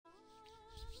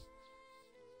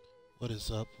What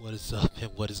is up? What is up? And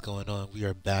what is going on? We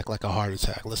are back like a heart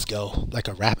attack. Let's go. Like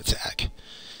a rap attack.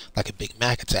 Like a Big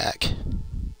Mac attack.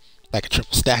 Like a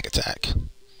triple stack attack.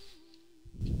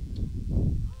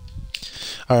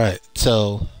 Alright,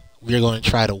 so we're going to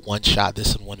try to one shot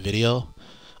this in one video.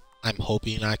 I'm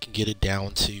hoping I can get it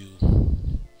down to,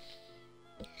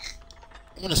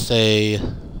 I want to say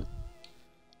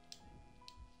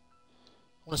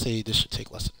this should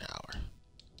take less than an hour.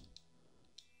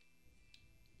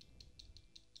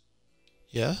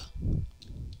 Yeah?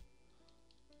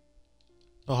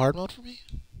 No hard mode for me?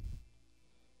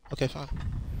 Okay, fine.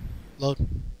 Load.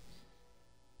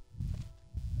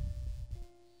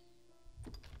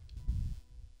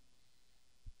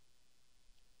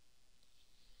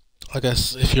 I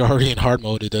guess if you're already in hard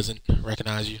mode, it doesn't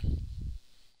recognize you.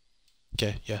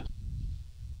 Okay, yeah.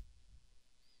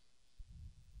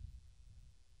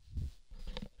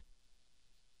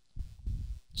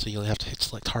 So you only have to hit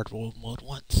select hard mode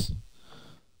once.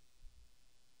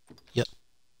 Yep.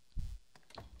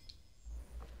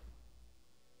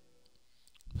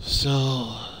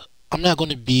 So I'm not going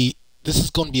to be. This is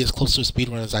going to be as close to a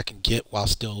speedrun as I can get while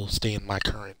still staying in my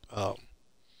current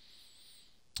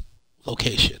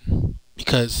location.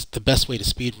 Because the best way to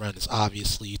speedrun is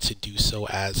obviously to do so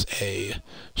as a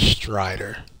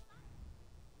strider.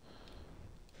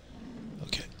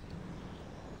 Okay.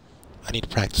 I need to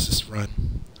practice this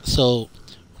run. So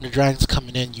when the dragon's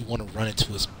coming in, you want to run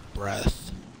into his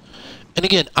breath. And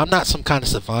again, I'm not some kind of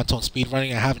savant on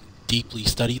speedrunning. I haven't deeply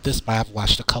studied this, but I've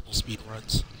watched a couple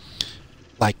speedruns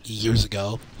like years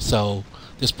ago. So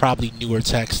there's probably newer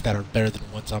techs that are better than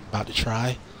the ones I'm about to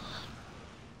try.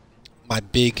 My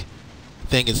big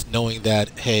thing is knowing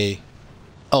that, hey,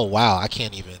 oh wow, I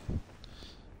can't even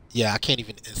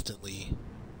instantly.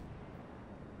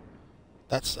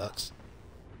 That sucks.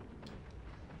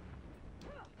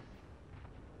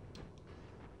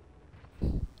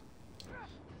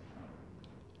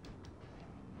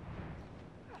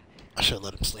 I should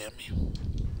let him slam me.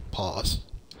 Pause.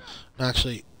 No,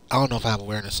 actually, I don't know if I have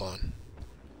awareness on.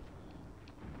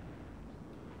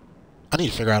 I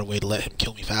need to figure out a way to let him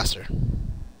kill me faster.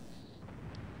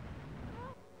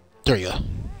 There you go.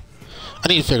 I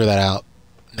need to figure that out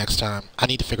next time. I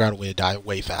need to figure out a way to die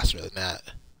way faster than that.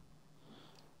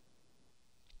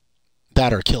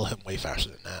 That or kill him way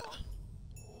faster than that.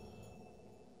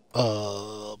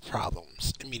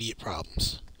 Problems. Immediate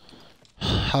problems.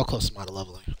 How close am I to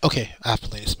leveling? Okay, I have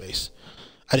plenty of space.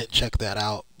 I didn't check that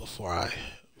out before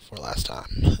last time.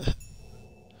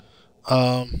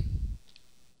 I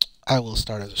will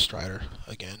start as a strider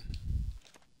again,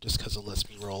 just because it lets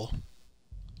me roll.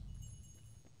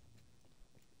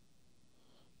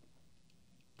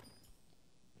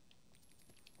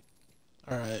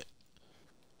 Alright.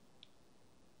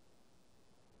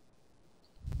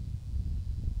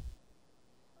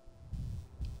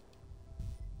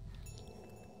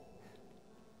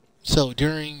 So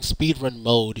during speedrun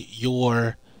mode,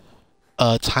 your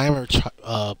timer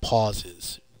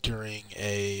pauses during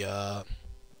a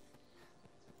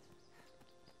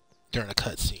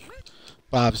cutscene.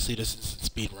 But obviously this isn't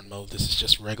speedrun mode, this is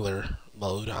just regular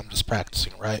mode. I'm just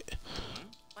practicing, right?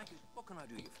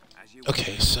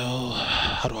 Okay, so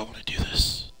how do I want to do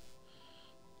this?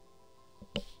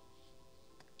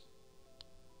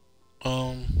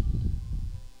 I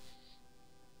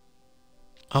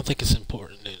don't think it's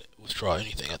important to withdraw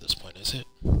anything at this point, is it?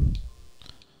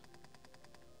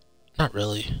 Not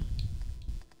really.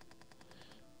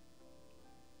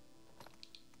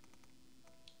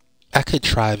 I could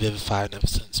try Vivify and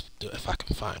Evanescence if I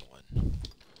can find one.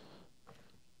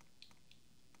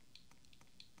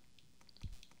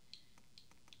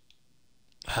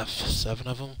 I have 7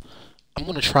 of them. I'm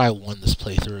going to try one this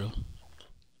playthrough.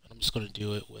 I'm just going to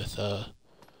do it with, well,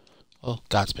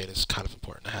 Godspeed is kind of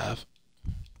important to have.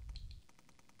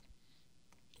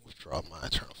 Withdraw my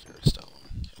Eternal Fury Stone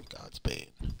and Godspeed.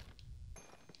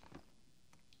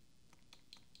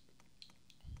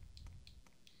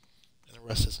 And the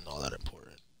rest isn't all that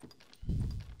important.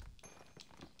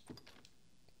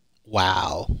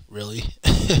 Wow, really?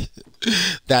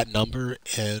 That number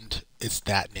and it's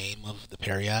that name of the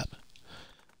parry app.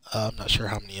 I'm not sure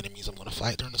how many enemies I'm going to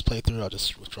fight during this playthrough. I'll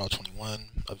just withdraw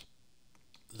 21 of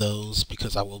those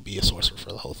because I will be a sorcerer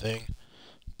for the whole thing.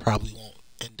 Probably won't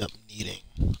end up needing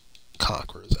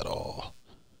conquerors at all.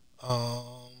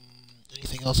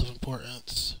 Anything else of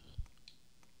importance?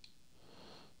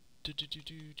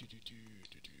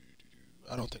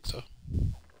 I don't think so.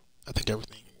 I think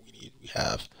everything we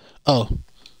have. Oh,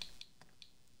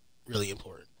 really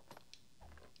important.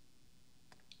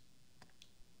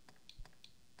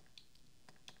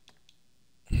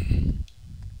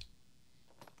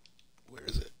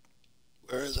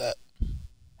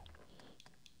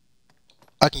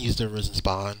 I can use the Arisen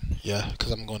spawn, yeah,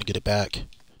 because I'm going to get it back.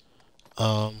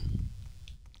 I'm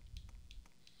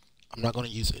not going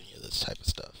to use any of this type of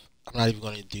stuff. I'm not even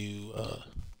going to do 1,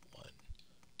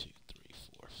 2, 3,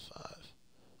 4, 5.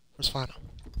 Where's final?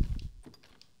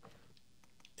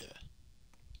 Yeah.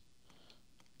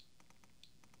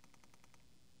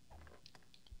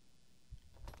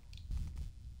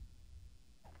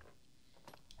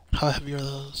 How heavy are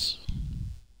those?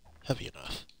 Heavy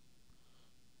enough.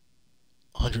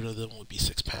 100 of them would be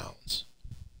 6 pounds.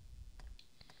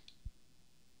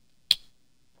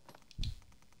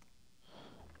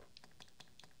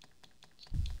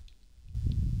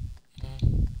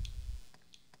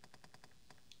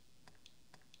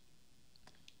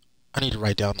 I need to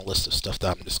write down a list of stuff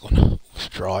that I'm just going to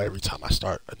withdraw every time I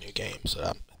start a new game, so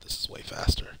that this is way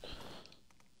faster.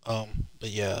 But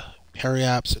yeah,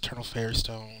 Periapps, Eternal Fairy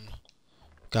Stone,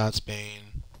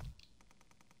 Godsbane,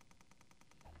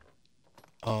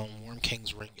 Worm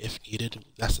King's Ring if needed.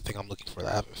 That's the thing I'm looking for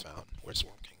that I haven't found. Where's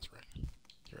Worm King's Ring?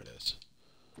 Here it is.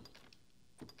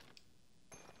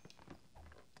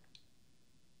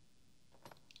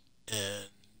 And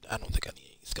I don't think I need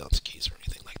any skeleton keys or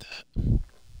anything like that.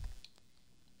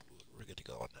 We're good to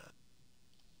go on that.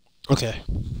 Okay.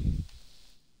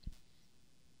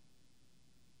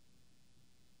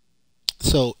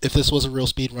 So if this was a real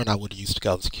speed run, I would have used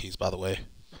skeleton keys, by the way.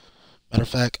 Matter of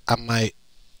fact, I'm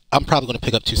probably going to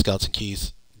pick up 2 skeleton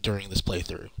keys during this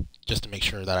playthrough, just to make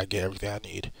sure that I get everything I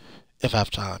need, if I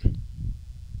have time.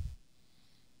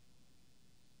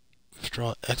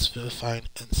 Withdraw X Vivifying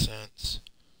Incense.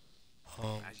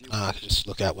 I can just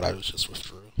look at what I just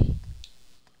withdrew.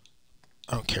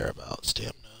 I don't care about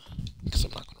stamina, because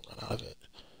I'm not going to run out of it.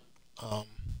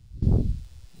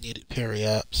 Needed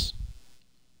Periapps.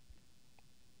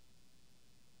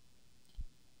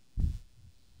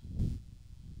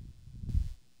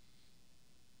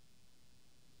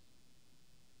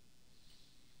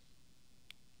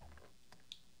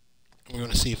 We're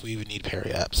going to see if we even need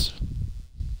Periapps.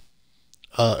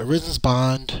 Arisen's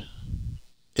Bond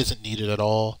isn't needed at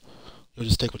all. You'll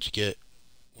just take what you get.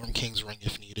 Worm King's Ring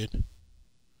if needed.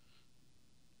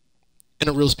 In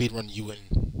a real speed run, you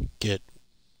wouldn't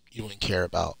care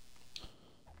about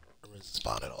Arisen's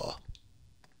Bond at all.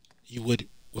 You would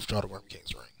withdraw the Worm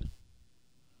King's Ring.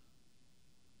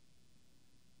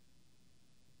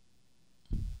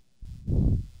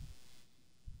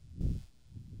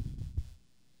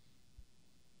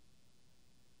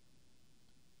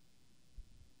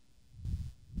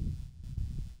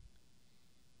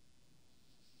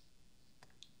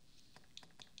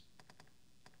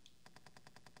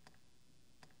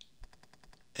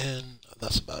 And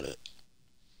that's about it.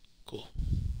 Cool.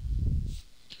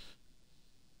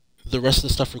 The rest of the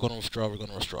stuff we're going to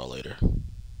withdraw later.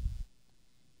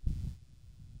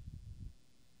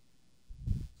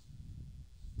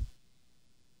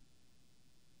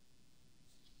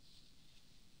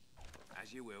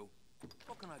 As you will.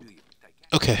 What can I do? Take care.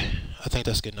 Okay, I think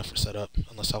that's good enough for setup,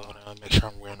 unless I want to make sure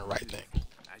I'm wearing the right thing.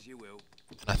 As you will.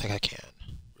 And I think I can,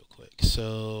 real quick.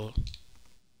 So,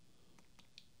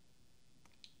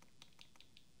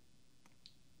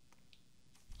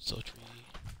 Sultry.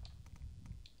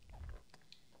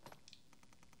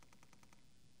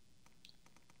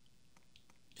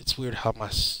 It's weird how my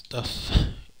stuff,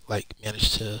 like,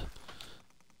 managed to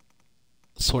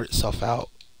sort itself out.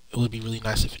 It would be really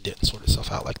nice if it didn't sort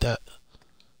itself out like that.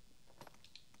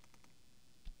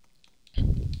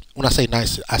 When I say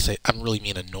nice, I really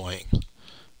mean annoying.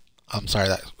 I'm sorry,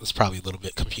 that was probably a little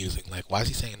bit confusing. Like, why is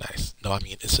he saying nice? No, I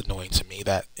mean, it's annoying to me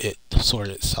that it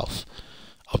sorted itself.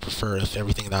 I would prefer if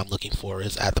everything that I'm looking for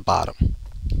is at the bottom,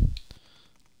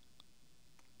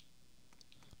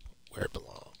 where it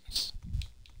belongs.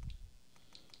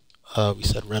 We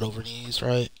said red over knees,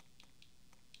 right?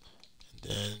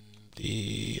 And then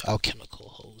the alchemical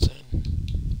hosing.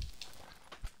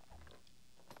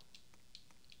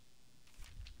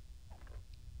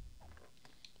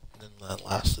 And then that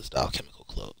last is the alchemical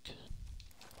cloak.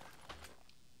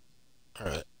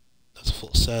 Alright, that's a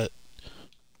full set.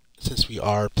 Since we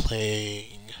are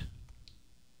playing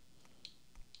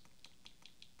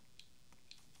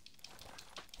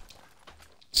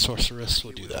Sorceress,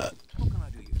 we'll do that.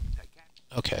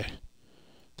 Okay.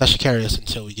 That should carry us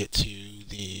until we get to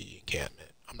the encampment.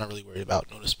 I'm not really worried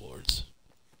about notice boards.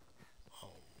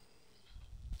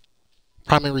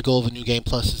 Primary goal of a new game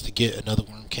plus is to get another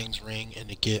Worm King's Ring and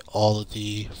to get all of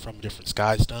the From Different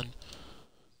Skies done.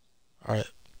 Alright.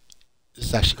 This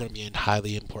is actually going to be a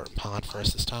highly important pond for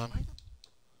us this time.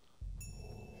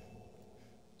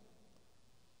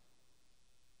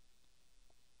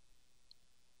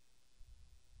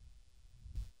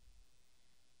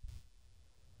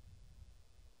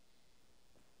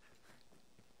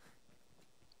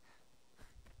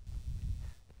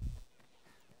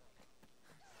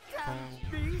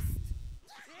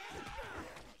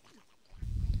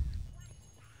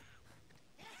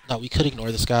 No, we could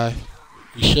ignore this guy.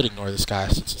 We should ignore this guy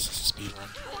since this is a speed run.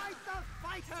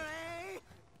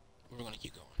 We're gonna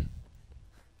keep going.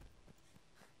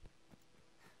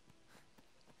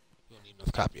 We don't need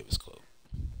another copy of his quote.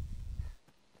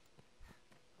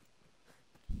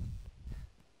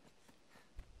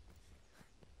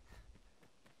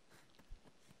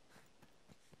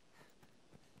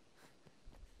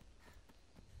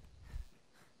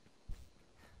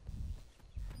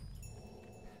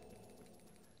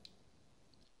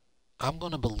 I'm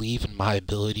gonna believe in my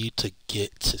ability to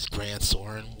get to Grand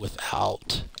Soren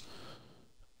without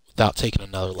taking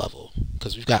another level,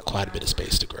 because we've got quite a bit of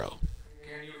space to grow.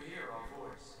 Can you hear our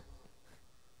voice?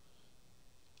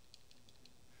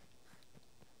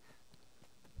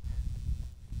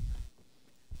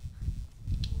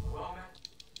 Well, man,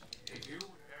 if you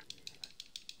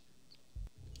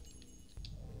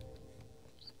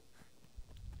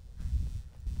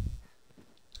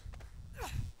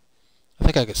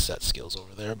I think I could set skills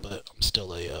over there, but I'm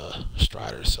still a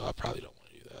strider, so I probably don't want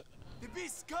to do that. The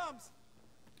beast comes!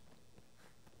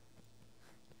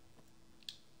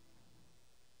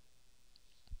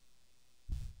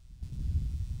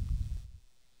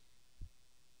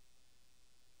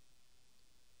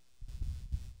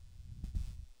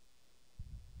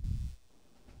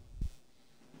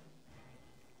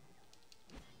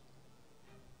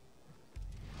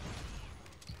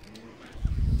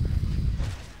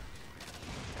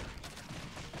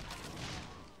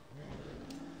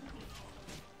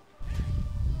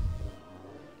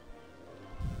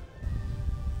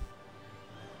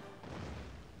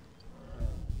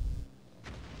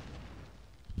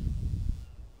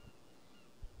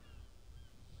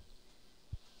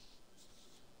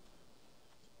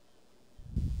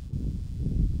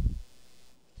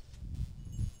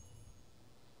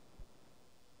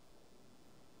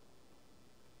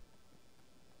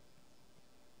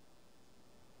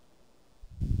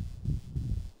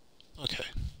 Okay.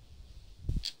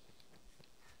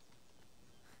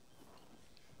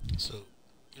 So,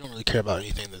 you don't really care about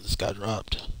anything that this guy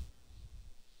dropped.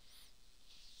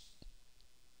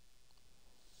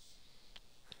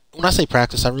 When I say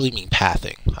practice, I really mean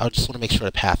pathing. I just want to make sure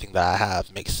the pathing that I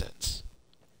have makes sense.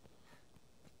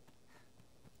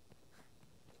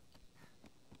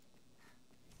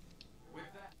 with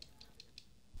that,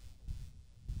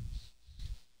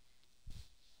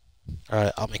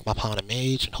 Alright, I'll make my pawn a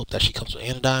mage and hope that she comes with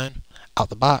Anodyne out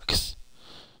the box,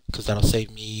 because that'll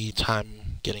save me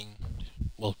time getting,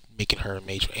 well, making her a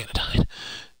mage with Anodyne.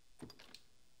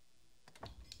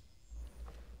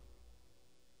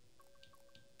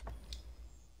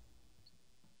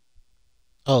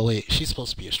 Oh wait, she's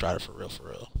supposed to be a strider for real, for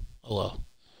real. Oh well.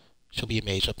 She'll be a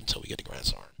mage up until we get to Grand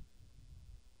Soren.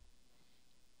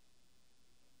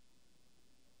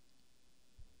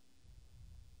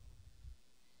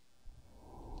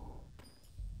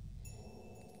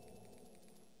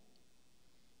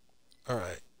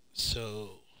 Alright, so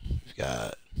we've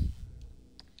got... I'm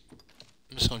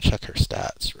just going to check her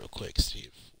stats real quick, see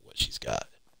what she's got.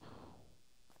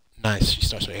 Nice, she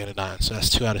starts with Anodyne, so that's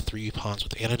 2 out of 3 pawns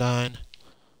with Anodyne.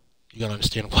 You're going to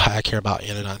understand why I care about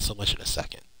Anodyne so much in a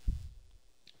second.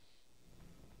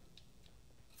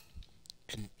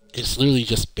 And it's literally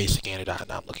just basic Anodyne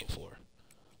that I'm looking for.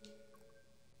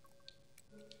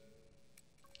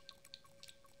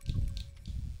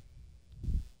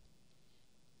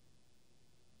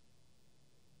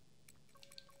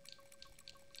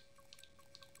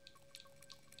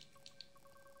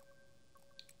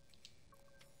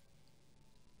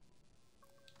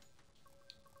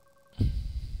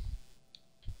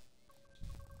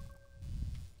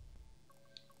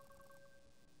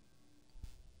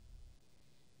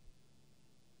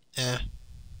 Eh.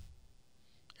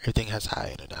 Everything has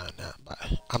high Anodyne now, but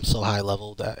I'm so high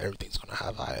level that everything's going to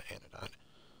have high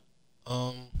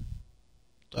Anodyne.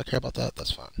 Do I care about that?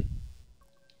 That's fine.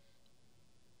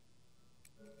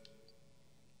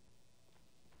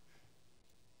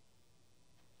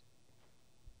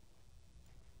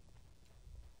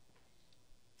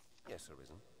 Yes,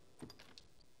 Arisen.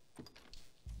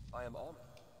 I am honored.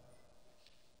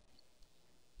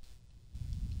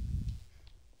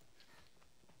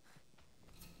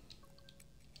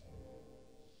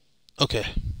 Okay,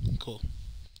 cool.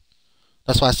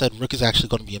 That's why I said Rook is actually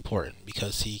going to be important,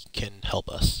 because he can help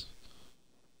us.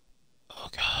 Oh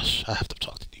gosh, I have to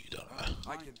talk to you, don't I?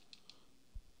 I can...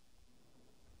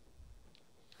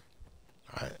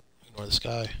 Alright, ignore this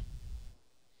guy.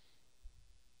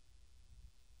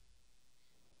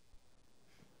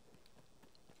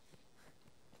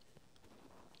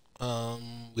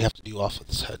 We have to do off with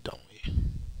his head, don't we?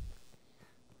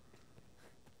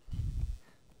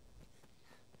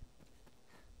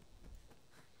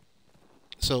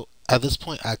 At this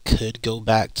point, I could go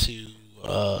back to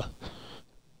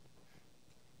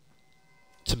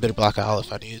Bitter Black Isle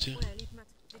if I needed to. Well, it matters.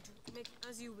 Make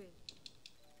as you will.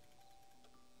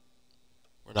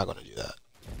 We're not going to do that.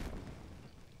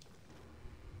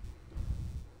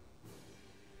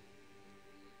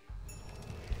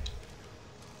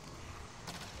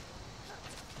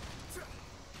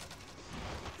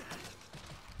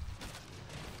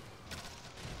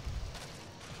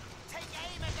 Take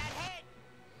aim at that head!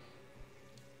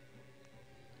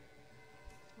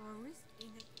 Or risk in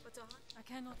it, but I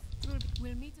cannot.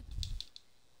 We'll meet it.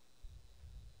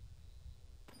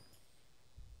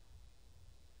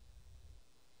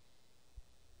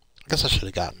 I guess I should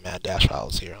have gotten Mad Dash while I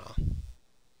was here, huh?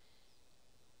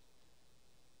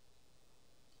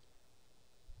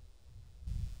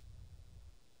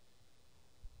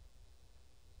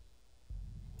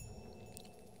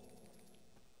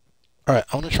 Alright,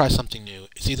 I want to try something new.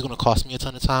 It's either going to cost me a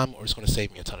ton of time or it's going to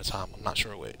save me a ton of time. I'm not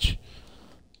sure which.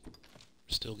 We're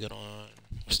still good on...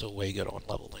 We're still way good on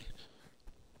leveling.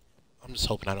 I'm just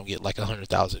hoping I don't get like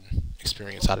 100,000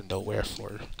 experience out of nowhere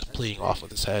for completing off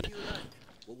with his head.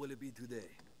 What will it be today?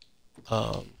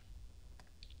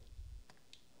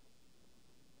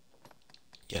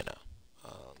 Yeah, no.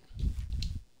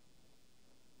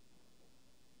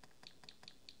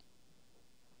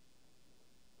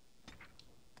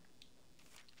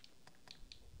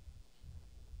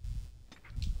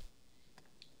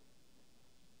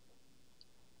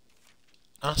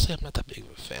 Honestly, I'm not that big of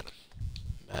a fan of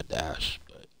Mad Dash,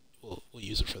 but we'll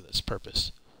use it for this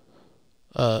purpose.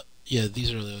 Yeah,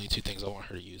 these are the only two things I want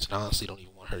her to use, and I honestly don't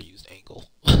even want her to use Angle.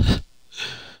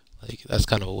 Like, that's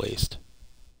kind of a waste.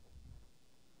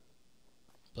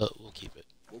 But we'll keep it.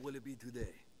 What will it be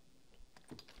today?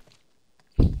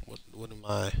 What am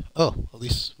I... Oh, at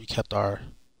least we kept our...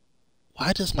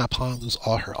 Why does my pawn lose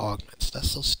all her augments? That's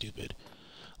so stupid.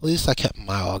 At least I kept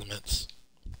my augments.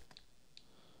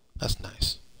 That's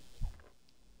nice.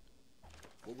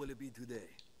 What will it be today?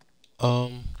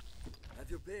 Have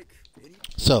your pick.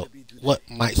 So, what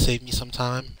might save me some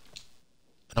time,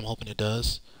 and I'm hoping it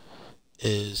does,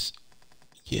 is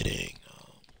getting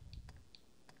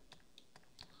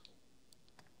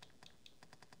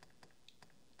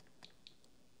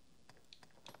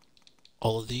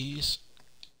all of these.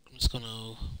 I'm just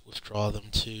gonna withdraw them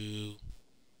to...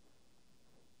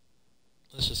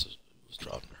 Let's just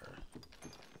withdraw them to her.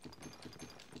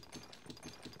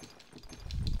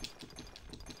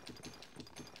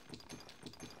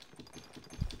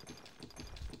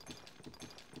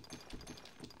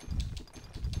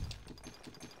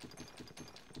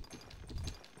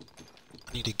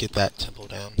 I need to get that tempo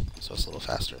down so it's a little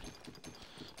faster.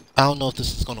 I don't know if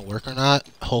this is going to work or not.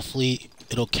 Hopefully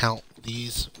it'll count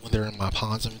these when they're in my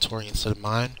pawn's inventory instead of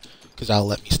mine, because that'll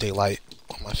let me stay light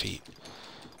on my feet.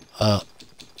 What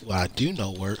I do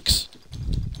know works.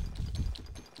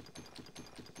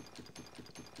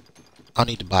 I'll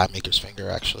need to buy Maker's Finger,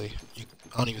 actually.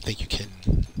 I don't even think you can...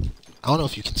 I don't know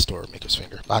if you can store Maker's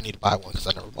Finger, but I need to buy one because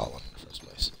I never bought one in the first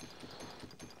place.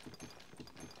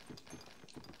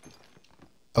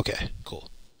 Okay, cool.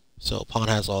 So pawn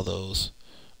has all those.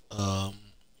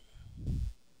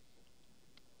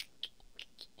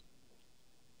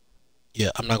 Yeah,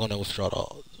 I'm not going to withdraw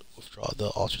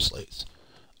the Ultra Slates.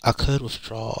 I could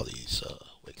withdraw all these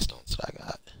Wake Stones that I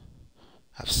got.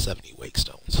 I have 70 Wake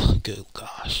Stones. Good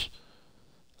gosh.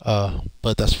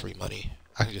 But that's free money.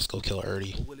 I can just go kill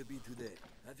Erdy. What will it be today?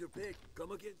 Have your pick.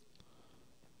 Come again.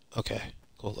 Okay,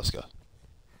 cool. Let's go.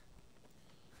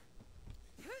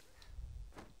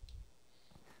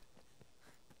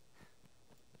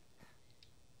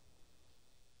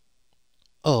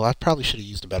 Oh, I probably should have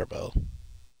used a better bow.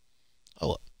 Oh,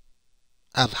 well.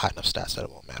 I have high enough stats that it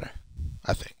won't matter,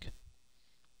 I think.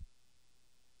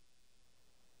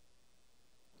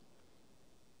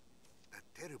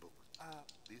 Terrible.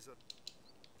 These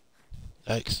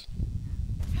are... Yikes.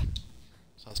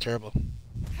 Sounds terrible.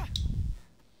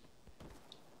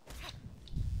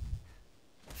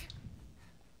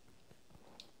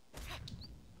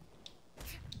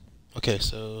 Okay,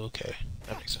 so, okay.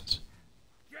 That makes sense.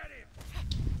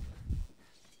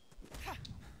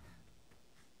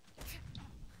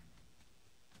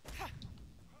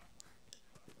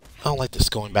 I don't like this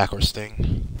going backwards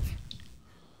thing.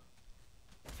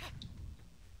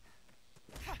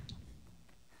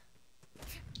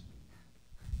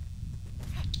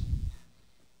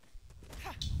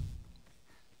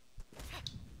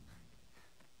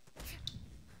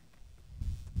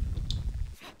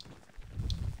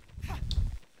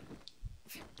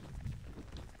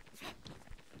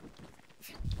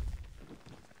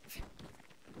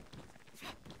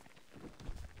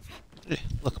 Hey,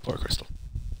 look, a poor crystal.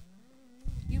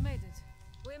 You made it.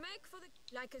 We make for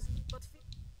the like as but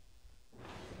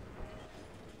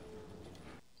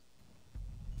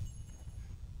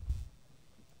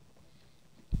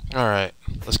Alright,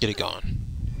 let's get it going.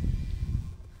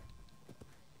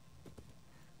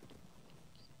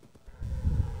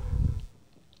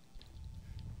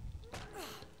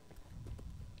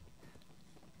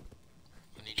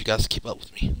 I need you guys to keep up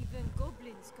with me. even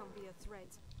goblins can be a threat,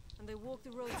 and they walk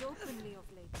the roads openly of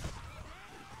late.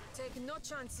 Take no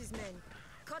chances, men.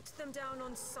 Cut them down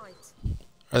on sight.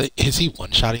 Is he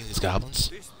one-shotting these goblins?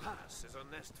 This pass is a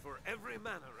nest for every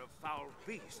manner of foul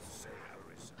beasts, say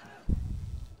Arisen.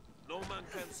 No man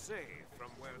can say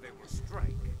from where they will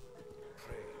strike.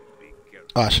 Pray be careful.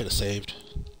 Oh, I should have saved.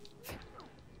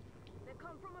 They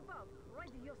come from above.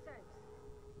 Ready yourselves.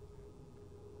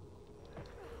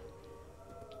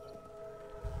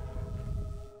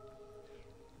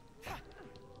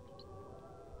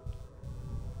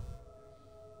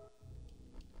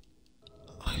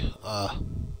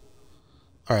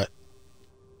 Alright.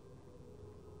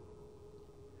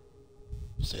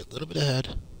 Stay a little bit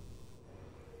ahead.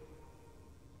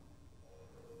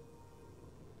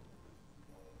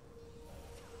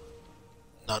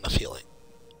 Not enough healing.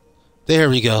 There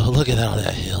we go. Look at all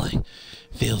that healing.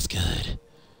 Feels good.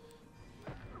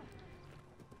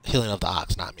 Healing of the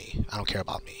ox, not me. I don't care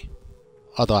about me.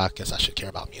 Although I guess I should care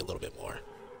about me a little bit more.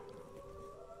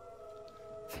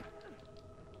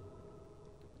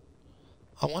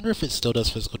 I wonder if it still does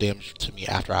physical damage to me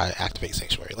after I activate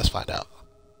Sanctuary. Let's find out.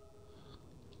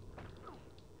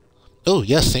 Oh,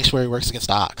 yes, Sanctuary works against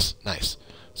the ox. Nice.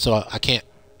 So I can't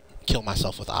kill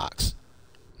myself with ox.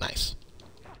 Nice.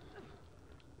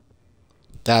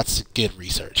 That's good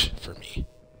research for me.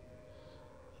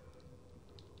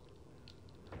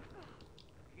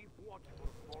 Keep watch for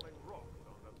falling rocks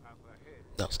on the path ahead.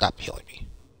 No, stop healing me.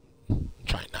 I'm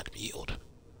trying not to be healed.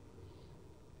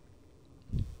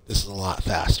 This is a lot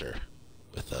faster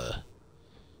with let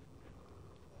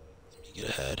me get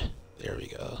ahead. There we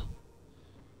go.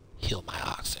 Heal my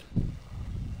oxen.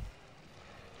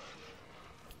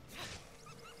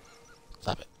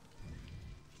 Stop it.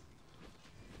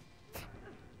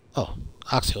 Oh,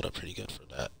 ox healed up pretty good for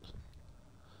that.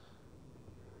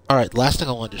 Alright, the last thing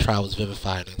I wanted to try was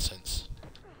Vivifying Incense.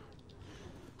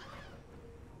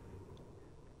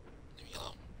 Leave me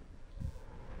alone.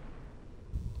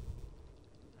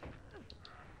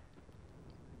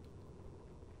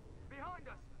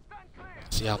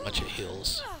 See how much it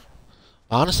heals.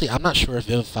 Honestly, I'm not sure if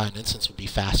Vivifying Incense would be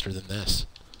faster than this.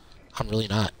 I'm really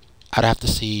not. I'd have to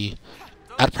see.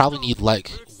 I'd probably need like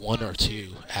 1 or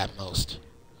 2 at most.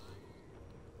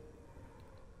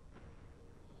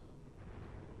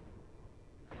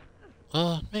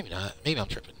 Maybe not. Maybe I'm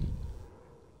tripping.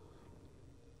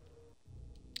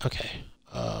 Okay.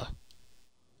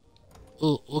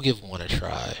 We'll give 1 a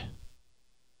try.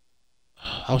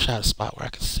 I wish I had a spot where I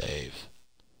could save.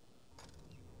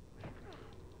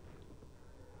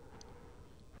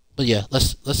 But yeah,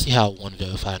 let's see how 1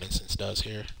 Vivifying Instance does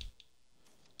here.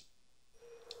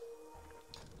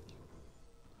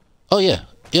 Oh yeah,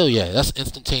 that's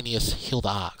instantaneous heal the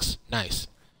ox. Nice.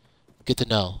 Good to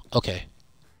know. Okay.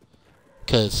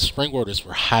 Because Spring Orders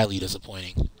were highly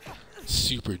disappointing.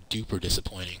 Super duper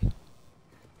disappointing.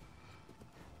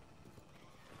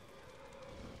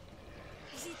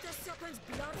 Is it the serpent's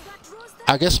blood that draws them?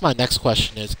 I guess my next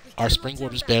question is, are Spring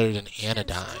Orders better than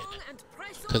Anodyne?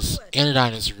 Because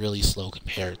Anodyne is really slow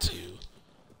compared to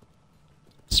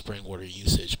Spring Order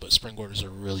usage, but Spring Orders are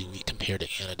really weak compared to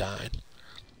Anodyne.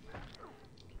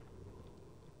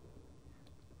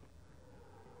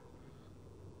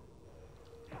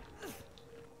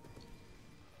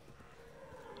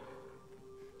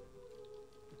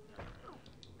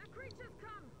 The creatures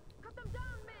come! Cut them down,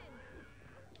 men!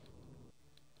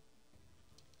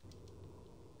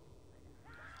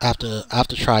 I have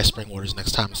to try Spring Orders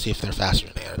next time and see if they're faster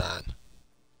than Anodyne.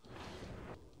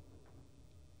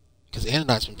 Because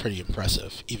Anodyne's been pretty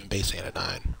impressive, even base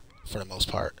Anodyne, for the most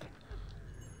part.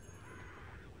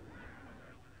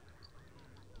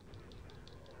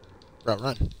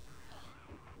 Run.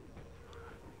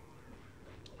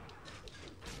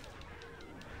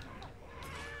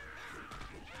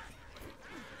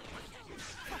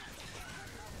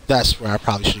 That's where I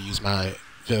probably should use my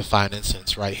Vivifying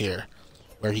Instance right here,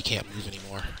 where he can't move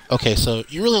anymore. Okay, so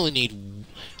you really only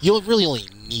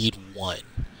need 1,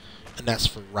 and that's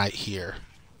for right here,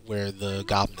 where the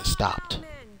goblin is stopped.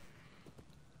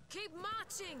 Keep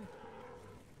marching!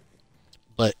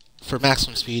 But for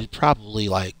maximum speed, probably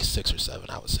like 6 or 7,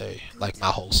 I would say. Like my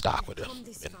whole stock would have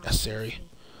been necessary.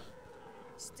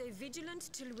 Stay vigilant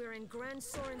till we're in Grand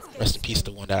Soren's gate. Rest in peace,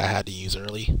 the one that I had to use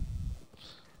early.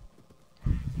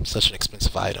 Such an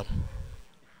expensive item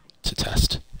to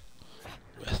test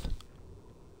with.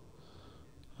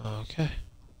 Okay.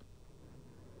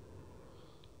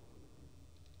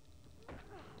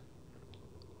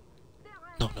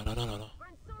 No.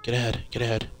 Get ahead. Get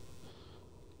ahead.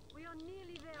 We are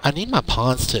nearly there. I need my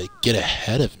pawns to get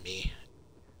ahead of me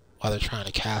while they're trying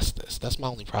to cast this. That's my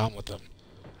only problem with them.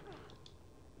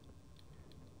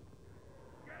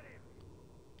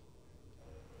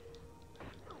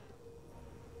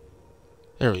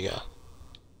 There we go.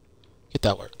 Get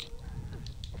that work.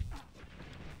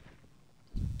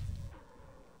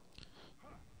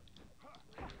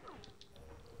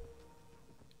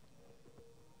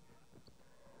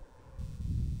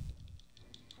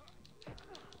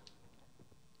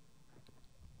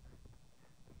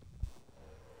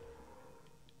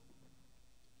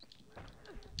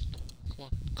 Come on,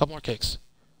 couple more kicks.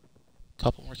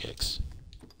 Couple more kicks.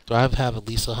 Do I have at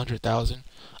least 100,000?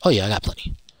 Oh yeah, I got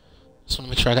plenty. Just want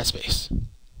to make sure I got space.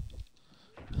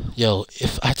 Yo,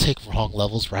 if I take wrong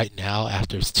levels right now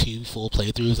after 2 full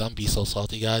playthroughs, I'm gonna be so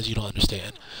salty, guys. You don't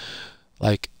understand.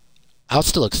 Like, I'll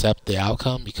still accept the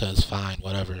outcome because fine,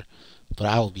 whatever. But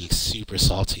I will be super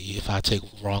salty if I take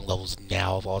wrong levels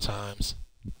now of all times.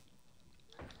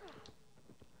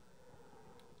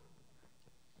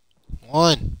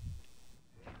 One.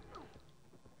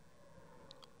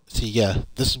 See, yeah,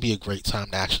 this would be a great time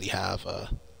to actually have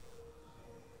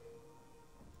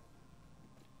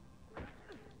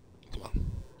come on.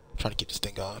 I'm trying to keep this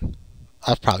thing going.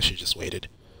 I probably should have just waited.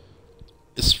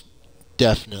 It's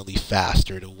definitely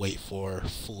faster to wait for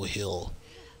full heal.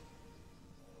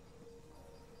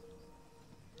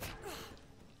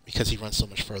 Because he runs so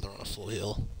much further on a full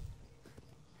heal.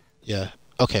 Yeah,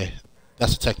 okay.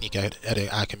 That's a technique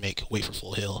I can make, wait for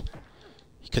full heal.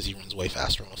 Because he runs way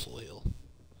faster on a full heal.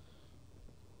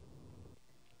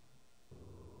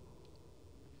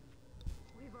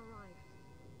 We've arrived.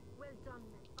 Well done,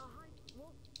 men.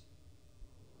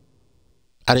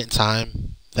 I didn't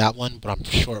time that one, but I'm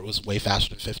sure it was way faster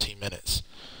than 15 minutes.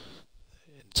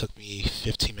 It took me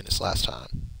 15 minutes last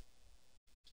time.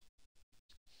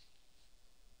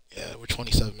 Yeah, we're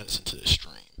 27 minutes into the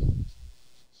stream.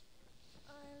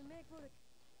 I'll make work.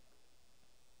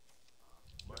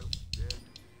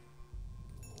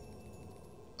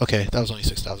 Okay, that was only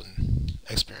 6,000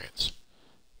 experience.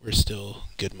 We're still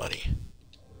good money.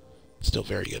 Still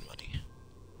very good money.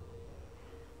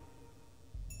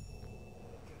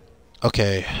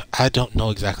 Okay, I don't know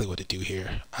exactly what to do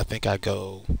here. I think I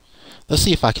go... Let's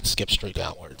see if I can skip straight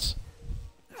downwards.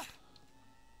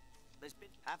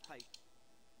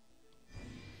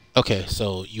 Okay,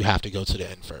 so you have to go to the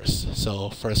end first. So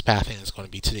first pathing is going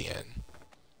to be to the end.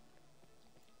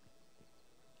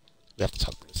 We have to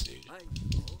talk to this dude.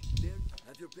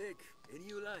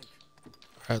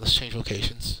 Alright, let's change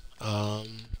vocations. I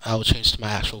will change to my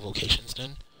actual vocations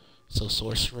then. So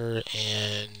Sorcerer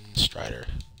and Strider.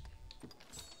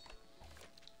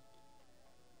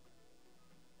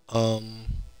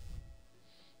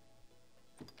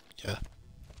 Yeah.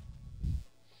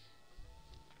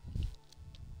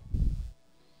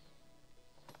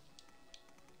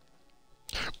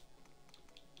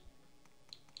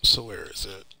 So where is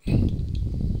it?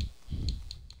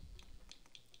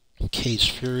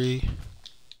 Cage Fury.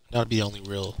 That would be the only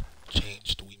real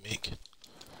change that we make.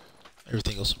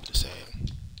 Everything else will be the same.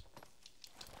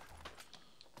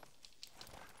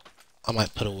 I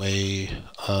might put away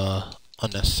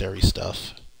unnecessary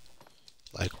stuff,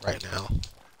 like right now.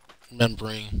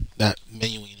 Remembering that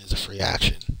menuing is a free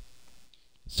action.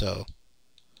 So,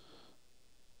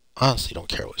 honestly don't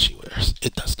care what she wears.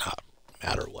 It does not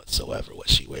matter whatsoever what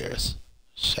she wears.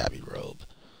 Shabby robe.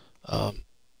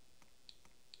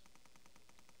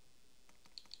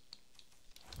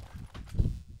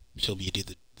 She'll be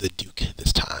the Duke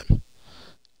this time.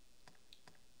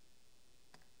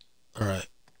 Alright.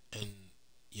 And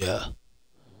yeah.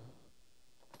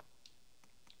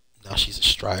 Now she's a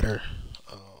Strider.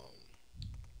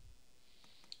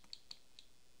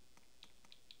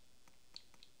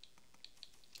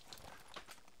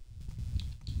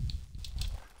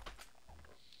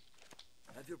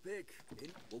 Have your pick.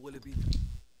 What will it be?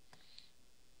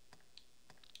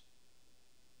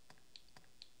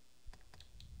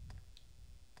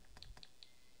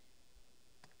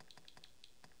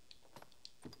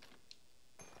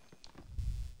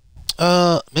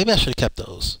 Maybe I should have kept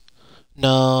those. No,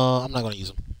 I'm not going to use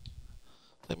them.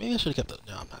 Like, maybe I should have kept those.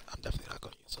 No, I'm not. I'm definitely not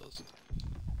going to use those.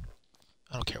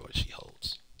 I don't care what she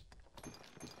holds.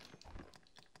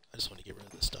 I just want to get rid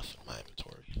of this stuff in my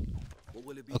inventory. What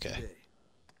will it be Okay. today?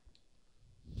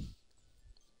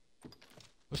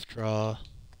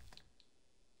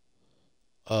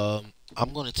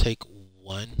 I'm going to take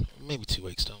one, maybe two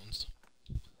wake stones.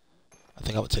 I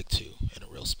think I would take two in a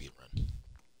real speed run.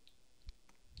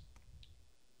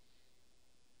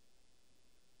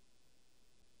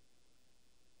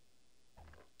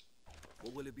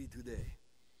 What will it be today?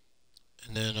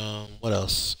 And then, what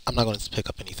else? I'm not going to pick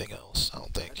up anything else, I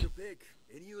don't Have think. your pick.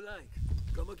 Any you like.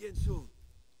 Come again soon.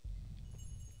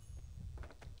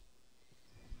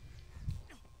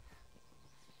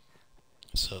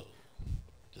 So,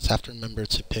 just have to remember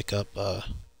to pick up,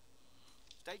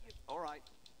 Stay. All right.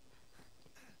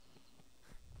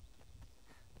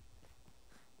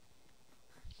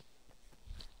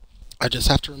 I just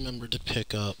have to remember to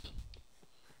pick up,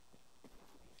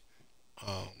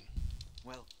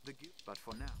 Well, the gift, but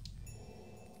for now.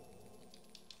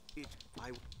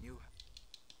 You.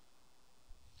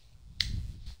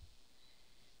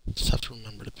 just have to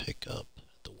remember to pick up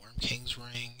the Worm King's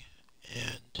ring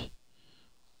and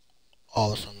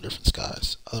all are from different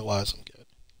skies. Otherwise, I'm good.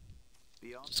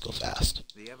 Beyond Just go fast.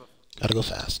 the ever. Gotta go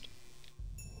fast.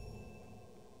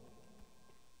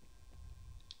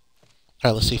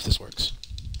 Alright, let's see if this works.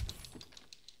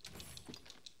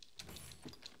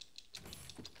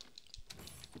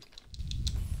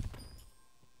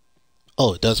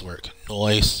 Oh, it does work.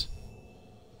 Nice.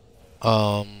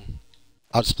 I'll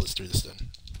just blitz through this then.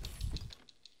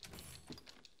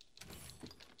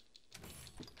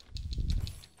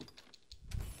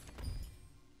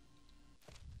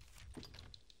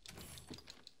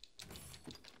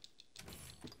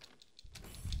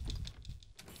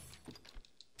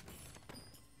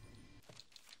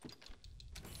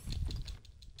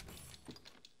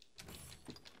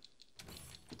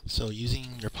 So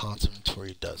using your pawn's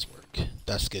inventory does work.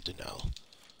 That's good to know.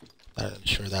 That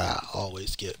ensure that I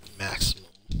always get maximum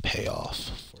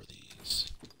payoff for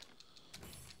these.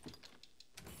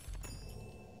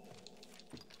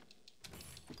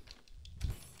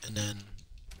 And then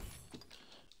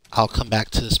I'll come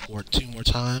back to this board 2 more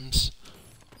times.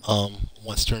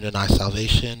 Once during Deny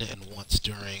Salvation and once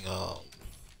during a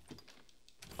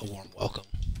Warm Welcome.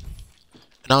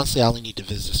 And honestly, I only need to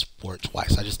visit this board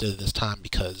twice. I just did it this time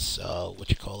because,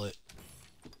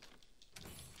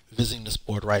 visiting this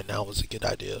board right now was a good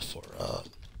idea for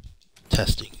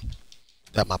testing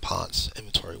that my pawn's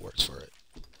inventory works for it.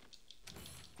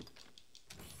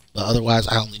 But otherwise,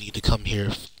 I only need to come here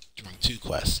during 2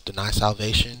 quests, Deny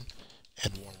Salvation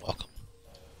and Warm Welcome.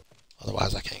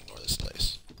 Otherwise, I can't ignore this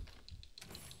place.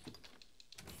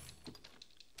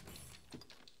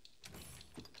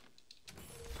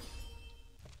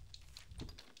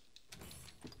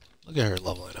 Look at her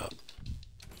leveling up.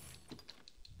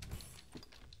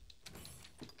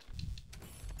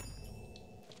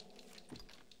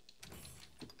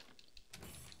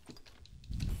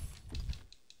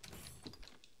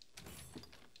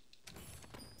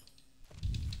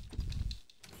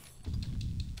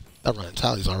 That running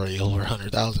tally's already over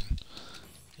 100,000,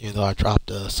 even though I dropped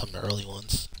some of the early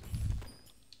ones.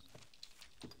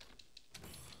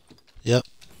 Yep,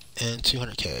 and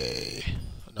 200k.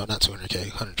 No, not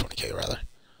 200k, 120k rather.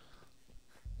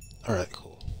 Alright,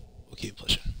 cool. We'll keep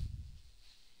pushing.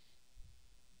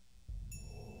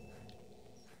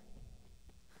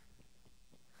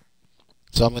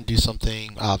 So I'm going to do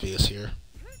something obvious here.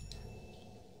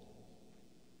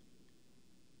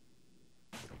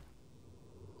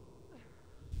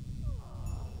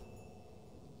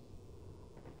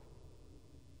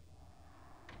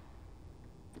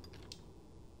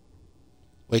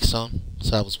 Wakestone.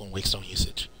 So that was one Wakestone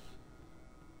usage.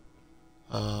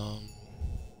 Let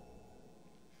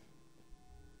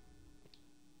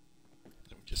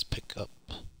me just pick up.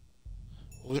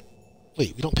 Wait,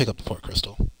 we don't pick up the Port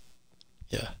Crystal.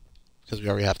 Yeah, because we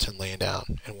already have 10 laying down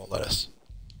and it won't let us.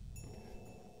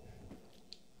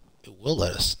 It will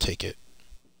let us take it.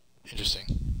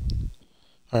 Interesting.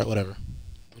 Alright, whatever.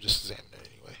 We'll just examine it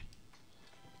anyway.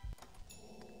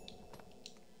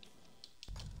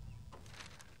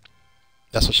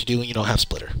 That's what you do when you don't have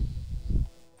Splitter.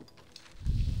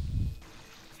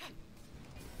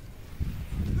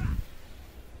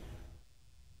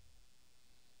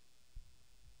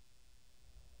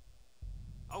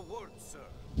 A word, sir.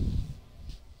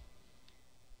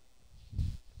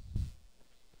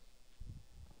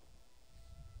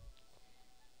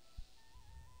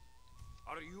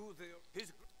 Are you there?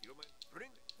 You may bring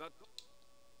that.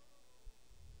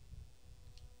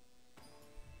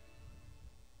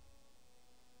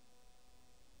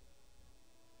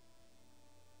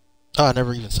 Oh, I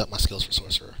never even set my skills for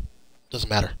Sorcerer. Doesn't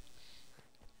matter.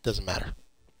 Doesn't matter.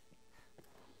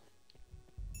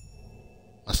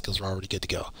 My skills are already good to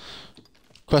go.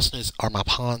 Question is, are my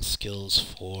pawn skills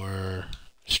for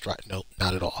Strider. Nope,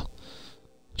 not at all.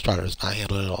 Strider does not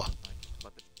handle it at all.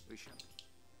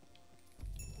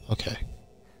 Okay.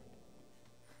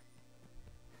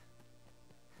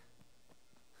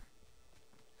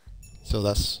 So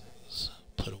that's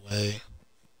put away.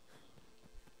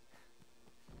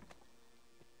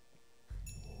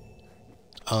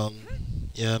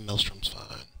 Yeah, Maelstrom's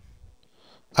fine.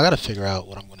 I gotta figure out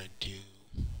what I'm gonna do.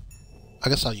 I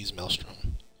guess I'll use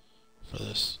Maelstrom for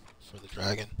this, for the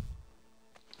dragon.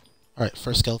 Alright,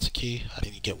 first skeleton key. I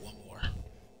need to get one more.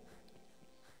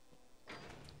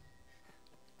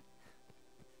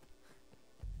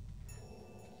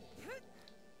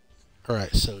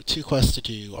 Alright, so 2 quests to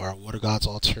do are Water God's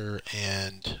Altar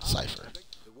and Cipher.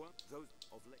 A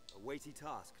weighty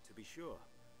task, to be sure,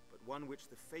 but one which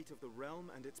the fate of the realm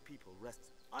and its people rests.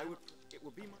 It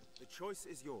will be the choice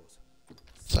is yours.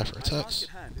 Cipher My attacks. task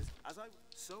at hand is,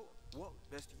 so what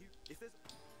best you, if there's,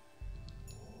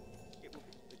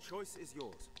 the choice is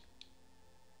yours.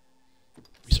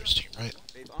 Research team, right?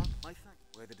 They've asked my thanks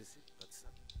where the decision, but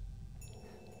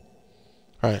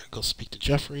Alright, go speak to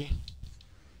Jeffrey.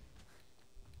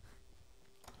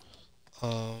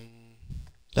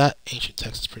 That ancient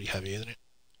text is pretty heavy, isn't it?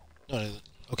 No, it isn't.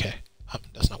 Okay,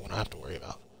 that's not one I have to worry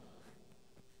about.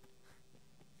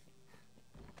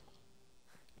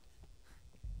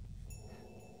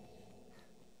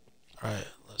 Alright,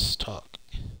 let's talk.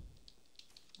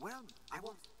 Well, I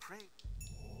will pray.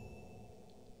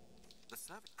 The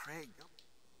servant pray.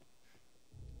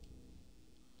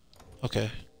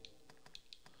 Okay.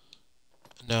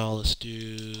 Now let's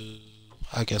do,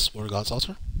 I guess, Water God's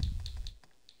Altar?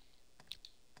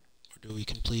 Or do we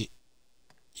complete?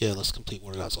 Yeah, let's complete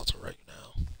Water God's Altar right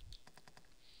now.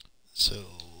 So,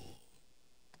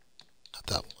 not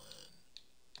that one.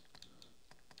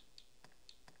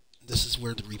 This is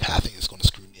where the repathing is going to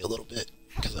screw me a little bit,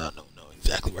 because I don't know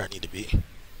exactly where I need to be.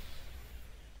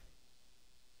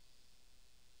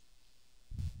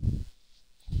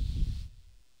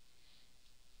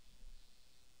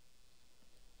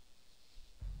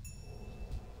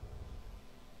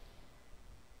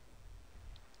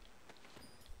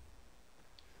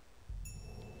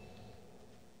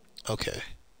 Okay.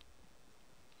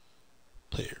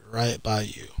 Play it right by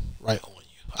you. Right on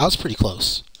you. I was pretty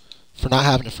close. For not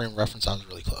having a frame reference, I was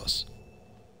really close.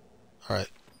 Alright.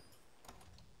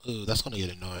 Ooh, that's going to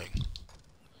get annoying.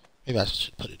 Maybe I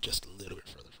should put it just a little bit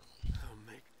further from him.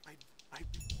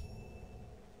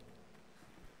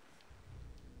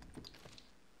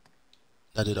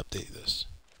 I did update this.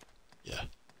 Yeah.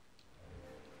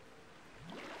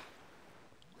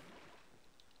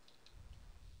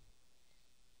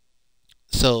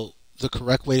 So, the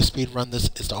correct way to speedrun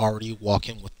this is to already walk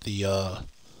in with the,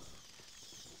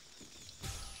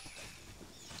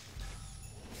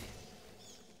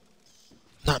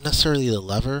 not necessarily the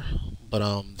lever, but,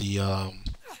 the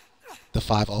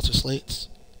 5 altar slates.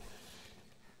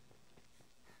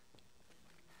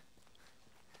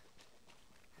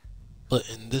 But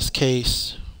in this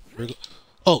case,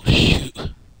 oh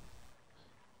shoot.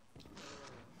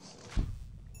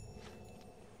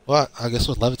 Well, I guess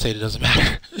with levitate it doesn't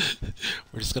matter.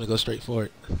 We're just gonna go straight for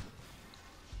it.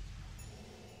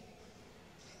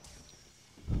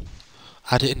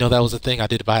 I didn't know that was a thing. I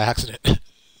did it by accident.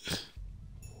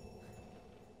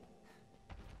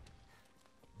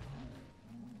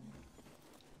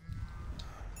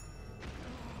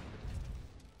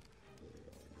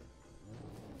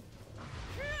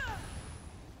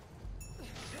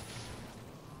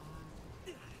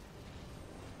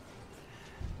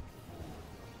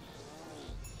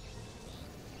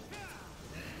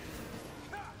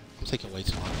 I'm taking way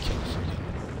too long to kill the freaking.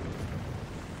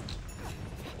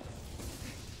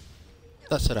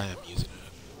 That said, I am using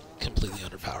a completely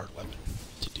underpowered weapon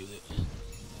to do it.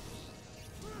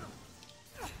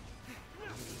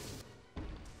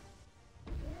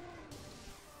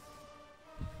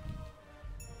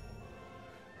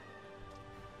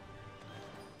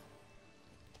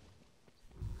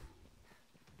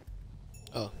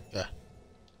 Oh, yeah.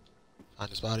 Find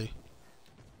his body.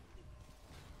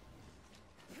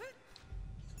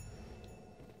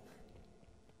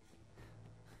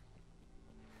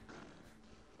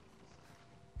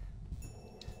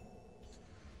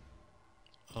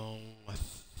 Do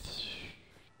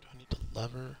I need the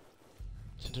lever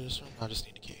to do this one? I just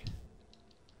need a key.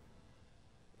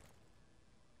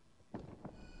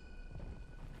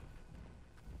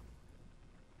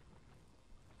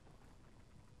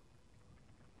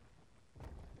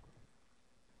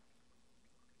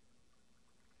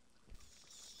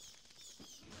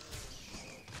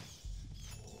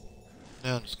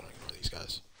 Now I'm just gonna ignore these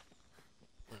guys.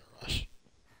 We're in a rush.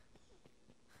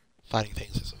 Fighting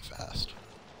things isn't fast.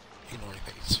 Ignoring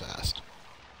things is fast.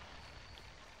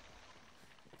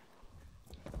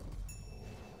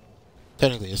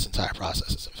 Technically, this entire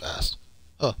process isn't fast.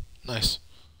 Oh, nice.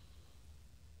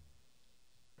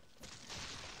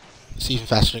 It's even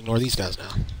faster to ignore these guys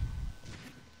now.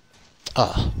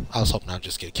 I was hoping I'd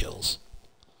just get kills.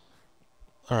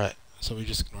 Alright, so we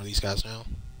just ignore these guys now.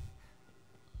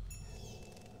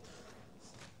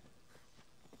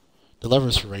 The lever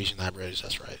is for raising that bridge,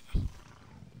 that's right.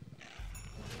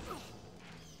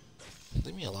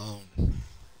 Leave me alone.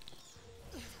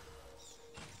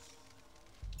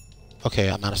 Okay,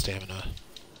 I'm out of stamina.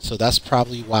 So that's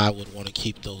probably why I would want to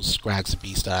keep those scrags of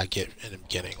beasts that I get in the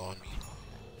beginning on me.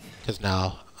 Because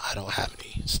now I don't have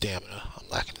any stamina. I'm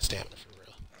lacking the stamina for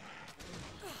real.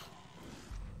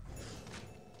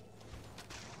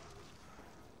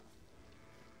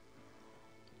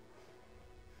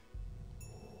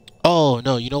 Oh,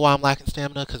 no, you know why I'm lacking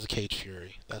stamina? Because of Cage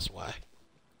Fury. That's why.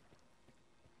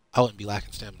 I wouldn't be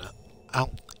lacking stamina.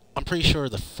 I'm pretty sure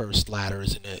the first ladder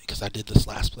isn't it, because I did this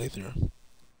last playthrough.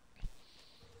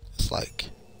 It's like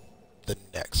the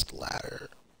next ladder.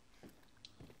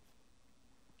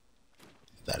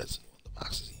 That isn't one of the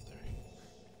boxes either.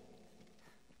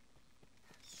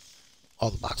 All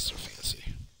the boxes are fancy.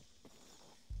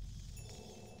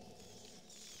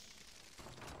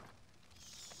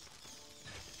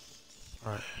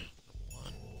 Alright, number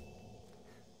 1.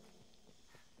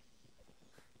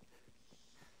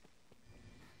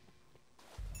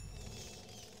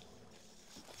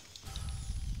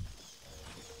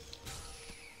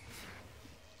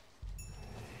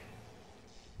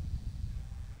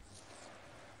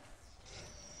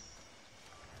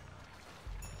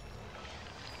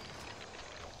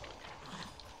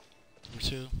 Number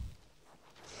 2.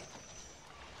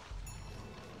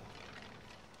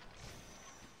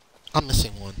 I'm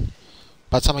missing one.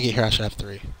 By the time I get here, I should have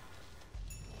 3.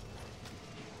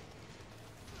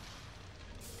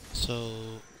 So,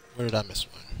 where did I miss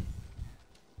one?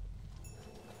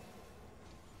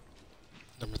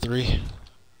 Number 3.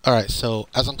 Alright, so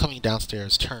as I'm coming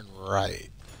downstairs, turn right.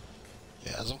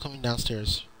 Yeah, as I'm coming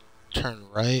downstairs, turn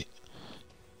right,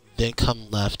 then come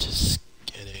left,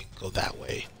 and then go that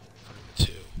way for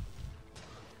number 2.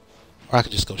 Or I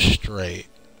could just go straight.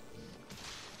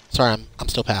 Sorry, I'm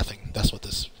still pathing. That's what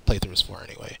this playthrough is for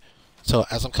anyway. So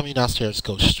as I'm coming downstairs,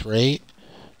 go straight,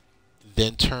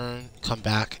 then turn, come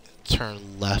back,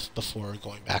 turn left before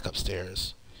going back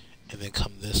upstairs, and then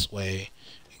come this way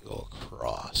and go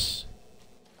across.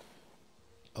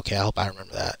 Okay, I hope I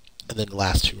remember that. And then the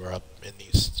last 2 are up in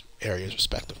these areas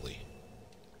respectively.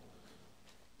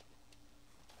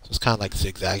 So it's kind of like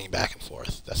zigzagging back and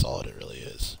forth. That's all it really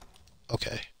is.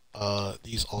 Okay.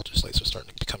 These altar slates are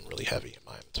starting to become really heavy in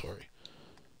my inventory.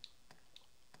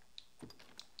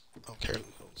 I don't care who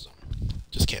holds them.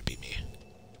 Just can't be me.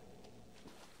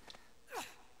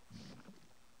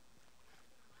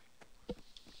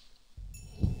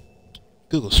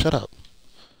 Google, shut up.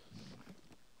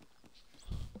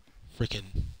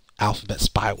 Freaking alphabet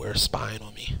spyware spying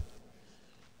on me.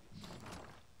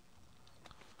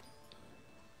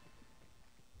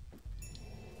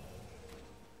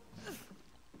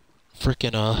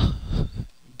 Freaking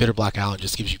Bitter Black Island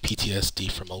just gives you PTSD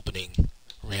from opening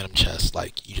random chests.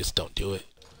 Like, you just don't do it.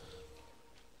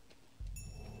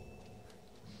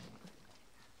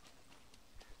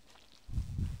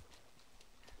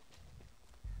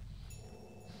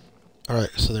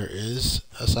 Alright, so there is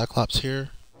a Cyclops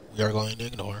here. We are going to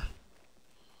ignore,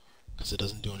 because it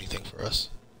doesn't do anything for us.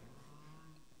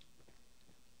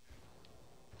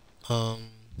 I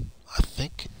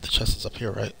think the chest is up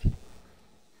here, right?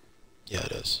 Yeah,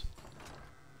 it is.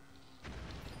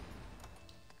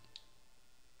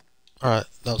 Alright,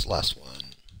 that was the last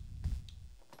one.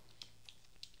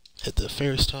 Hit the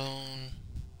fairy stone.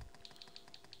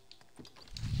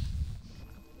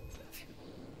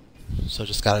 So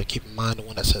just gotta keep in mind the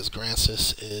one that says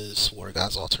Grancis is War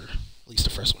God's Altar. At least the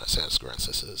first one that says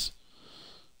Grancis is.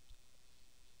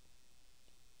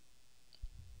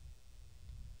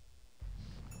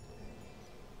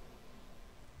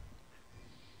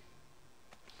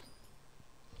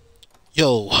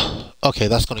 Yo, okay,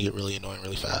 that's gonna get really annoying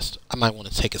really fast. I might want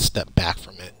to take a step back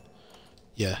from it.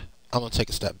 Yeah, I'm gonna take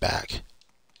a step back.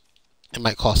 It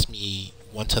might cost me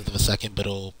 1/10 of a second, but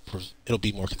it'll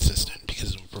be more consistent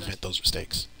because it'll prevent those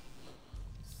mistakes.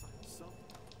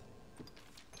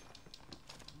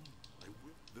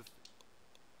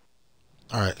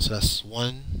 Alright, so that's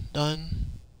 1 done.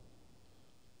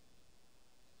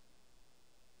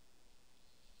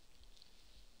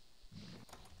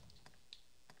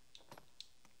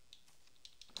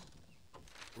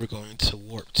 We're going to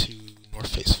warp to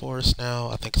North Face Forest now.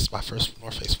 I think it's my first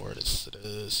North Face Forest. It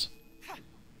is.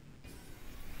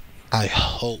 I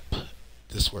hope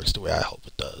this works the way I hope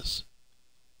it does.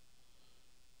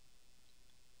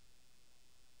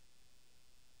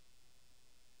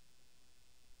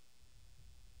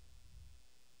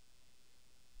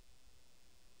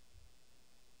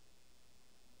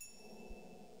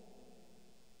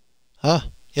 Ah,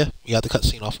 yeah, we got the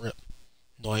cutscene off rip.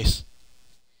 Nice.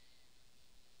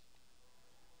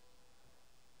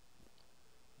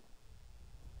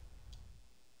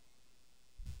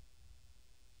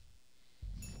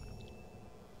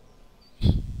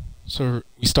 So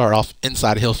we start off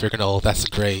inside Hilfiger. Oh, that's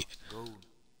great.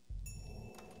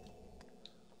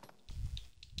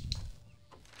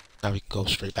 Now we can go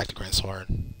straight back to Grand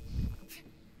Soren.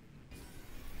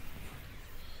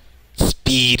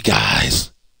 Speed,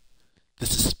 guys.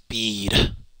 This is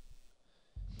speed.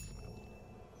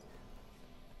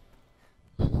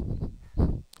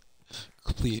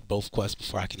 Complete both quests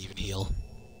before I can even heal.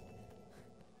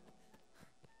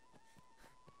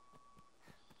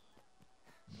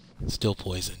 Still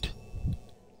poisoned.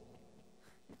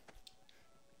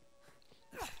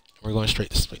 We're going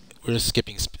straight to space. We're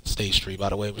skipping stage 3, by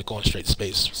the way. We're going straight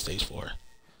to stage 4.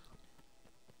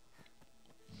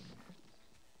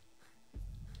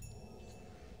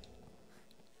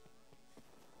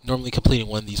 Normally completing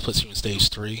one of these puts you in stage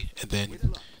 3, and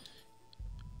then...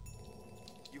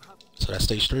 So that's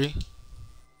stage 3?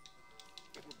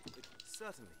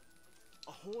 Certainly.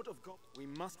 A horde of goblins. We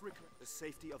must recruit the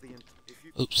safety of the if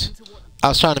you Oops. I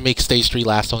was trying to make stage 3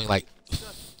 last only like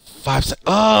 5 seconds.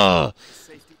 Oh!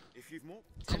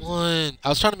 Come on. I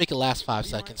was trying to make it last 5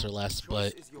 seconds or less,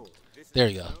 but there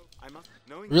you go.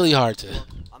 Really hard to.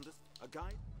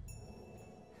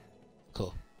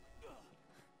 Cool.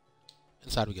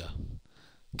 Inside we go.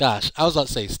 Gosh, I was about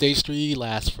to say stage 3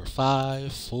 lasts for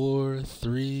 5, 4,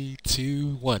 3,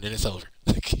 2, 1, and it's over.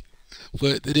 But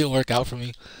it didn't work out for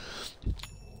me.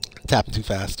 Tapping too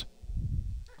fast.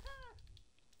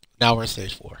 Now we're in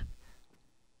stage 4.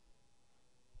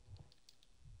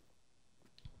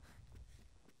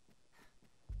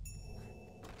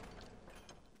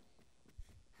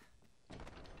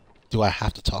 Do I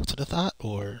have to talk to the thought,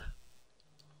 or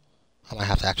I might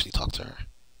have to actually talk to her?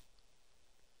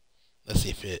 Let's see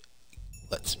if it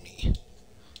lets me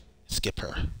skip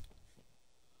her.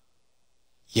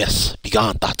 Yes,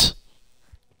 begone, thought.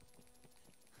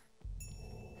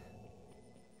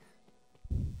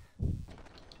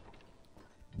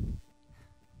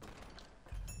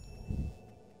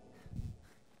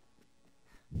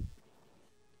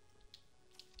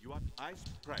 You are I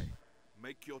pray.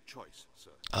 Make your choice,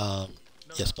 sir.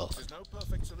 Yes, both. There's no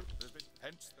perfect solution. There's been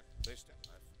hence the step.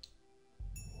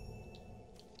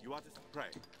 You are to pray.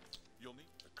 You'll need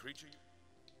the creature.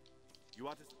 You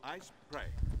are to I pray.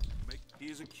 Make he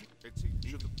is accused. It's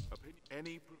should the opinion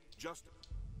any justice.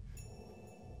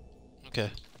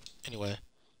 Okay. Anyway,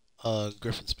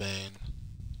 Griffin's Bane.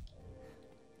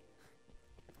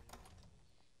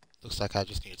 Looks like I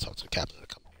just need to talk to the captain of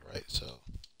the company, right? So.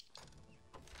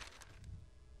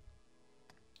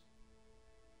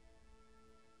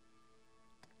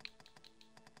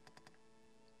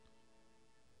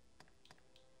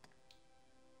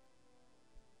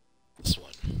 This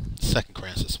one. Second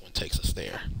Grants, this one takes us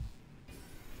there.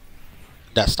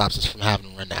 That stops us from having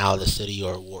to run out of the city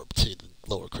or warp to the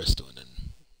lower crystal and then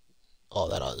all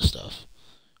that other stuff.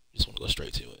 We just want to go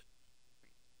straight to it.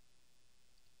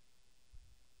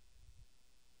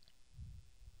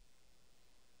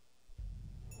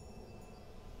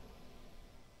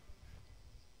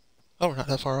 Oh, we're not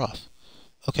that far off.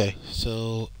 Okay,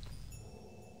 so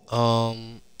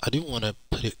I do want to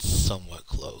put it somewhat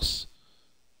close,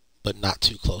 but not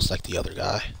too close like the other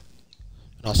guy.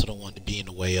 And also don't want to be in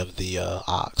the way of the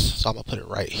ox, so I'm gonna put it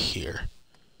right here.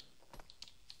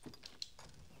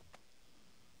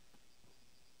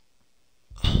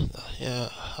 Yeah,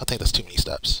 I think that's too many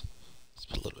steps. Let's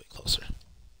put a little bit closer.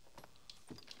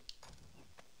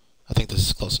 I think this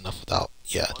is close enough without.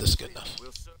 Yeah, this is good enough.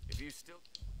 If you still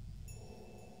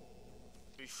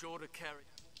be sure to carry.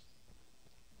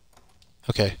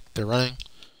 Okay, they're running.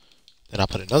 Then I'll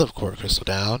put another core crystal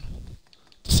down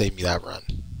to save me that run.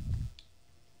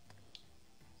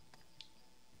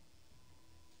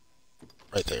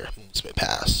 Right there, Moonsmith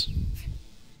Pass.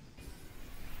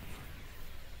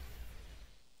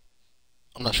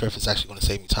 I'm not sure if it's actually going to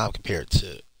save me time compared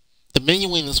to... The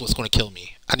menuing is what's going to kill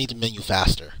me. I need to menu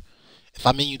faster. If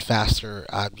I menued faster,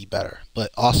 I'd be better.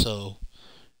 But also,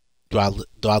 do I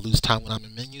lose time when I'm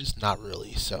in menus? Not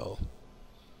really, so...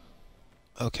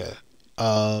 Okay.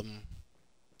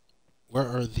 Where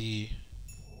are the...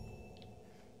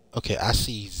 Okay, I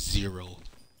see 0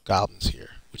 goblins here,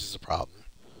 which is a problem.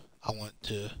 I want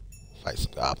to fight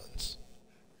some goblins.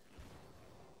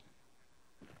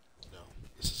 No,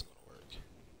 this isn't gonna work.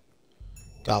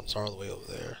 Goblins are all the way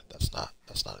over there. That's not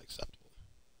acceptable.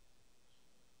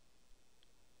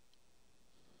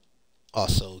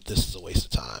 Also, this is a waste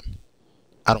of time.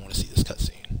 I don't want to see this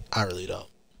cutscene. I really don't.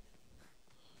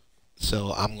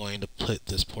 So I'm going to put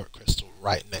this port crystal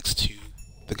right next to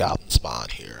the goblin spawn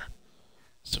here,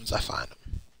 as soon as I find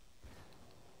them.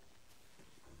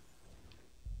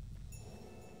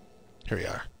 Here we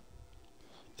are.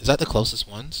 Is that the closest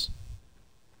ones?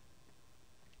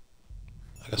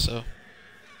 I guess so.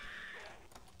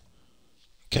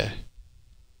 Okay.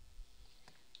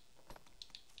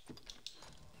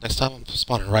 Next time I'm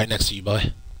spawning right next to you,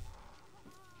 boy.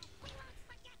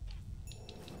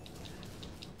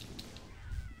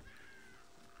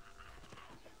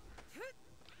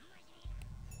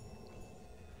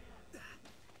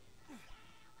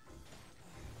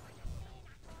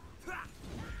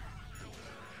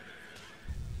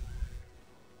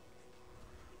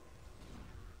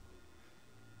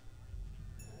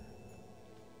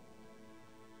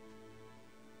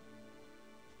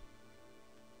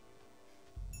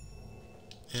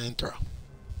 And throw.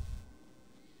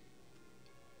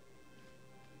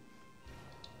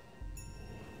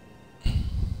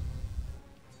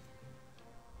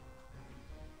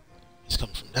 He's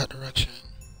coming from that direction.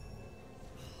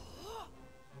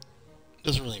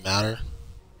 Doesn't really matter.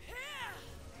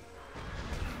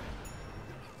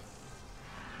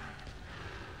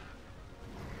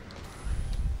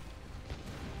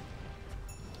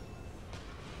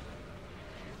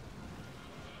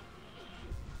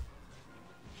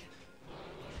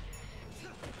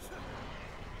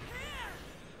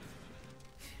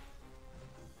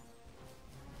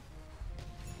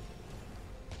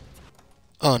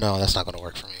 Oh no, that's not going to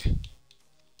work for me.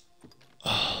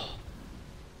 Oh.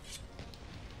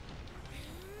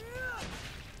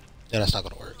 Yeah, that's not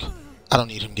going to work. I don't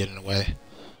need him getting away.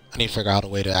 I need to figure out a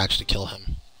way to actually kill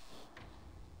him.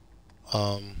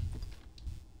 I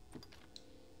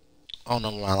don't know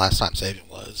what my last time saving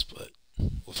was, but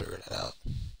we'll figure that out.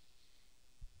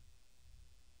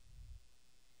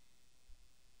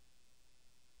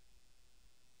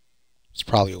 It's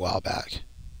probably a while back.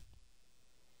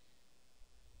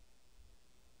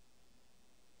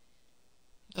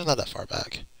 No, not that far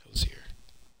back. It was here.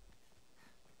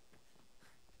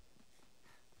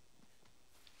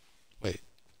 Wait.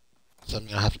 Does that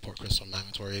mean I have to port crystal in my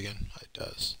inventory again? It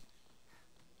does.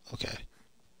 Okay.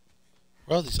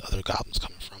 Where are these other goblins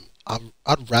coming from?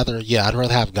 I'd rather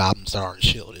have goblins that aren't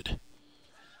shielded.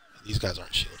 These guys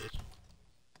aren't shielded.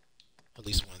 At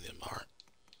least one of them aren't.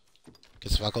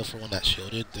 Because if I go for one that's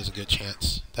shielded, there's a good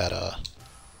chance that I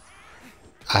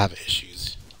have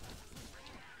issues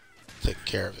taking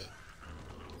care of it.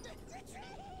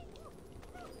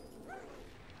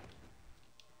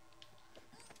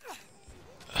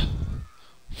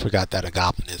 Forgot that a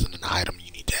goblin isn't an item.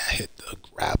 You need to hit the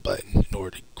grab button in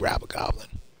order to grab a goblin.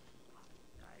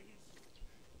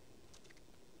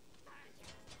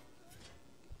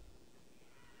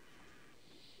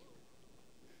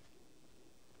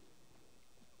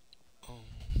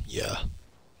 Yeah.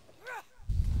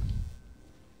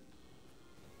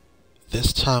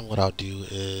 This time what I'll do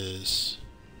is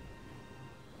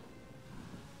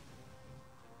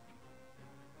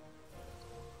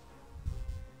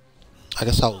I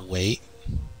guess I'll wait.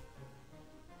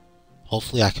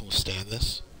 Hopefully I can withstand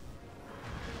this.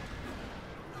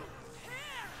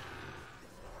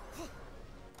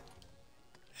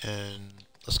 And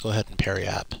let's go ahead and parry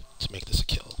app to make this a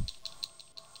kill.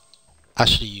 I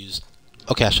should have used...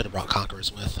 Okay, I should have brought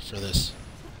Conqueror's with for this.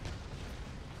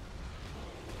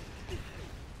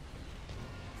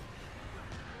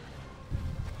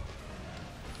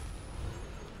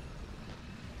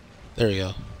 There we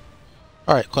go.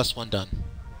 Alright, quest 1 done.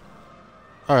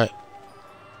 Alright.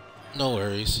 No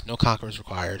worries. No Conquerors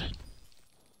required.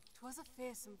 'Twas a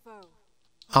fearsome foe.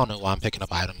 I don't know why I'm picking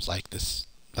up items like this.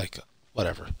 Like,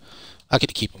 whatever. I get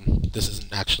to keep them. This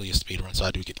isn't actually a speedrun, so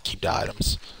I do get to keep the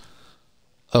items.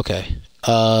 Okay.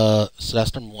 So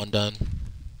that's number 1 done.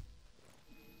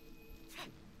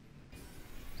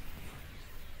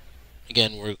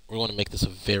 Again, we're going to make this a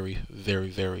very, very,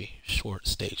 very short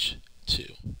stage 2.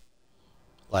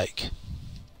 Like,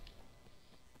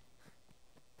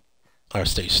 or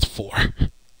stage 4.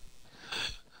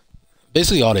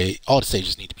 Basically, all the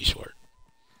stages need to be short.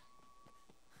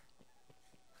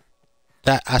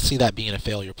 That I see that being a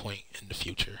failure point in the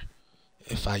future.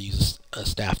 If I use a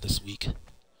staff this week,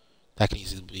 that can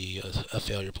easily be a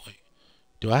failure point.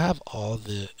 Do I have all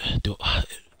the...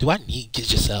 Do I need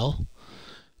Giselle?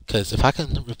 Because if I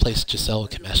can replace Giselle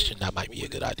with Combustion, that might be a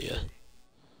good idea.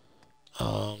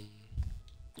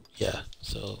 Yeah,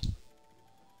 so...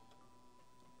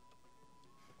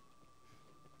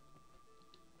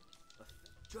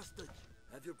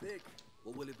 Have your pick.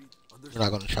 What will it be? We're not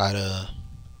going to try to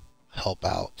help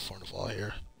out Fornival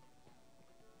here.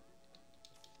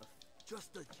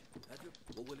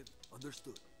 What will it?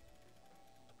 Understood.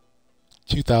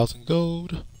 2,000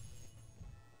 gold.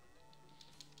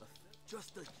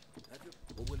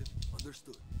 What will it?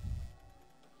 Understood.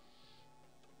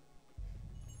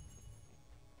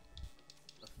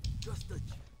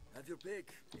 Have your pick.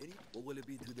 What will it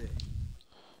be today?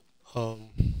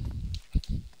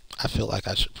 I feel like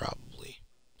I should probably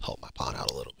help my pawn out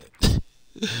a little bit.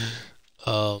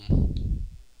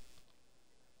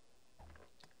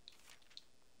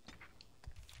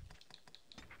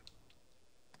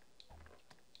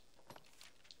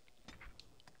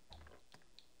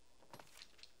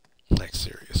 Like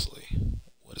seriously,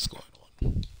 what is going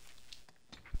on?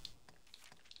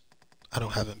 I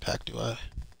don't have impact, do I?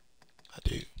 I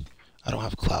do. I don't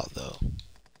have cloud though.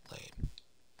 Lame.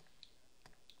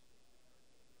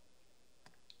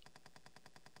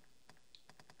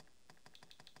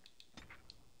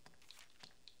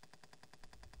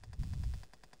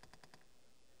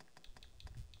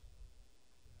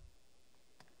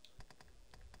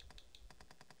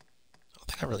 I don't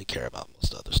think I really care about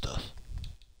most other stuff.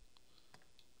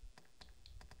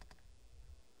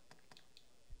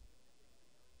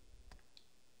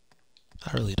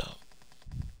 I really don't.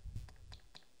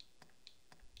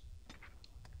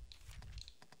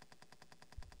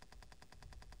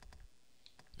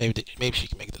 Maybe she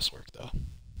can make this work though.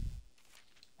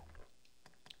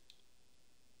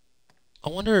 I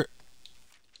wonder.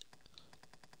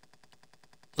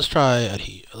 Let's try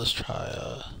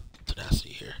tenacity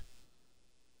here.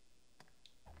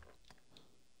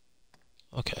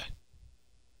 Okay.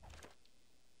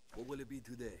 What will it be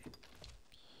today?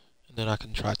 And then I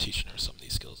can try teaching her some of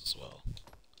these skills as well.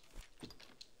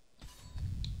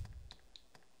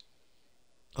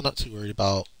 I'm not too worried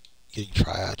about getting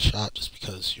triad shot just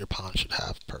because your pawn should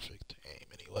have perfect aim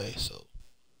anyway, so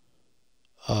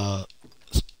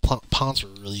pawns are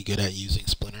really good at using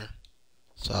Splinter,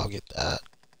 so I'll get that.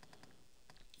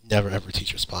 Never ever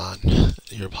teach your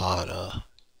pawn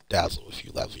dazzle if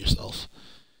you level yourself.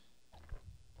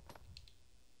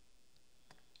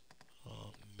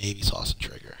 Maybe toss and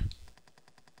trigger.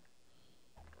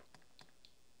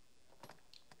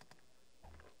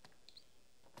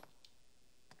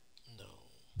 No.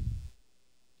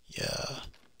 Yeah.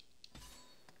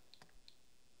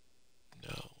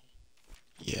 No.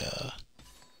 Yeah.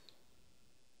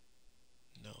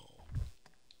 No.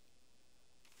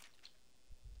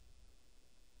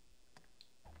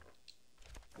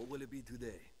 What will it be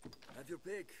today? Have your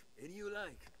pick. Any you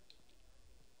like.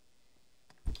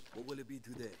 What will it be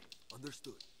today?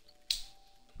 Understood.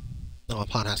 No, my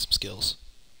pawn has some skills.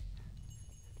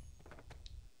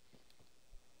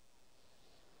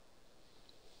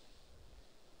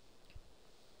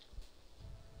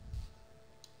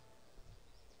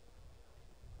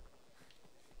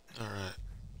 Alright.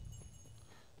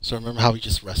 So remember how we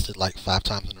just rested like 5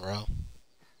 times in a row?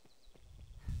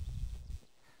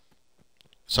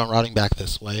 So I'm routing back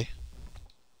this way.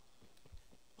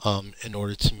 In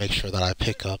order to make sure that I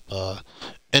pick up,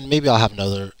 and maybe I'll have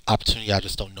another opportunity, I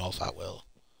just don't know if I will.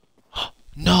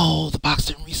 No, the box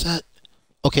didn't reset?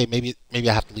 Okay, maybe I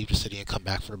have to leave the city and come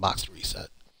back for the box to reset.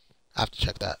 I have to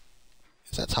check that.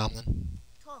 Is that Tomlin?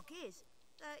 Talk is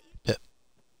that Pip.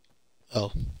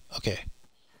 Oh, okay.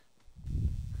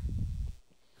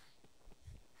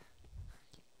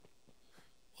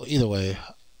 Well, either way,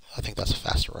 I think that's a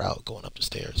faster route, going up the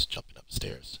stairs, jumping up the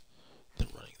stairs, than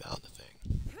running down the thing.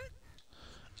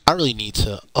 I really need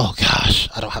to... Oh gosh,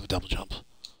 I don't have a double jump.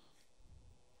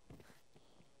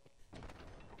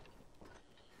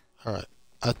 Alright,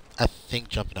 I think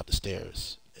jumping up the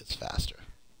stairs is faster.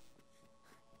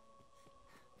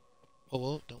 Oh,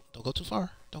 well, don't go too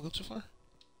far. Don't go too far.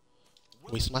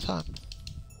 Wasting my time.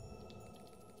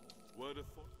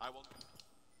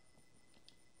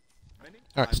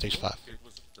 Alright, stage 5.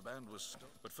 The band was,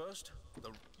 but first,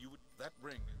 that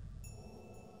ring.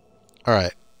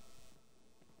 Alright.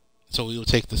 So we will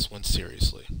take this one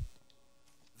seriously.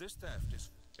 This theft is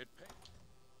it pay.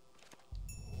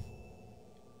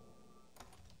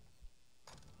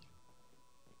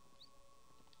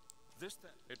 This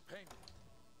theft it pay.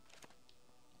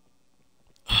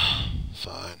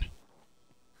 Fine.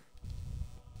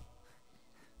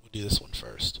 We'll do this one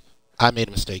first. I made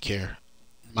a mistake here.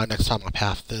 my next time I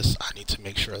path this, I need to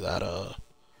make sure that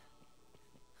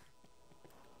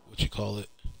what you call it?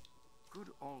 Good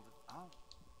old owl.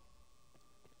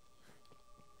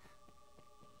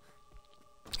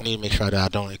 I need to make sure that I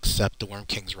don't accept the Worm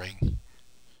King's ring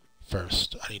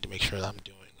first. I need to make sure that I'm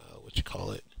doing what you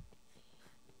call it?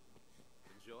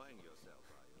 Enjoying yourself,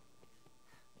 are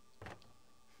you?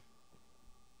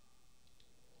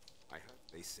 I heard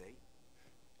they say.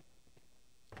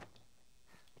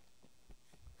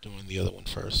 Doing the other one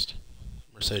first.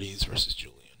 Mercedes versus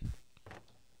Julian.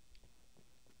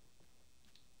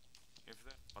 If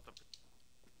that, but the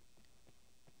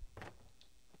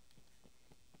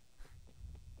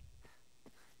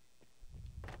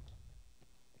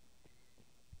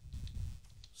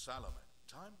Salome.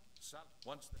 Time?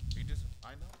 Once he dis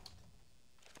I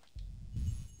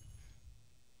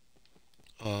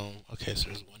know. Okay, so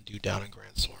there's one dude down in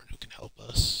Grand Soren who can help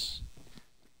us.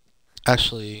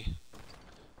 Actually,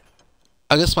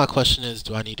 I guess my question is,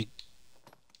 do I need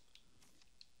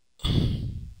to...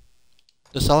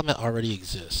 Does element already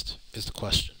exist, is the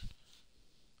question.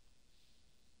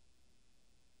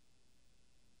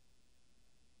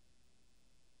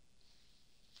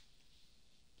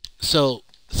 So,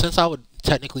 since I would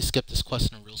technically skip this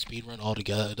quest in a real speedrun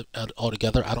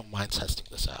altogether, I don't mind testing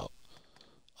this out.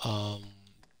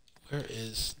 Where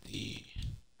is the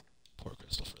port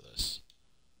crystal for this?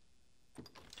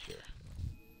 Here.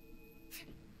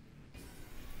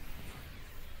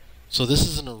 So this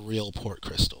isn't a real port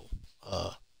crystal,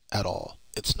 at all.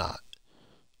 It's not.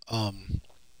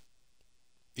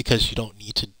 Because you don't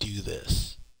need to do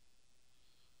this.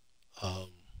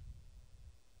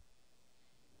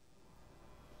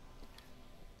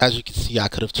 As you can see, I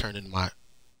could have turned in my...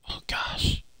 Oh,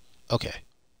 gosh. Okay.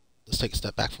 Let's take a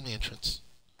step back from the entrance.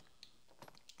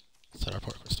 Set our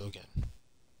port crystal again.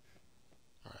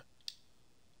 Alright.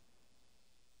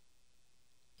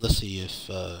 Let's see if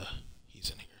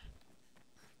he's in here.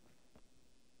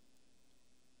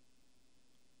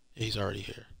 Yeah, he's already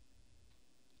here.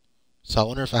 So I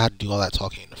wonder if I had to do all that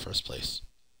talking in the first place.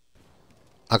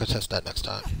 I could test that next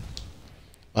time.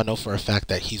 I know for a fact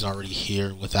that he's already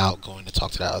here without going to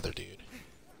talk to that other dude.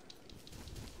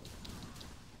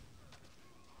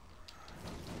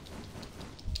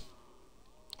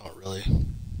 Oh, really?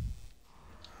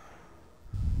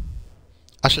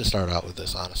 I should start out with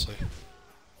this, honestly.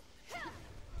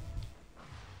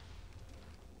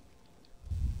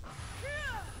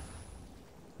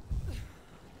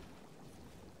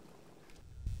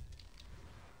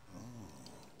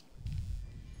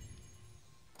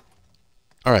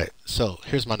 Alright, so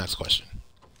here's my next question.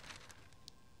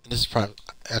 And this is probably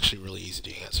actually really easy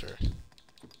to answer.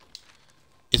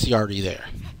 Is he already there?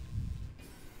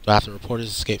 Do I have to report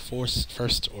his escape force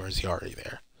first, or is he already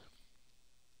there?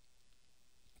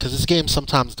 Because this game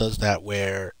sometimes does that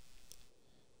where...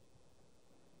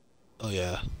 Oh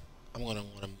yeah, I'm going to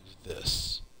want to move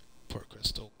this port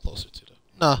crystal closer to the...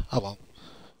 Nah, I won't.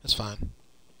 It's fine.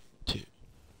 2,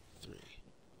 3,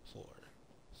 4,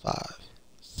 5,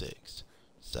 6,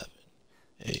 7,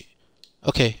 8.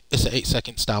 Okay, it's an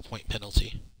 8-second style point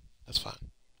penalty. That's fine.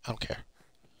 I don't care.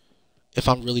 If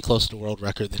I'm really close to the world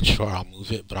record, then sure, I'll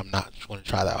move it, but I'm not going to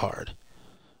try that hard.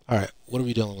 Alright, what are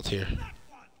we dealing with here?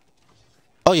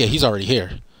 Oh yeah, he's already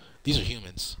here. These are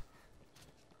humans.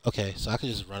 Okay, so I can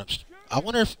just run up... I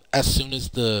wonder if as soon as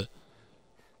the...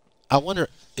 I wonder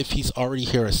if he's already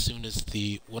here as soon as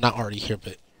the... Well, not already here,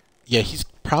 but... Yeah, he's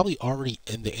probably already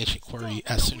in the Ancient Quarry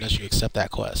as soon as you accept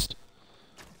that quest.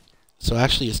 So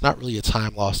actually, it's not really a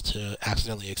time loss to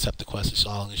accidentally accept the quest as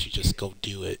long as you just go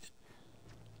do it.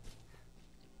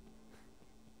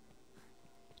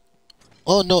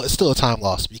 Well, no, it's still a time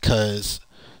loss, because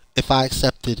if I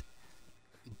accepted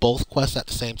both quests at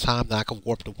the same time, then I could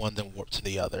warp to one, then warp to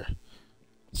the other.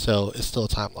 So it's still a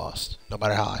time lost, no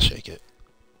matter how I shake it.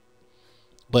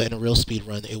 But in a real speed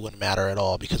run, it wouldn't matter at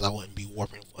all, because I wouldn't be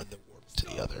warping one, then warping to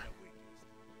the other.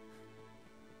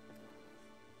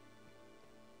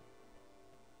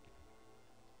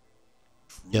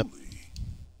 Yep.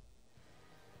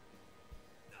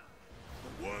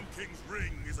 The Worm King's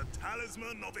ring is a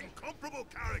talisman of incomparable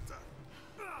character.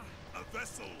 A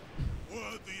vessel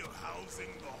worthy of housing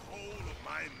the whole of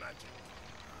my magic.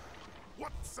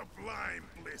 What sublime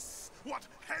bliss! What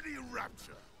heady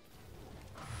rapture!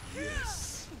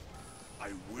 Yes,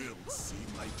 I will see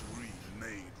my dream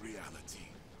made reality.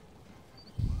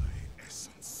 My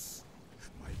essence,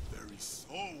 my very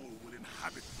soul will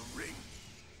inhabit the ring.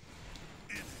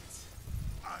 In it,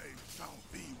 I shall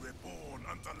be reborn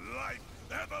unto life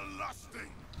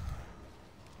everlasting.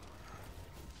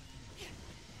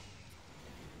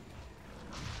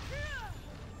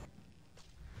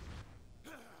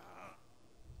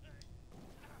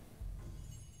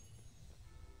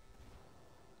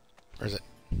 Or is it?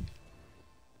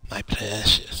 My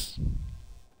precious.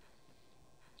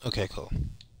 Okay, cool.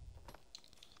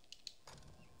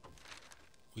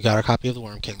 We got our copy of the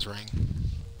Worm King's Ring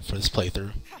for this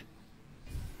playthrough.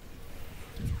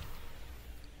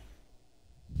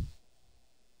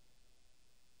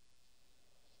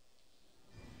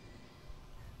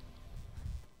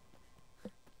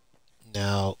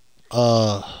 Now,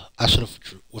 I should have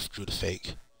withdrew the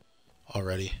fake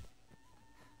already.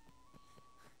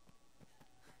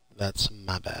 That's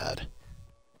my bad.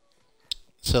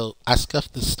 So, I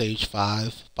scuffed the stage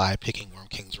 5 by picking Worm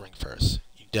King's Ring first.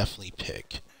 You definitely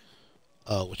pick,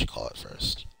 what you call it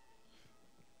first.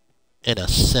 In a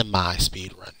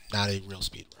semi-speed run, not a real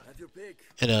speed run.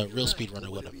 In a real speed run,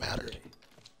 it wouldn't have mattered.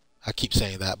 I keep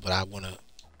saying that, but I wanna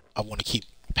keep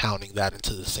pounding that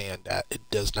into the sand that it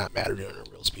does not matter during a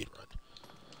real speed run.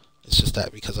 It's just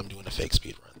that because I'm doing a fake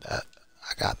speed run that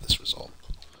I got this result.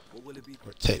 Or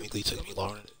it technically took me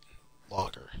longer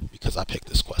because I picked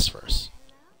this quest first.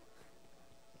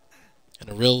 In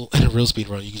a real speed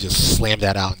run, you can just slam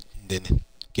that out and then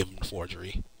give them the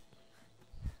forgery.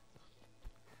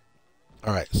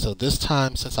 Alright, so this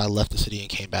time, since I left the city and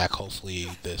came back, hopefully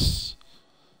this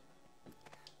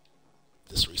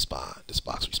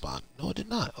box respawned. No, it did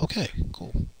not. Okay,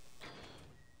 cool.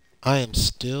 I am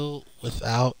still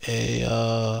without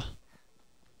a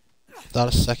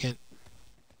second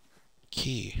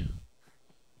key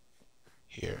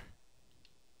here.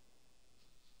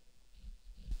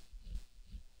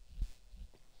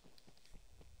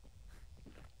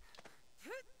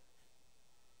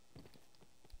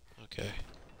 Okay.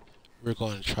 We're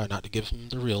going to try not to give him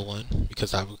the real one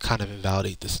because I would kind of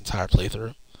invalidate this entire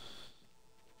playthrough.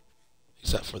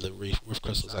 Except for the reef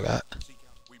crystals I got.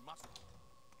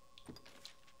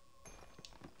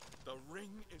 The ring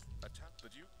is attacked.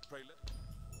 Did you pray let?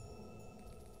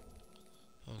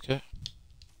 Okay.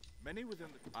 Many within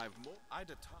the I've more I'd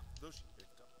attack those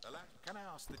picked up. Can I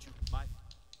ask that you might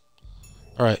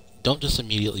Alright, don't just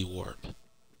immediately warp.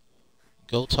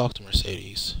 Go talk to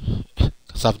Mercedes.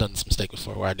 Because I've done this mistake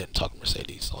before where I didn't talk to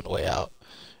Mercedes on the way out.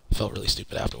 It felt really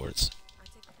stupid afterwards.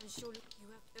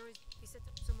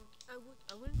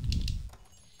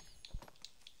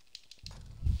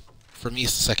 For me,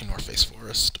 it's the second North Face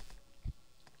Forest.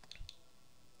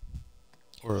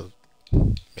 Or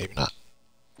maybe not.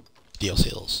 DLC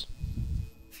Hills.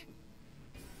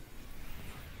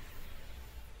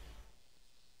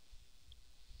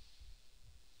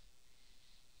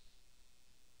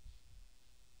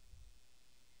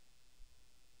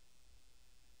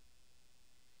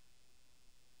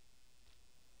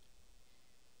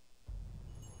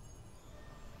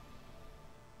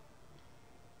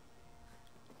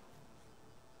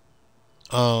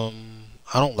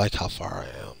 I don't like how far I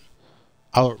am.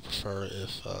 I would prefer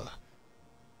if, Viper!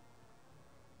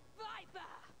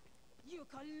 You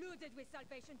colluded with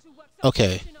Salvation to work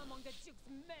salvation among the Duke's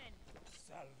men.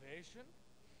 Salvation?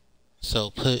 So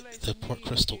put the port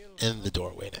crystal in the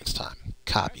doorway next time.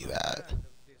 Copy that.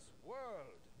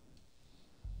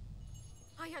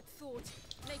 I had thought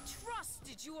they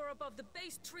trusted you were above the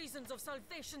base treasons of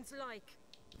Salvation's like.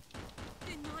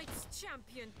 The Knight's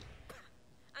champion.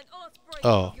 And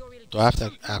oh, do I have to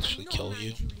actually kill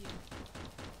you?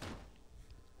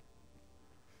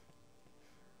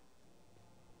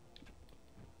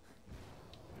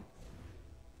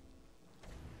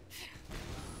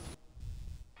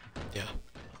 Yeah.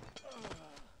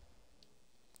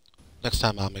 Next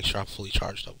time I'll make sure I'm fully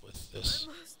charged up with this.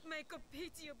 I must make a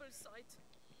pitiable sight.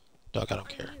 Dog, I don't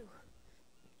care.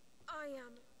 I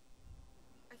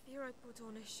fear I put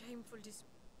on a shameful display.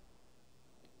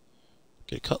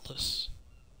 Get cutlass.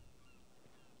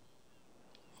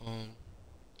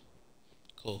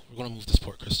 Cool. We're gonna move this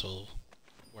port crystal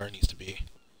where it needs to be.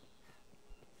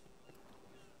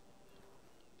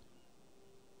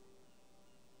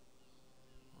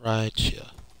 Right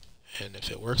here. And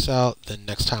if it works out, then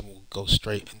next time we'll go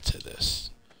straight into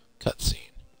this cutscene.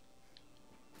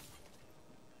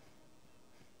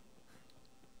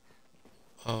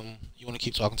 You want to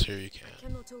keep talking to her, you can. I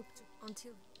cannot hope to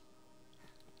until.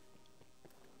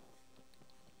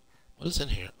 What is in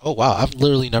here? Oh wow, I've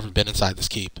literally never been inside this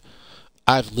keep.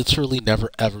 I've literally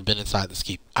never ever been inside this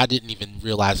keep. I didn't even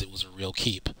realize it was a real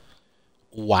keep.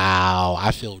 Wow,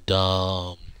 I feel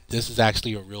dumb. This is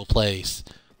actually a real place.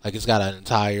 Like, it's got an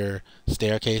entire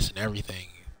staircase and everything.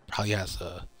 Probably has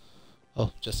a...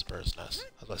 Oh, just a bird's nest. I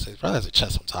was about to say, it probably has a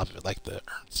chest on top of it like the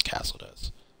Ernst Castle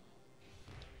does.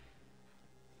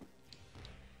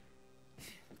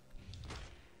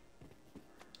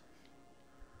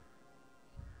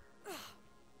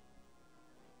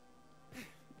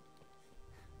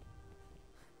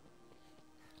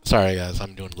 Sorry guys,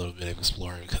 I'm doing a little bit of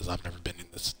exploring because I've never been in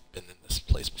this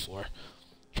place before.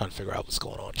 Trying to figure out what's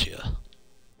going on here.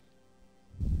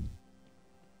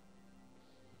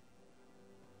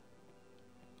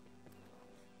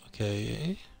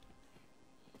 Okay.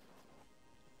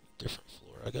 Different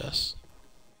floor, I guess.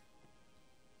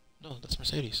 No, that's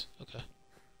Mercedes. Okay.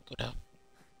 Go down.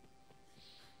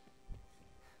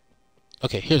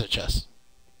 Okay, here's a chest.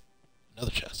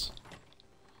 Another chest.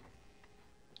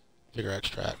 Vigor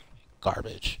extract.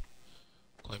 Garbage.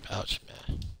 Coin pouch.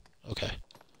 Meh. Okay.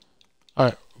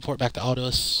 Alright, report back to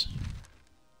Aldous.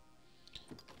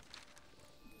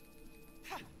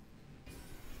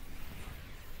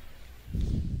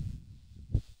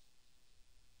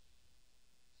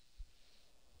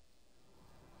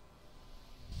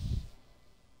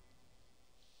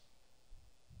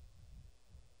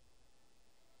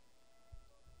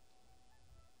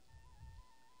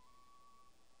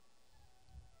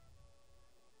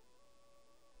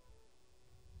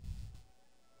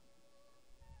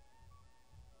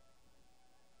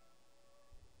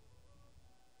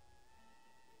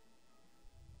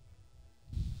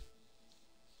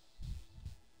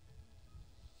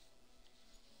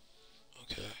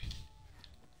 Okay.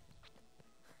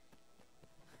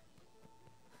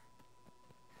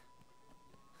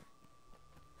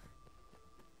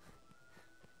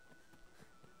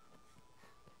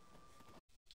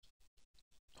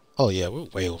 Oh yeah, we're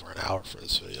way over an hour for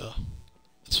this video.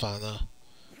 It's fine though.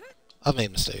 I've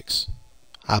made mistakes.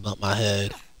 I bumped my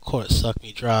head. Court sucked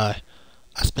me dry.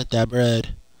 I spent that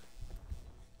bread.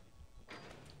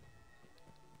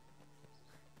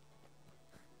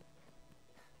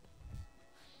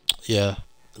 Yeah,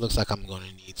 it looks like I'm going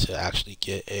to need to actually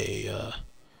get a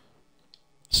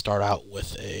start out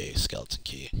with a skeleton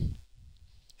key in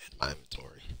my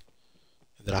inventory,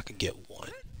 and then I can get one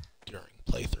during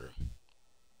playthrough.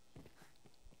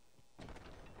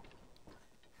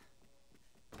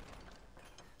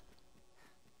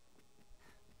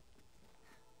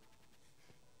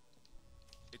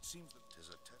 It seems that tis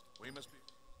a test. We must be.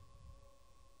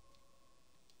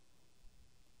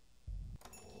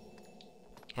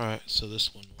 Alright, so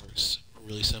this one works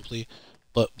really simply.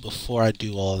 But before I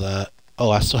do all that...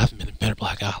 Oh, I still haven't been in Better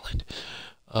Black Island.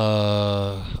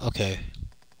 Okay.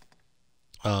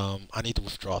 I need to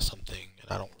withdraw something, and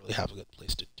I don't really have a good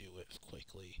place to do it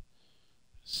quickly.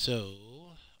 So,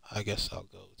 I guess I'll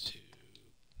go to...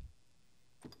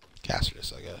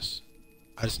 Cassius, I guess.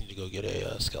 I just need to go get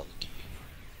a skeleton key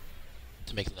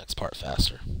to make the next part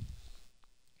faster.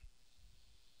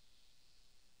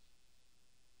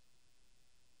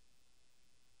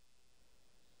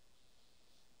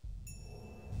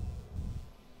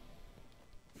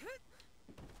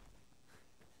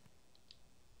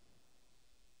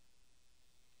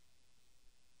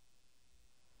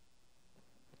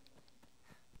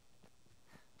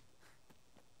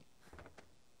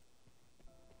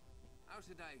 How's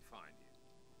the day find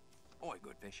you? Oi,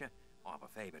 good Fisher. I have a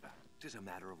favour to. 'Tis a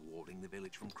matter of warding the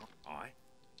village from crime. Aye.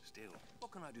 Still,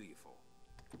 what can I do you for?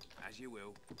 As you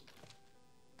will.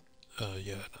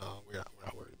 Yeah, no, we're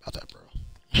not worried about that, bro.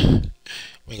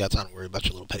 We ain't got time to worry about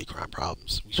your little petty crime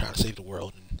problems. We trying to save the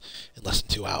world in less than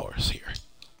 2 hours here.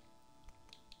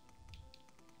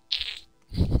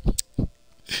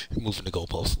 Moving the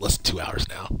goalposts less than 2 hours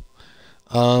now.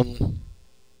 I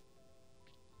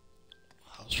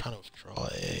was trying to withdraw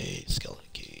a skeleton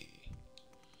key.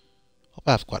 Hope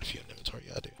I have quite a few in inventory.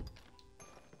 Yeah, I do.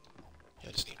 Yeah,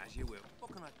 I just need. As you will.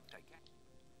 What can I take?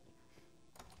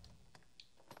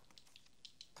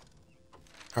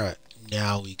 Alright,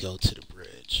 now we go to the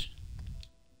bridge.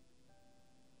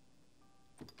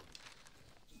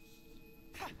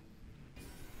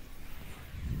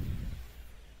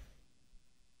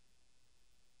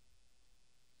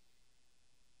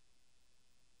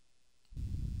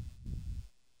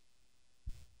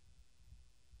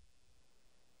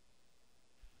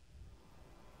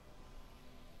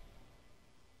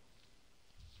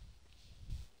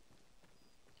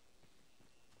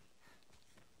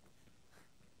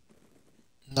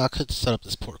 Now I could set up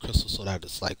this port crystal so that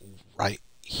it's like right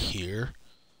here,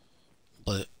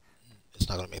 but it's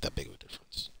not going to make that big of a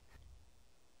difference.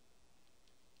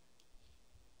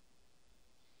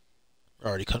 We're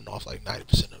already cutting off like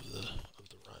 90% of the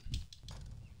run.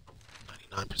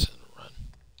 99% of the run.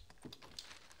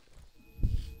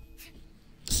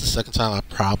 This is the second time I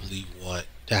probably want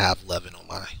to have Levin on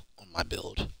my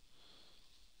build.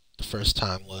 The first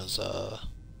time was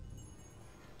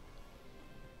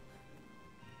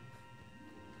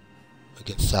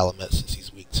against Salamet, since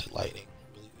he's weak to lightning,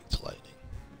 really weak to lightning.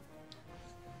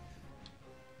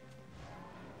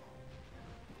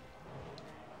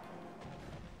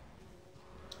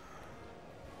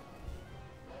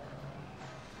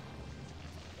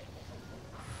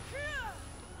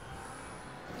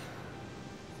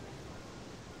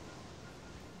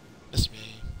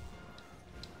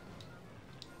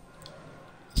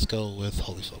 go with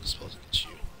Holy Focus spells against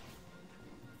you.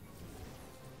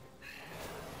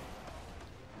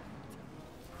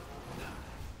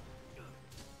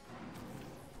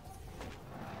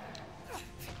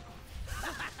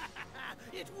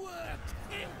 It worked!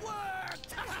 It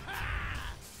worked!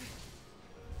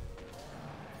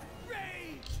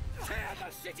 Rage! Tear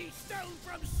the city stone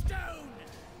from stone!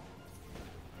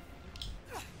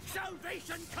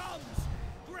 Salvation comes!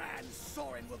 Grand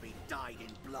Sorin will be dyed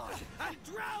in blood and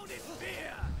drowned in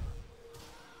fear!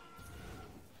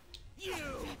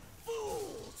 You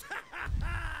fools!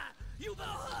 You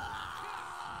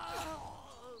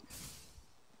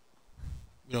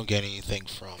We don't get anything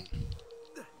from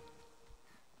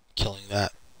killing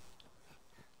that,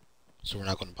 so we're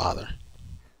not going to bother.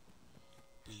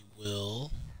 We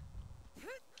will,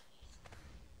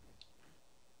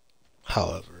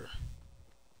 however,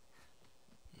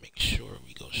 make sure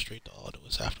we go straight to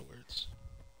Aldous afterwards.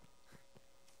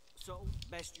 So,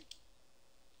 best you...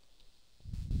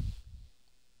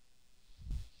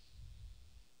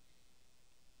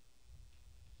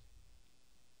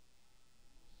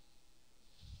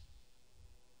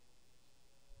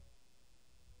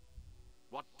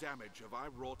 What damage have I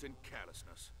wrought in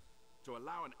carelessness to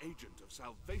allow an agent of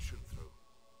salvation through?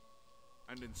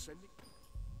 And in sending...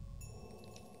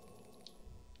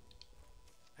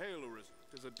 Hail, Arisen.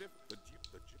 'Tis a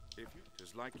if you...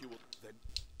 'Tis like you will... Then...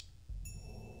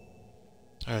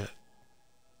 Alright.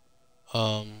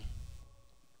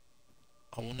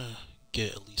 I want to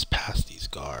get at least past these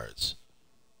guards.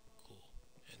 Cool.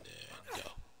 And then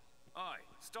go. Oi,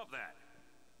 stop that!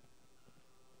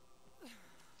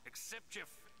 Accept your...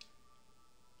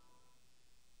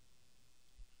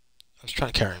 I was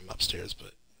trying to carry him upstairs, but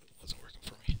it wasn't working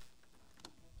for me.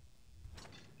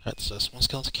 Alright, so that's one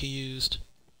skeleton key used.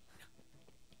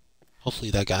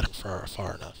 Hopefully that got him far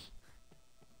enough.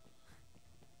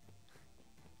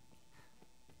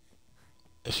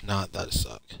 If not, that'd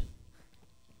suck.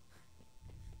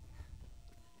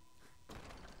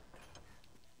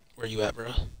 Where you at,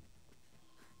 bro?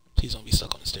 Please don't be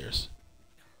stuck on the stairs.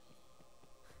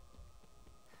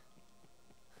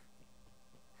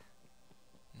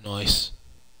 Nice.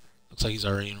 Looks like he's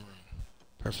already in the room.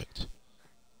 Perfect.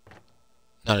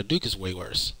 Now the Duke is way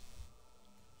worse.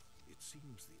 It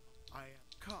seems the... I am...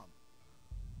 Come.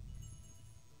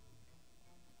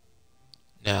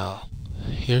 Now,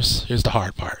 here's the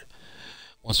hard part.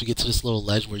 Once we get to this little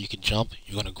ledge where you can jump,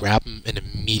 you're going to grab him and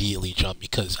immediately jump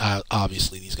because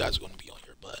obviously these guys are going to be on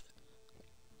your butt.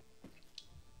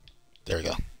 There we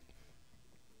go.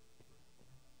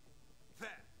 There.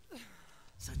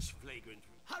 Such flagrant...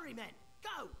 Hurry, men!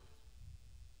 Go!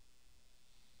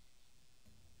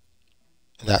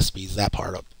 And that speeds that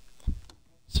part up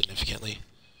significantly.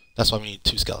 That's why we need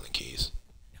 2 skeleton keys.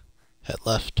 Head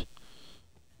left.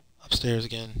 Upstairs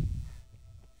again.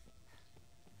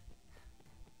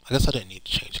 I guess I didn't need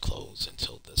to change clothes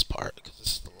until this part, because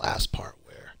this is the last part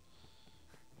where...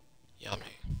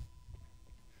 Yummy.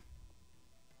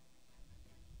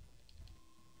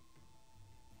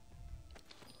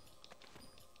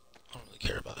 I don't really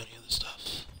care about any of this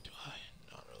stuff, do I?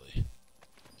 Not really.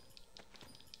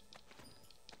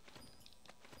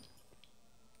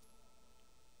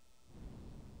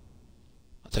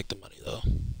 I'll take the money though.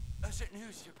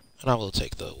 And I will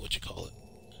take the, what you call it,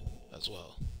 as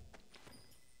well.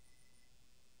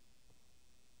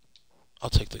 I'll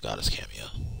take the goddess cameo.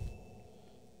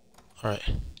 Alright,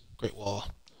 Great Wall.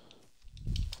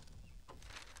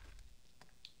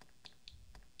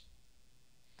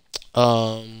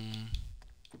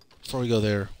 Before we go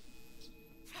there,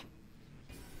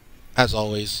 as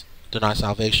always, deny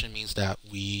salvation means that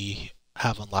we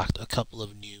have unlocked a couple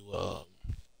of new,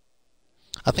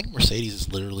 I think Mercedes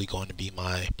is literally going to be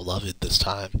my beloved this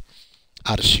time,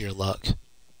 out of sheer luck.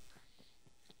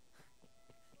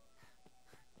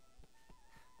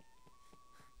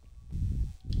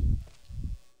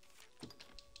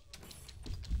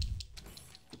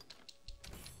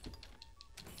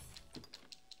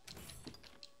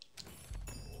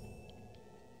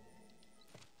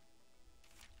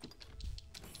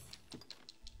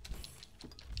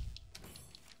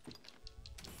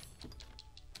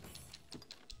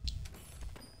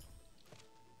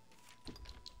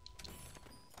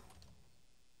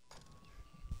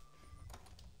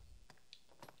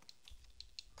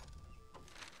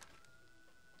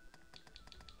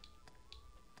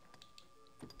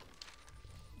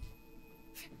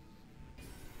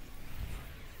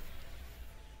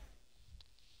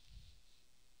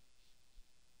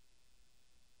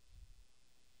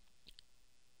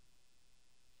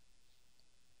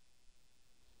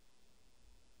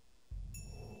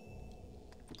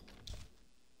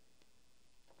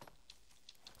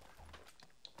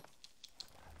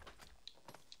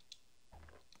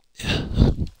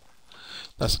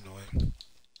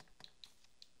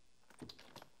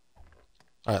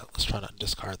 Let's try not to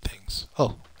discard things.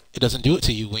 Oh, it doesn't do it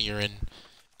to you when you're in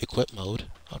equip mode.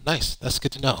 Oh, nice. That's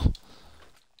good to know.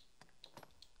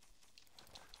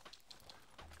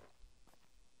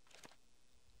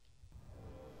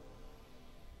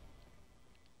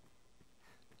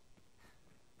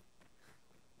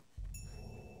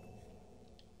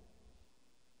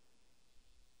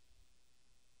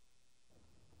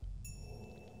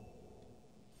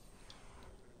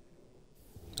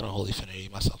 I'm gonna holy affinity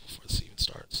myself before this even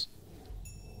starts.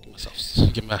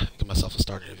 Give myself a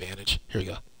starting advantage. Here we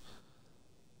go.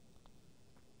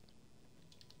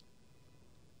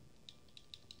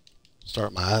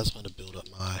 Start my asthma to build up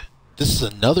my. This is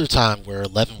another time where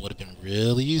 11 would have been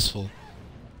really useful.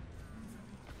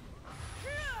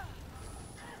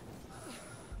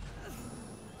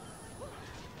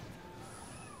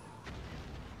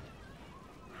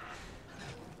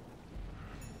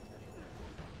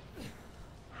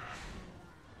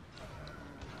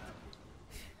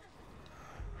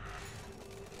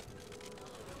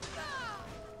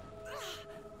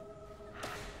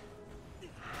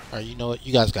 Alright, you know what?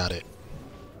 You guys got it.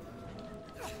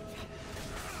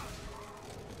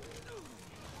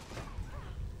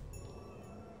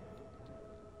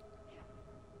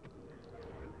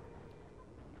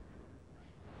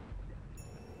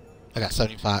 I got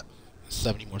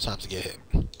 70 more times to get hit.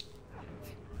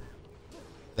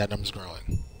 That number's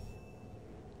growing.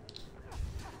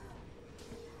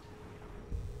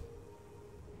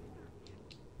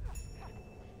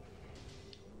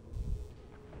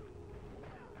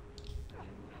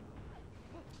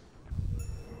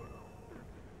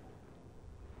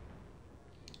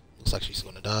 Looks like she's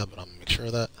going to die, but I'm going to make sure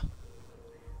of that.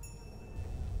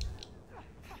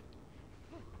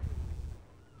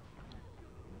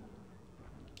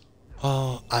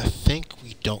 I think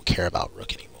we don't care about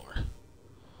Rook anymore.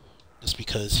 Just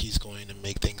because he's going to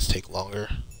make things take longer.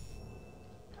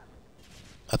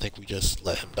 I think we just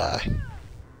let him die.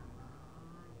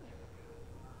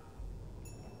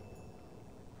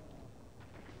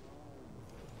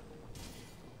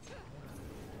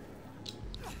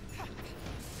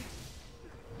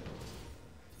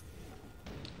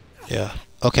 Yeah.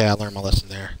 Okay, I learned my lesson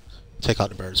there. Take out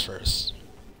the birds first.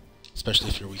 Especially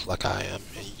if you're weak like I am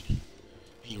and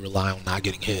you rely on not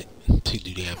getting hit to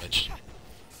do damage.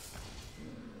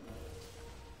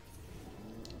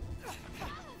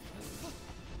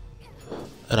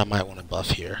 And I might want to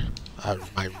buff here. I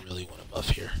might really want to buff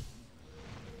here.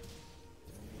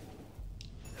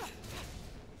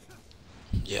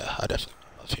 Yeah, I definitely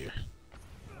want to buff here.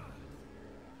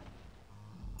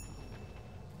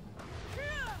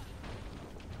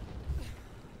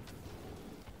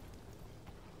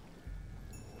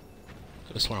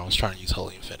 Could have sworn I was trying to use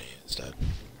Holy Infinity instead.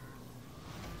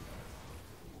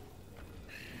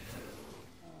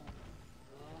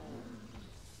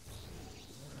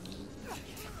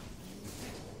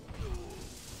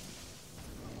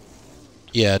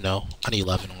 Yeah, no. I need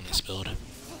 11 on this build.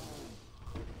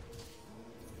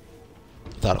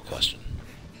 Without a question.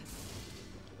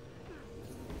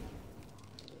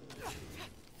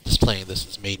 Just playing this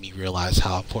has made me realize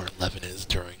how important 11 is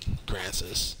during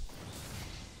Grancis.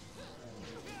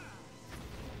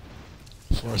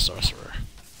 For a sorcerer.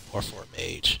 Or for a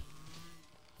mage.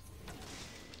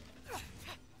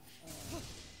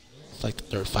 It's like the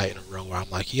third fight in a row where I'm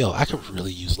like, yo, I could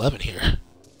really use 11 here.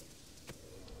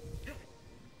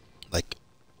 Like,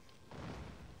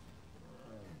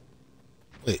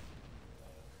 wait.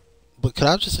 But could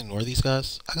I just ignore these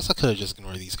guys? I guess I could have just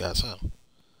ignored these guys, huh?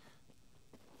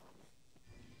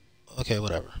 Okay,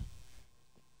 whatever.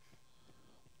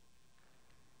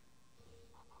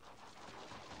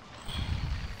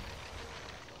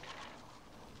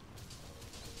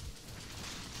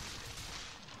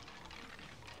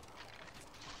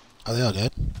 Are they all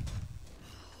dead?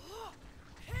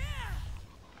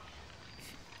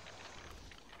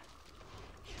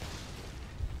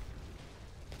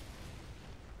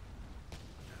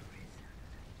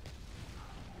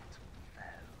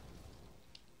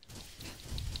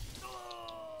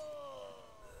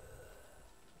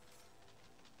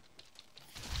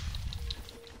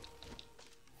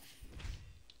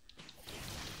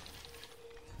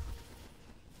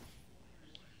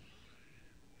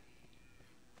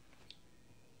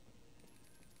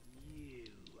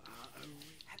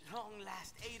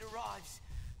 Aid arrives.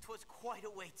 'Twas quite a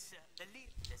wait, sir. The lead.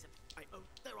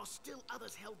 There are still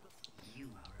others held. You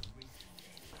are a reason.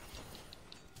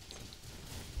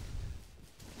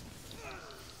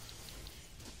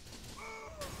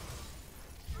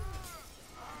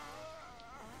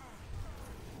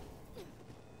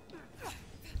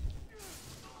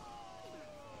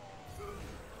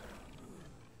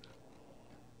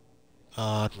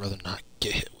 I'd rather not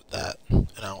get hit with that, and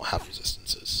I don't have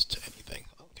resistances to anything.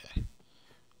 Okay.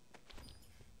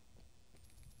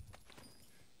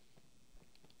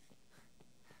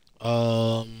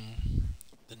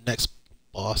 The next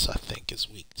boss I think is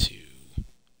weak to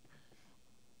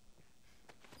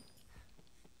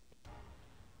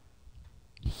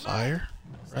fire,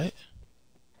 right?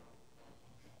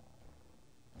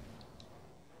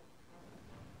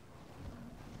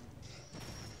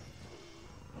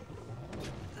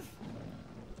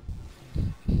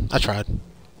 I tried.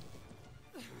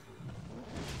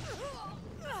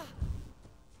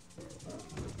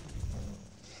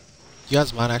 You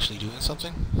guys mind actually doing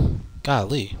something?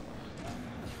 Golly.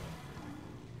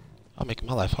 I'm making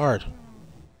my life hard.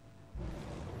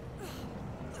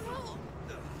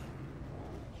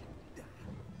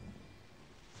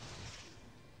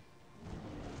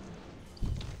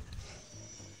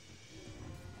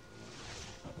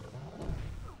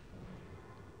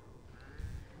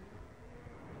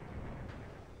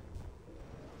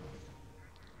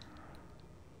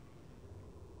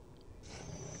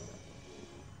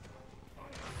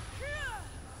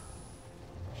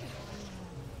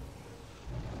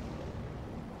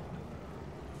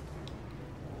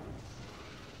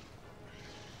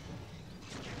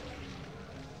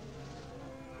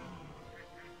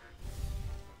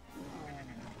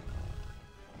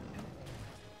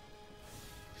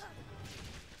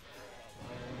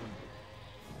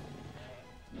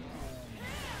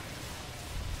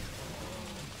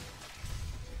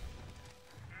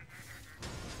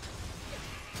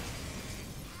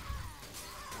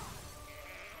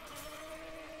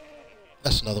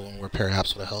 That's another one where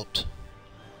perhaps would have helped.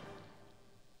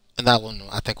 And that one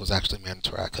I think was actually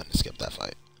mandatory. I couldn't skip that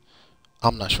fight.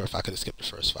 I'm not sure if I could have skipped the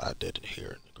first fight I did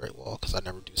here in the Great Wall, because I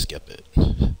never do skip it.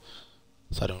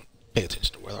 So I don't pay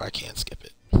attention to whether I can skip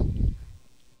it.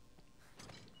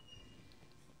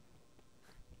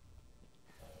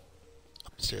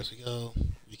 Upstairs we go.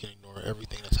 We can ignore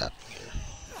everything that's happening here.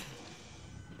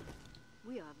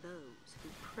 We are those who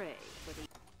pray for the...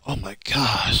 Oh my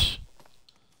gosh.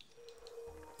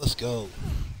 Let's go.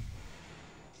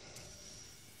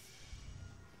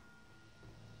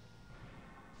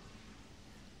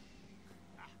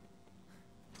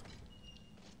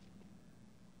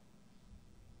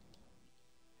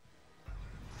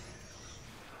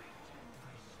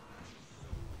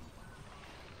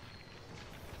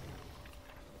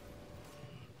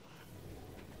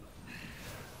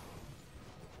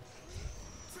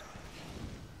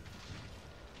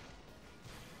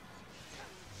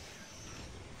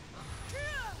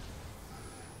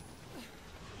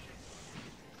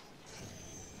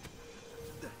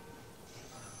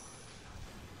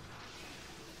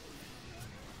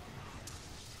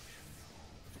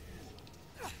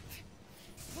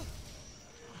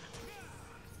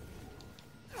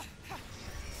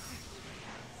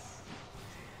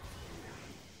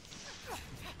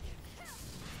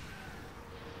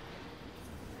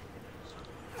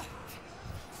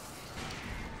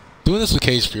 Doing this with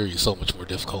Cage Fury is so much more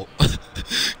difficult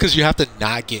because you have to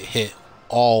not get hit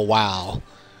all while.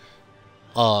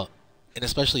 And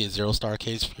especially a 0-star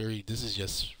Cage Fury, this is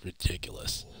just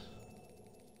ridiculous.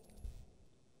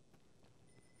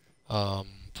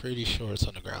 Pretty sure it's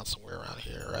on the ground somewhere around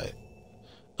here, right?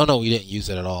 Oh no, we didn't use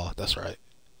it at all. That's right.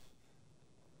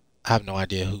 I have no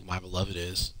idea who my beloved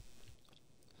is.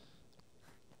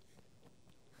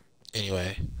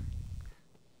 Anyway.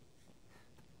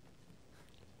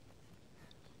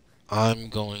 I'm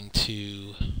going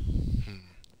to...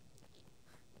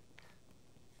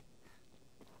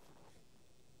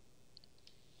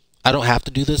 I don't have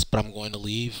to do this, but I'm going to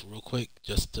leave real quick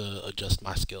just to adjust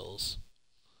my skills.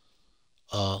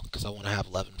 Because I want to have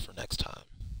 11 for next time.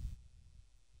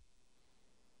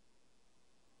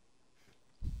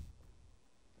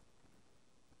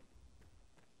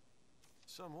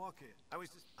 Some walk here.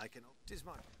 I can... Tis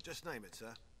mine. Just name it,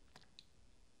 sir.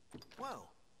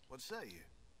 Well, what say you?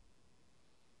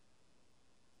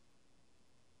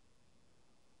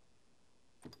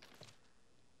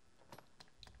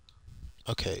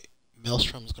 Okay,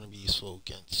 Maelstrom is going to be useful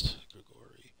against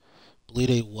Grigori.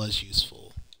 Bleede was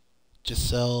useful.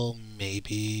 Giselle,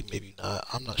 maybe, maybe not.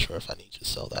 I'm not sure if I need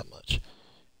Giselle that much.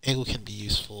 Angle can be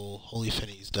useful. Holy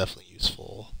Finny is definitely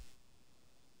useful.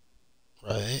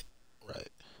 Right? Right.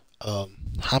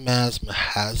 Hamazm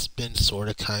has been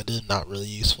sorta, kinda, not really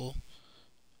useful.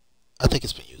 I think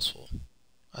it's been useful.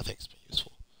 I think it's been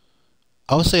useful.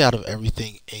 I would say out of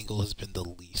everything, Angle has been the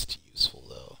least useful,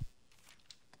 though.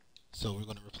 So we're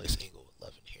going to replace Angle with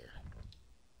 11 here.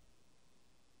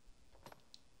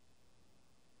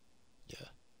 Yeah.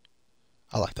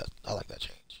 I like that. I like that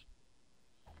change.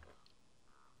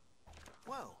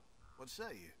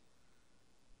 say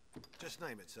you? Just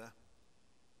name it, sir.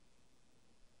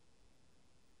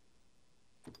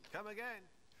 Come again.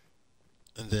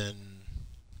 And then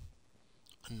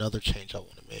another change I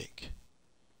want to make.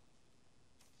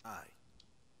 Aye.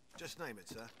 Just name it,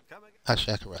 sir. Come again.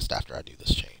 Actually, I can rest after I do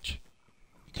this change,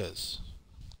 because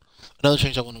another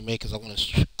change I want to make is I want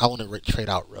to trade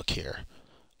out Rook here.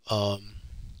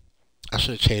 I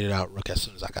should have traded out Rook as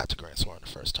soon as I got to Grand Sworn the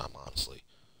first time, honestly.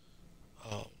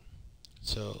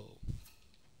 So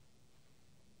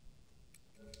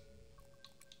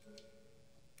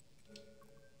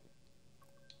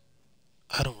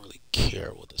I don't really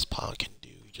care what this pawn can do.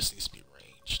 He just needs to be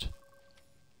ranged.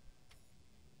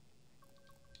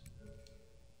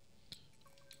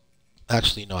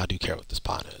 Actually, no, I do care what this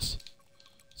pawn is.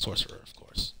 Sorcerer, of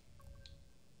course.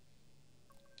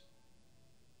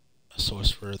 A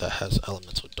sorcerer that has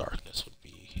elemental darkness would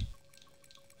be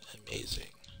amazing.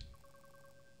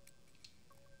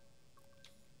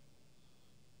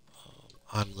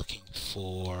 I'm looking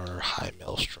for High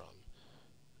Maelstrom.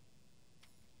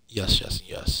 Yes, yes, and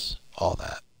yes. All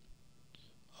that.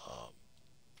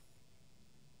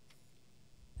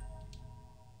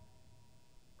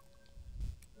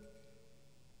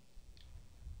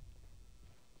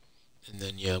 And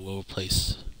then, yeah, we'll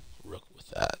replace Rook with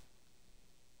that.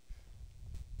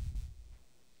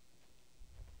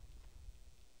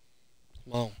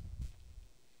 Well,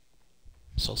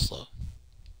 so slow.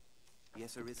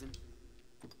 Yes, Arisen?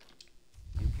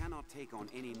 You cannot take on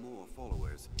any more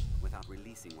followers without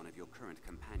releasing one of your current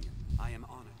companions. I am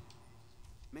honored.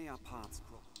 May our paths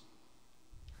cross.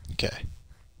 Okay.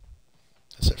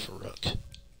 That's it for Rook.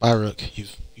 Bye, Rook.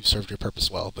 You've served your purpose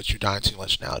well, but you're dying too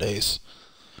much nowadays.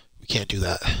 We can't do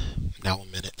that now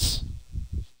in minutes.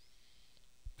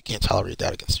 We can't tolerate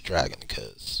that against the dragon,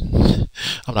 because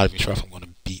I'm not even sure if I'm going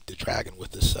to beat the dragon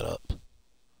with this setup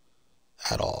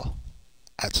at all.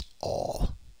 At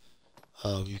all.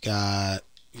 We've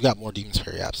got more Demon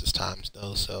Spirit apps this time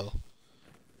though, so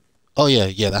oh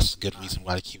yeah, that's a good reason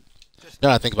why to keep. Now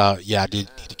that I think about it, yeah, I did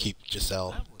need to keep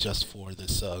Giselle just for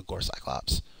this Gore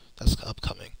Cyclops that's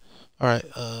upcoming. Alright,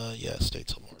 yeah, stay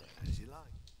till morning.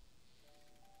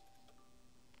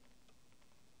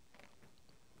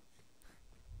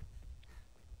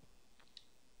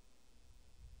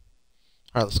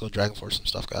 Alright, let's go Dragon Force some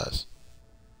stuff, guys.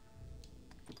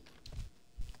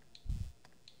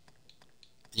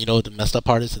 You know what the messed up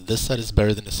part is? This set is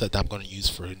better than the set that I'm going to use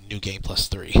for New Game Plus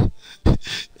 3.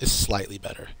 It's slightly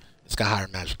better. It's got higher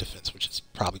magic defense, which is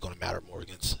probably going to matter more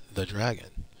against the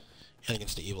dragon and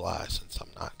against the Evil Eye, since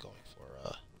I'm not going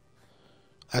for...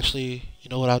 Actually, you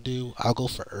know what I'll do? I'll go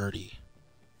for Erdi.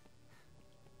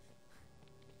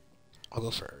 I'll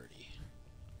go for Erdi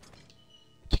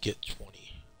to get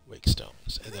 20 Wake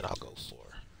Stones, and then I'll go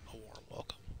for a Warm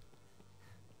Welcome.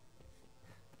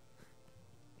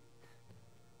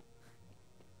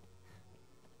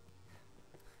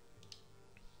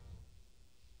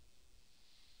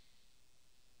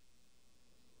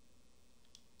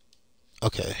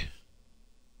 Okay.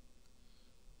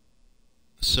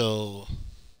 So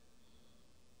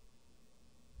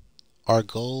our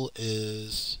goal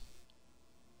is,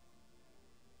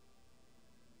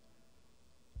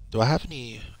 do I have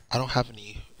any? I don't have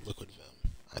any liquid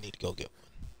vim. I need to go get one.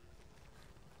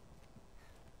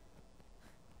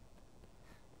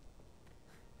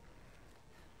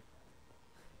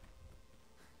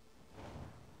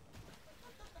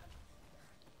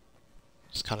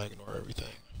 Just kind of ignore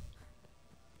everything.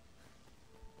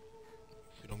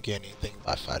 We don't get anything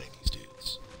by fighting these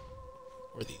dudes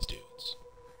or these dudes,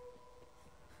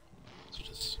 so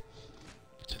just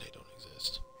pretend they don't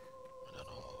exist. Run down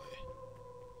the hallway.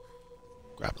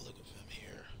 Grab a liquid vim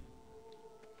here.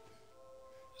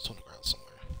 It's on the ground somewhere.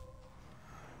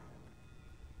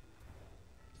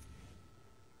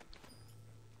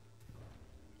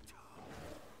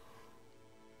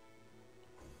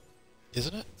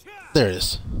 Isn't it? There it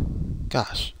is.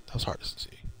 Gosh, that was hard to see.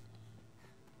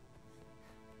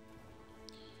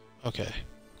 Okay,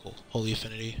 cool. Holy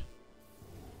Affinity.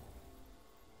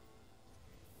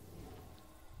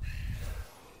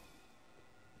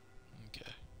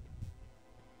 Okay.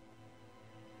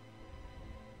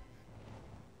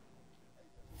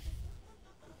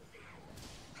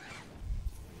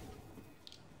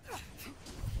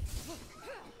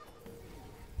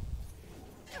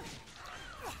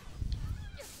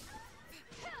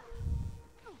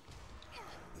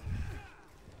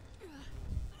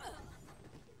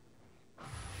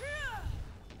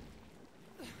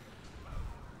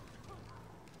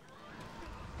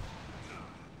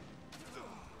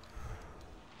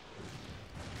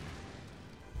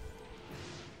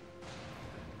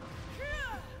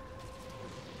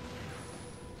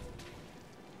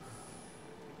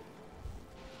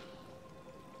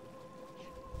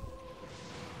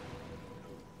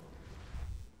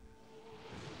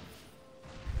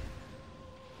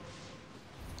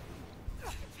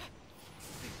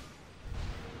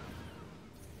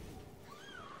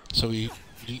 So we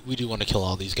do want to kill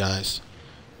all these guys.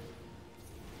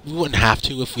 We wouldn't have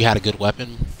to if we had a good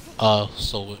weapon.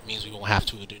 So it means we won't have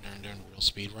to during real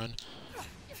speed run.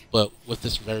 But with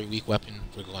this very weak weapon,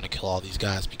 we're going to kill all these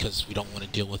guys because we don't want to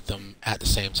deal with them at the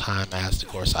same time as the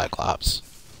Gore Cyclops.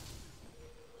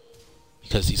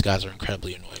 Because these guys are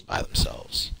incredibly annoying by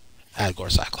themselves. Add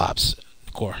Gore Cyclops,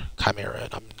 Gore Chimera,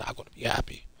 and I'm not going to be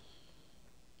happy.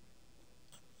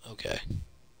 Okay.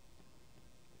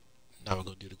 Now we're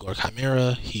going to do the Gore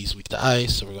Chimera. He's weak to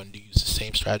ice, so we're going to use the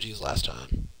same strategy as last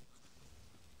time.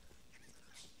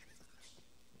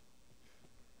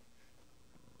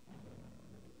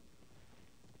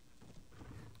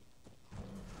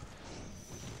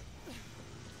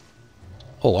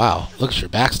 Oh wow, look at your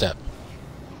backstep.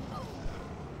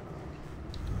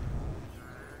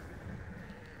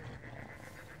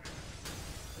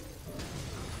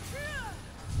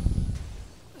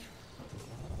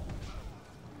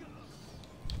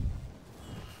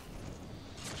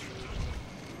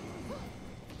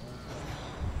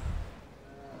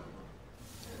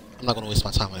 I'm not going to waste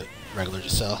my time with regular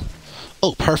Giselle.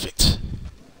 Oh, perfect.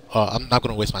 I'm not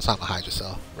going to waste my time with high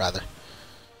Giselle, rather.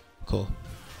 Cool.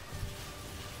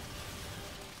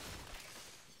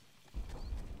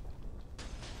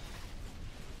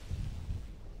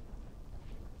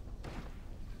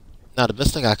 Now, the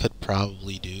best thing I could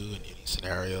probably do in any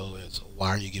scenario is, why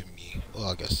are you giving me... Well,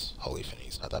 I guess Holy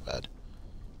Finney's not that bad.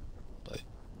 But,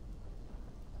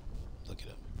 look at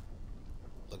him.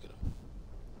 Look at him.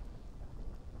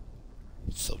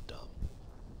 It's so dumb.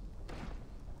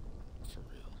 For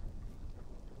real.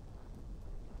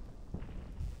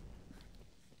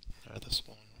 Alright, this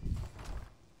one.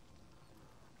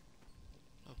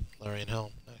 Oh, Larian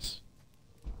Helm. Nice.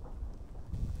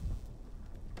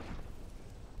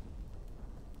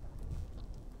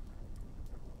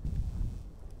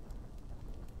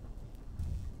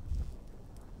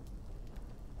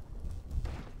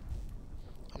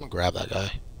 I'm gonna grab that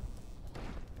guy.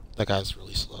 That guy's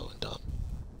really slow and dumb.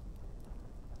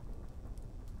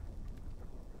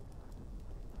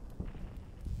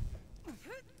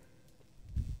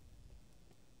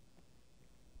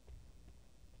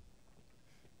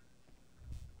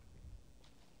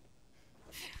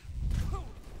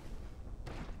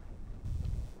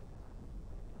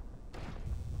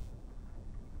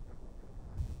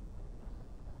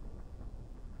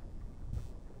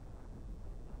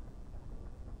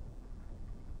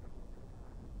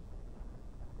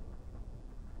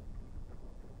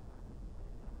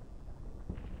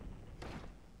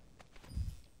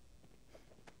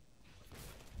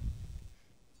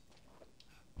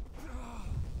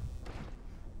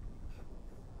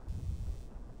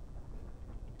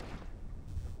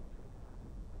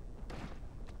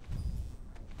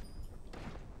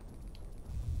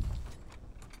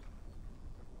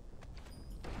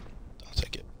 I'll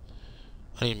take it.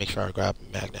 I need to make sure I grab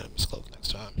Magnanimous Cloak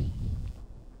next time.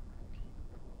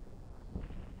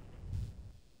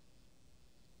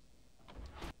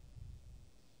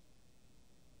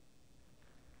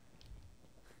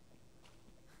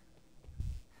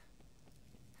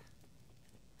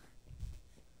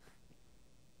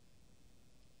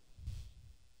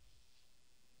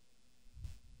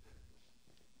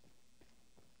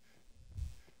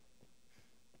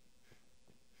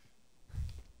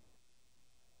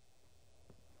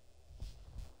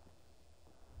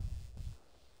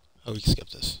 Oh, we can skip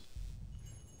this.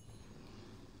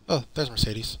 Oh, there's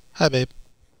Mercedes. Hi, babe.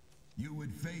 You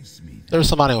would face me. There was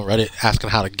somebody on Reddit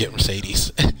asking how to get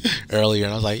Mercedes earlier,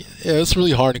 and I was like, yeah, it's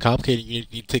really hard and complicated. You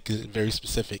need to take it very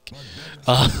specific.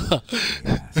 You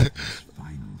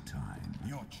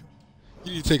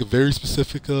need to take a very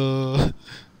specific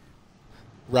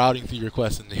routing through your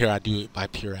quest, and here I do it by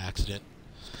pure accident.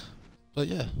 But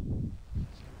yeah.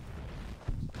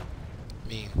 I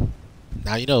mean,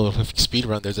 now you know if you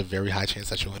speedrun, there's a very high chance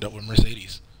that you'll end up with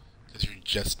Mercedes. Because you're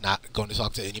just not going to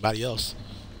talk to anybody else.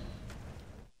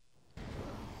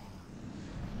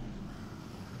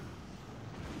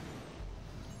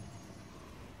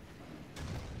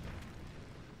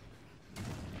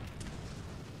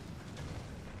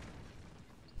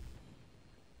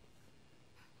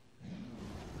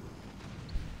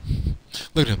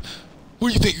 Look at him. Where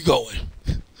do you think you're going?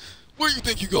 Where do you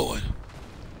think you're going?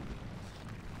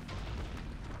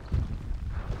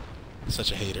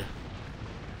 Such a hater.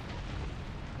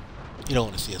 You don't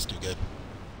want to see us do good.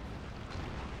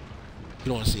 You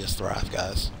don't want to see us thrive,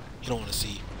 guys. You don't want to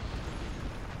see.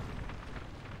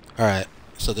 Alright,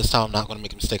 so this time I'm not going to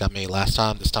make a mistake I made last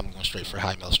time. This time I'm going straight for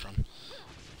High Maelstrom.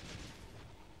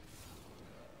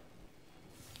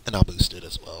 And I'll boost it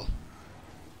as well.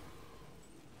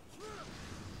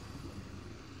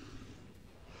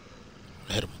 I'm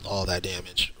gonna hit him with all that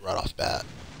damage right off bat.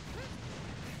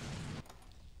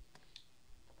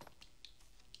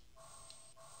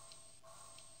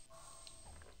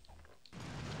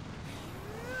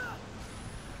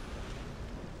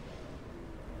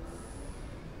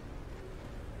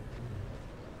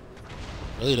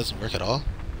 Really doesn't work at all?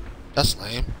 That's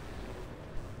lame.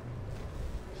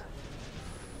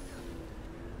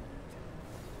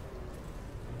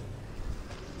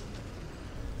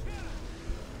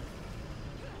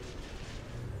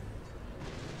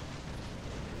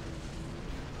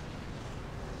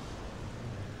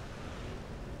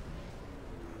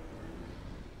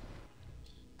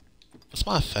 What's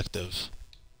my effective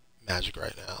magic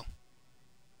right now?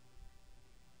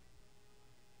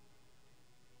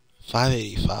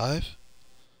 585?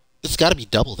 It's gotta be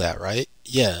double that, right?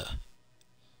 Yeah.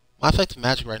 My effective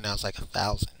magic right now is like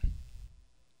 1,000.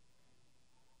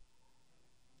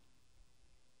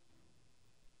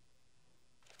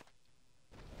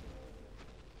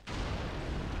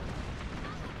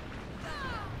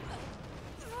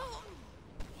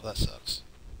 Well, that sucks.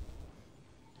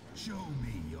 Show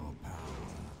me your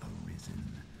power,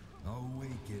 Arisen.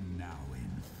 Awaken now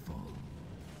in full.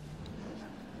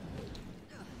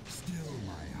 Still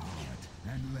my heart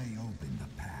and lay open the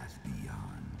path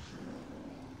beyond.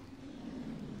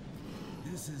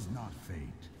 This is not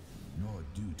fate, nor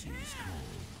duty's call.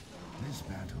 This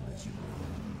battle is your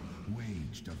own,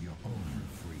 waged of your own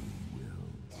free will.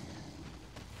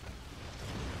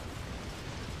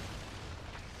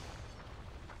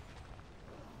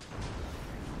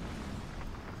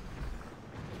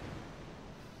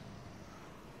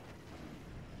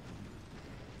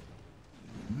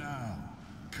 Now,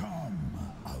 come,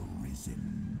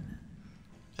 Arisen.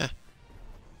 I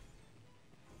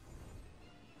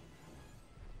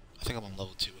think I'm on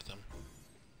level 2 with them.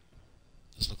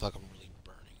 This looks like I'm really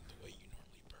burning the way you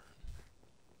normally burn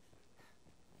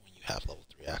when you have level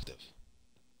 3 active.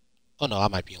 Oh no, I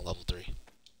might be on level 3.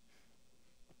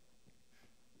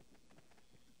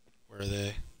 Where are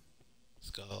they?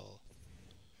 Skull.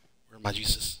 Where are my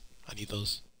juices? I need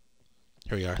those.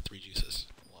 Here we are, 3 juices.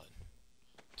 1,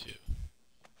 2,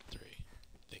 3.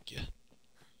 Thank you.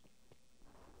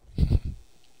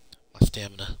 My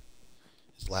stamina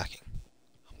is lacking.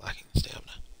 I'm lacking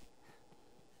stamina.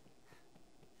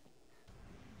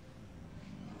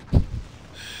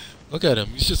 Look at him,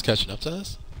 he's just catching up to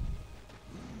us.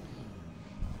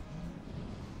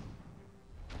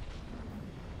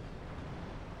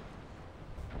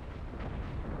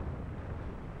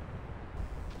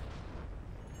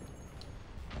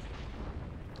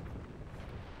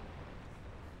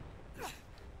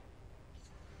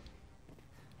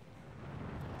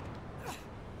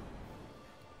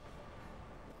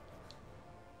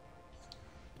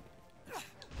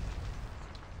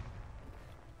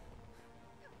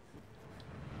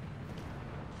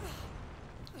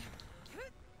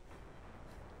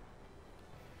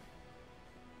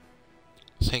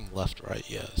 Saying left, right,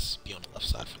 yes. Be on the left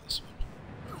side for this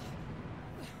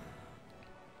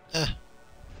one.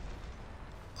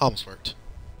 Almost worked.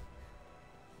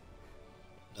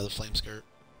 Another flame skirt.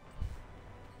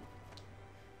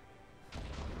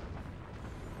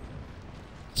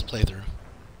 Let's play through.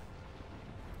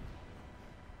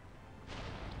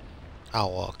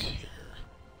 I'll walk here.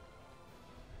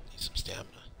 Need some stamina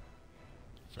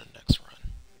for the next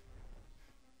run.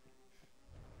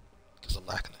 Because I'm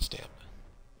lacking the stamina.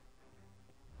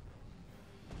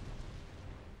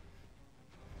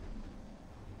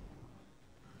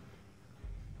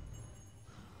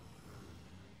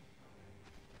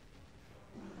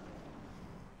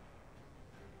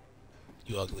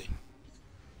 You ugly.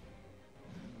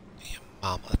 Damn,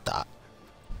 mama thought.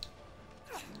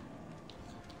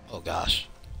 Oh gosh.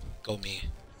 Go me.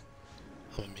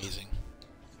 I'm amazing.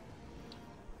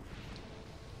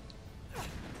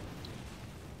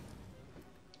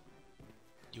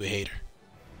 You a hater.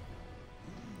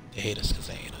 They hate us because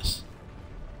they hate us.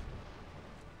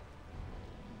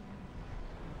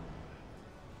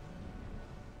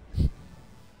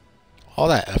 All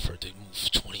that effort to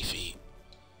move 20 feet.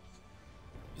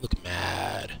 You look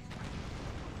mad.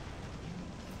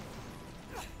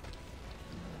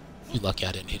 You're lucky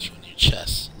I didn't hit you in your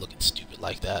chest, looking stupid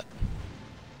like that.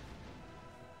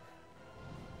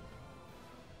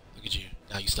 Look at you.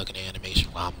 Now you're stuck in the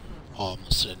animation while I'm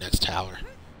almost to the next tower.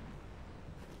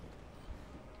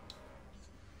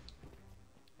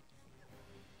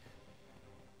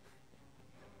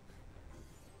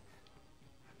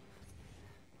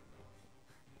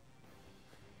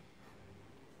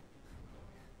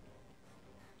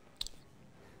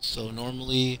 So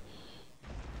normally,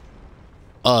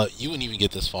 you wouldn't even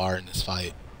get this far in this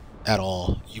fight at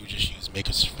all. You would just use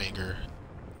Maker's Finger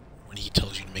when he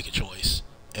tells you to make a choice,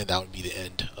 and that would be the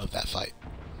end of that fight.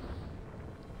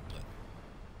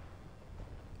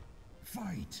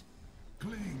 Fight.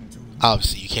 Cling to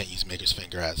Obviously, you can't use Maker's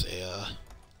Finger as a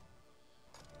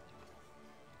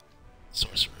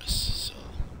sorceress, so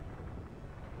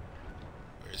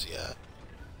where is he at?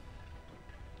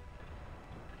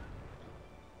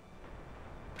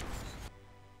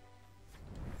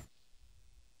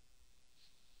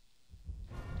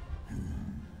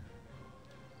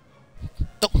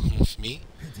 Don't move me.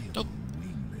 Nope.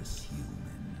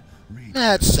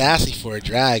 Mad sassy for a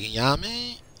dragon, y'all,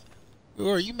 man.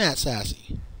 Or are you mad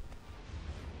sassy?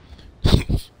 Yeah.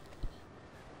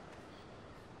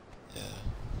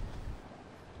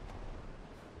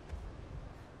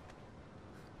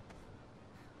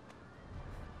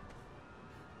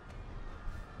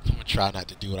 I'm gonna try not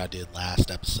to do what I did last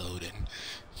episode and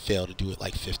fail to do it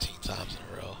like 15 times in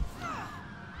a row.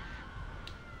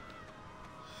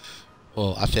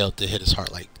 Well, I failed to hit his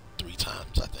heart like 3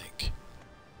 times, I think.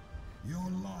 Your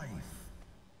life,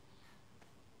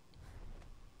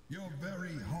 your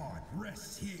very heart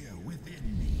rests here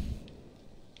within me.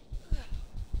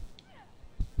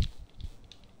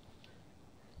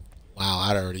 Wow,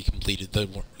 I'd already completed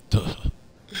the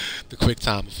quick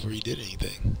time before he did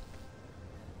anything.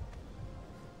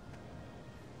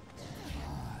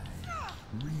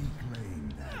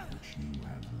 Reclaim that which you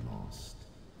have lost.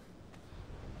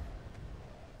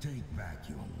 Take back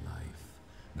your life,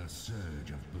 the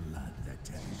surge of blood that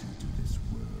tells you to this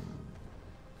world.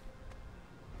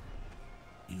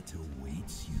 It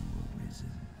awaits you,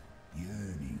 Arisen,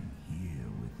 yearning here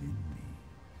within me.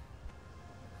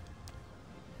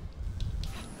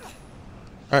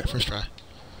 Alright, first try.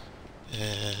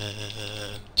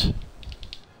 And...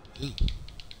 Ooh.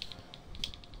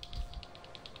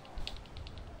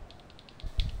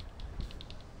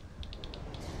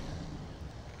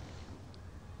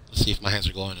 Let's see if my hands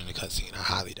are glowing in the cutscene. I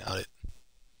highly doubt it.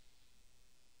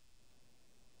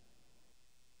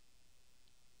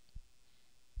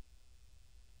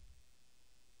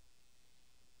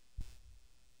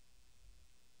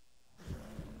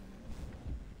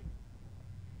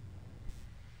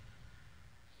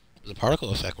 The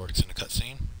particle effect works in the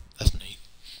cutscene. That's neat.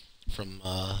 From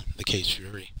the Cage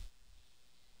Fury.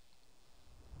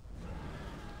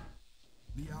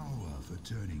 The hour for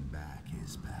turning back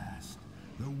is past.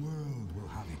 The world will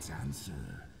have its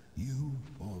answer. You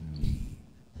or me.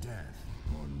 Death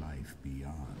or life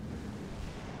beyond.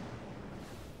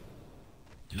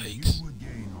 Yikes. If you would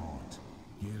gain aught,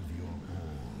 give your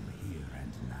all here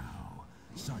and now.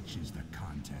 Such is the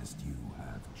contest you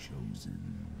have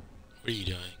chosen. What are you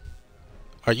doing?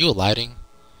 Are you alighting?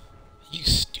 You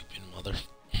stupid mother...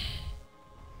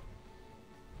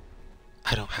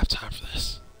 I don't have time for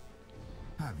this.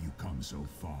 Have you come so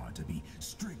far to be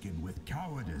stricken with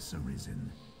cowardice,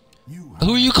 Arisen?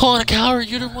 Who are you calling a coward?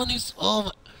 You're the one who's... Oh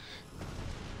my...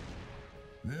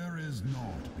 There is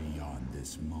naught beyond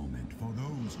this moment for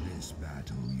those this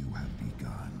battle you have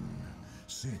begun.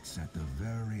 Sits at the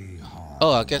very heart.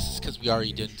 Oh, I guess it's because we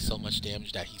already did so much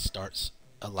damage that he starts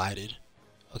alighted.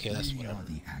 Okay, that's We whatever. are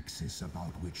the axis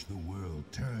about which the world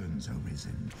turns,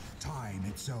 Arisen. Time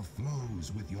itself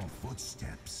flows with your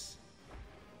footsteps.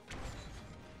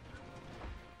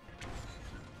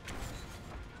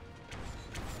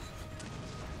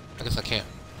 I guess I can't.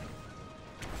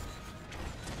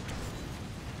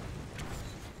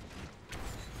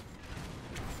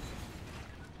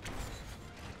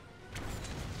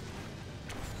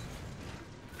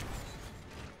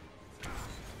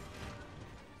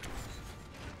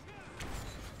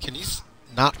 Can he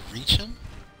not reach him?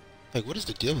 Like, what is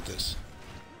the deal with this?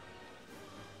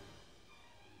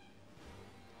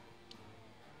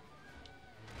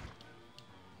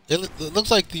 It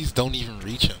looks like these don't even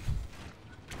reach him.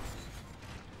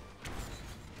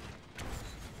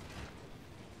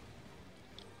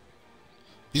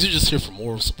 These are just here for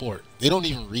moral support. They don't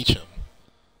even reach him.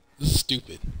 This is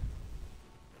stupid.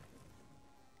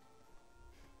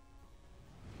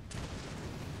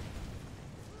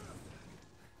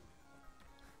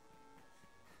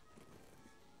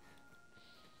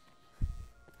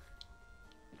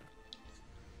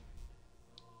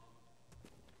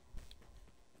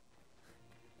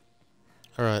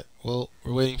 Alright, well,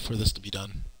 we're waiting for this to be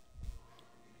done.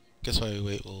 Guess while we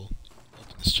wait, we'll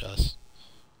open this chest.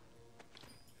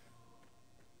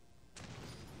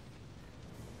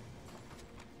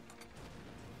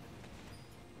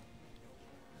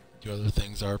 The other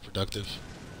things are productive.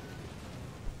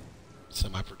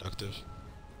 Semi-productive.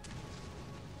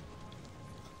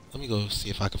 Let me go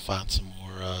see if I can find some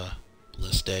more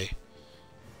Bliss Day.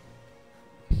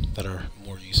 that are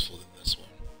more useful than this one.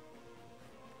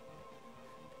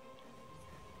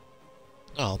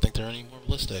 No, I don't think there are any more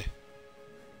ballistae.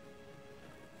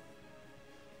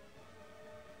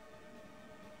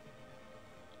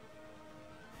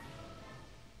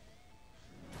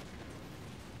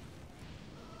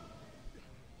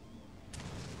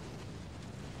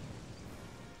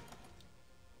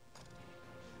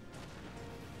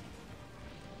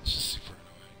 It's just super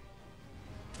annoying.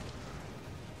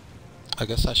 I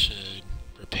guess I should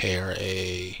prepare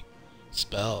a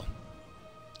spell.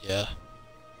 Yeah.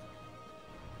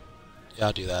 Yeah,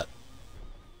 I'll do that.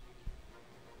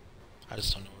 I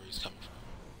just don't know where he's coming from.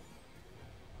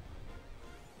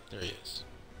 There he is.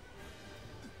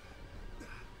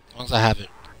 As long as I have it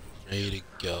ready to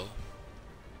go.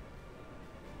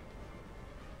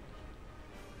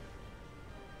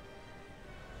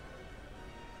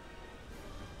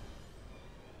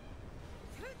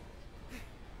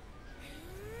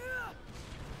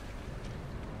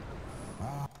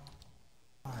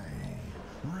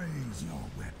 Raise your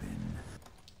weapon.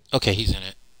 Okay, he's in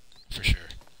it. For sure.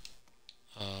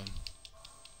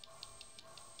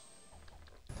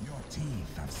 Your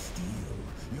teeth of steel,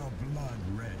 your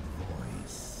blood-red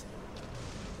voice.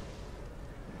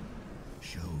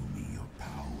 Show me your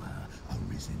power,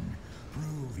 Arisen.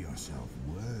 Prove yourself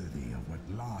worthy of what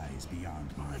lies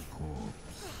beyond my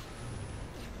corpse.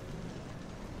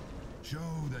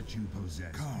 Show that you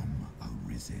possess. Come,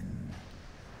 Arisen.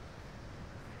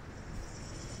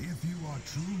 If you are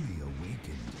truly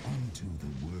awakened unto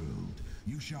the world,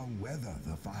 you shall weather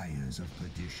the fires of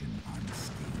perdition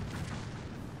unscathed.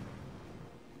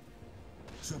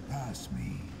 Surpass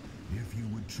me, if you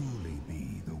would truly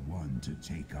be the one to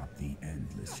take up the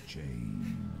endless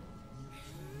chain.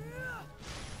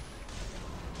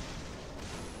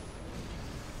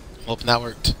 Hoping that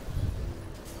worked.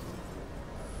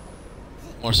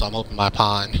 More so, I'm hoping my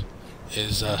pawn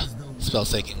is spell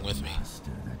taking with me.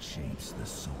 That shapes the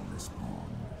soulless pawn.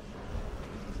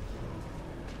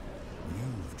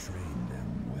 You've trained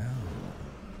them well.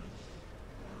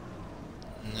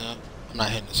 No, I'm not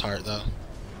hitting his heart though.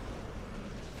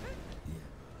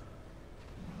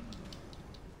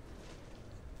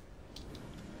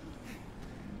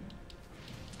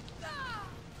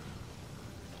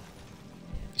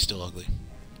 He's still ugly.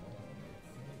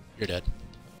 You're dead.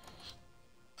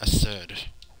 I said.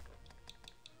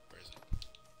 Where is it?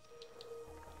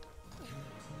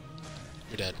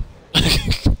 You're dead.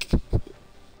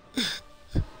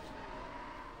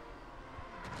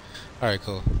 Alright,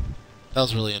 cool. That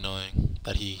was really annoying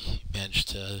that he managed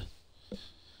to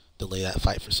delay that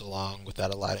fight for so long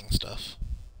without aligning stuff.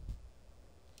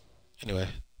 Anyway.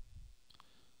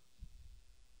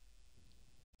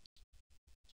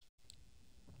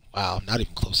 Wow, not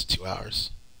even close to 2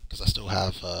 hours. Because I still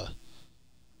have a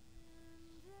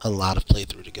lot of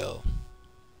playthrough to go.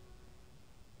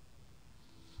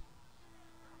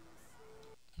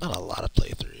 Not a lot of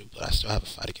playthrough, but I still have a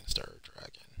fight against our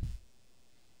dragon.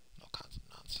 All kinds of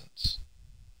nonsense.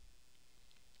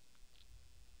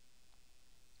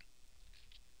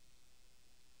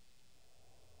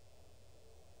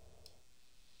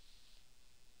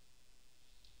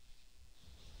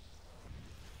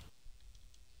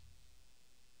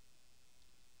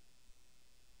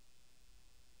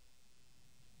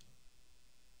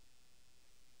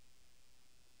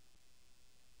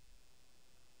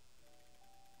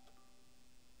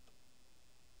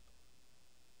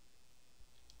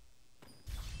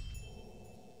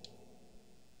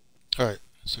 Alright,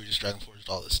 so we just Dragon Forged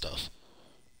all this stuff.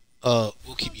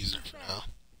 We'll keep using it for now.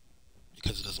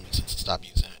 Because it doesn't make sense to stop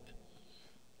using it.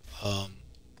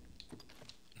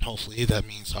 Hopefully that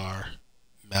means our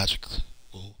magic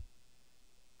will,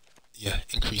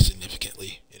 increase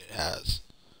significantly, and it has.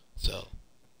 So,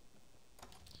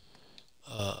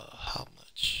 how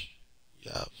much? We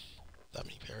have that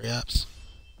many parry-apps.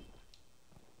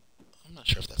 I'm not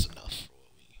sure if that's enough for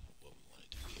what we want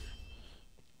to do here.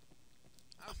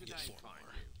 I can get 4 more.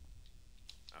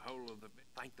 A whole of the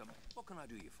thank them. What can I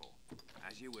do you for?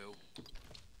 As you will.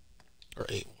 Or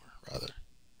 8 more, rather.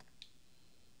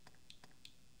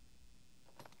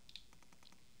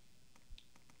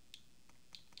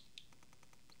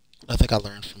 I think I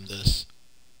learned from this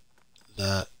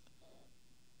that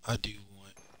I do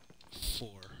want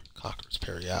 4 Conqueror's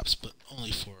parry-apps, but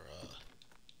only for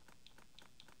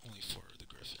the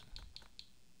Griffin.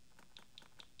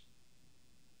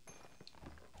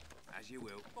 As you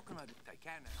will. What can I do? Take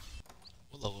care now.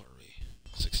 What level are we?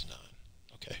 69.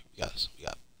 Okay,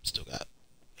 still got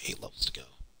 8 levels to go.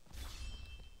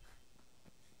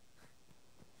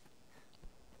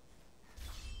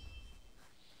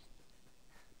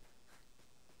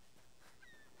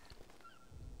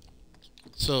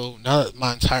 now that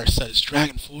my entire set is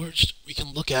Dragon Forged, we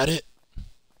can look at it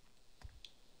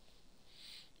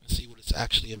and see what it's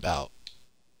actually about.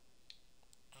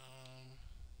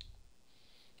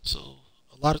 So,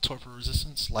 a lot of torpor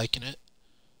resistance, liking it.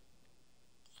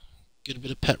 Good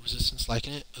bit of pet resistance,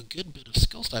 liking it. A good bit of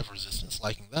skill stifle resistance,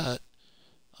 liking that.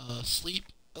 Sleep,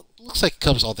 looks like it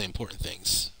covers all the important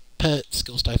things. Pet,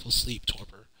 skill stifle, sleep,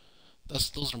 torpor.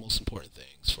 Those are the most important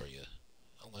things for you.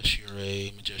 Unless you're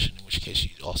a magician, in which case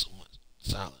you also want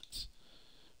silence.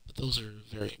 But those are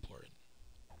very important.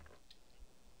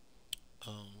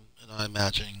 And I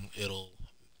imagine it'll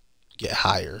get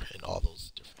higher in all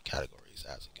those different categories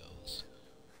as it goes.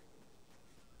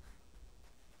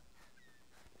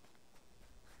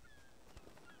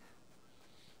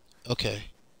 Okay,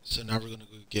 so now we're going to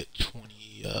go get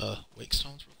 20 wake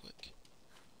stones real quick.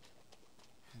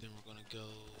 And then we're going to go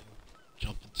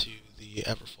jump into the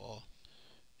Everfall.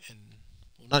 And,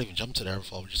 well, not even jump to the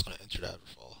Everfall, we're just going to enter the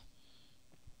Everfall.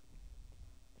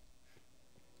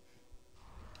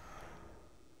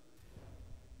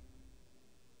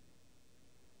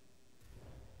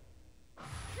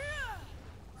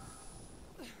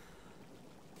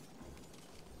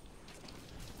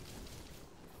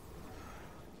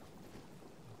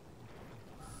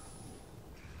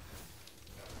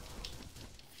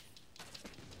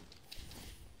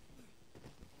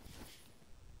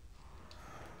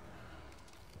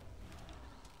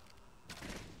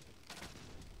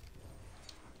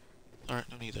 Alright,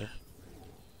 no need there.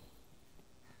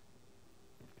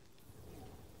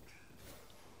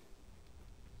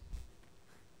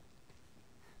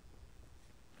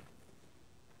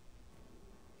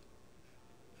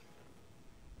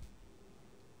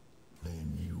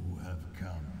 Then you have come.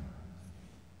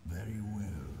 Very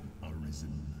well,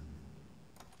 Arisen.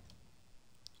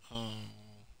 I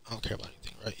don't care about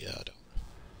anything, right? Yeah, I don't.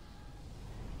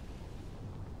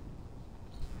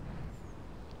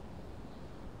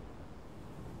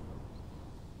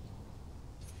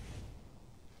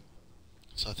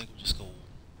 So I think we'll just go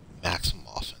maximum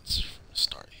offense from the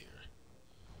start here.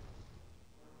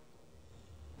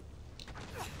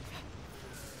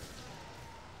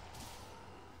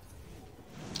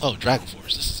 Oh, Dragon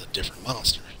Force, this is a different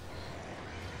monster.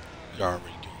 You're already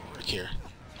doing work here.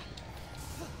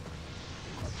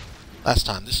 Last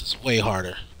time, this is way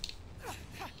harder.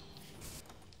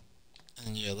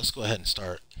 And yeah, let's go ahead and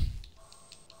start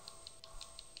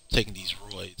taking these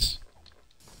roids.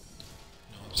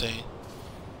 You know what I'm saying?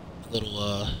 A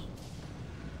little,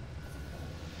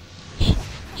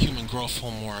 human growth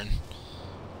hormone.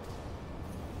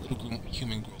 Little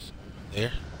human growth hormone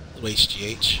there. Little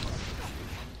HGH.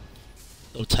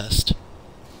 Little test.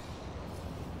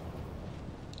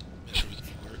 Make sure we can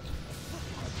do work.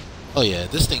 Oh yeah,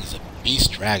 this thing is a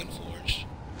beast Dragon Forge.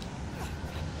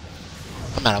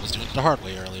 I'm mad I was doing it the hard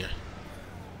way earlier.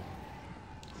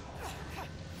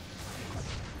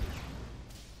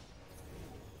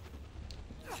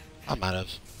 I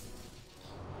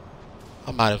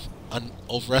might have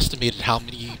overestimated how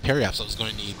many parry-apps I was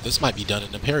going to need. This might be done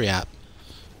in a parry-app.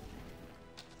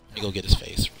 Let me go get his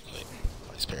face real quick.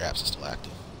 While his parry-apps are still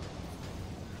active.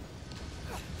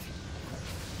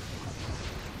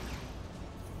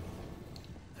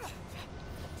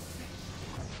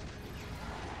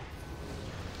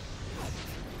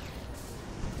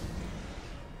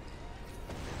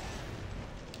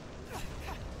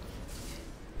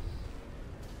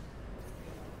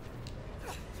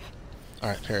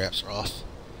 Alright, parry-apps are off.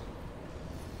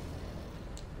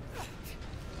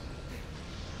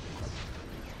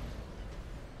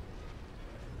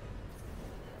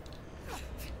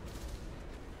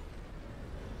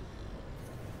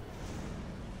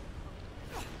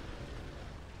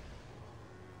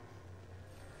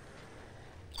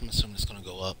 I'm assuming it's gonna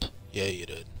go up. Yeah, you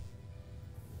did.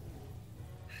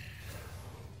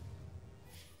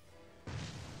 I'm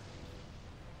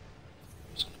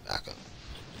just gonna back up.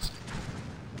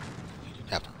 He didn't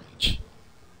have to reach.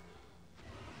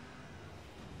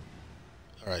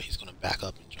 Alright, he's gonna back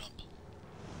up and jump.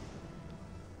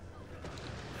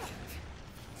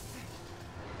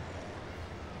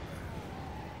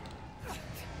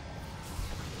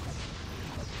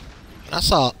 And I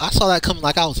saw that coming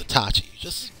like I was Itachi.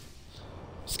 Just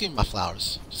give me my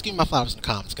flowers. Just give me my flowers in the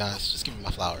comments, guys. Just give me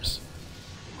my flowers.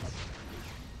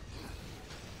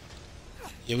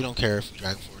 Yeah, we don't care if we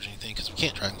Dragon Forge anything, because we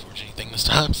can't Dragon Forge anything this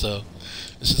time, so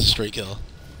this is a straight kill.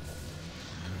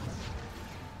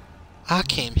 I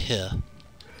came here.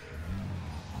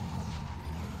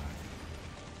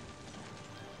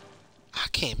 I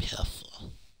came here for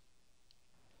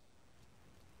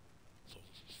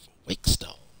wake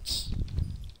stones.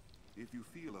 If you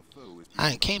feel a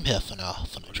I ain't came here for no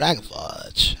Dragon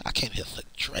Forge. I came here for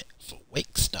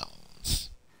wake stones.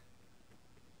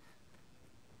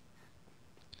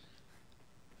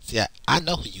 See, I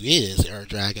know who you is,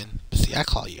 Dragon. But see, I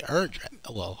call you Dragon.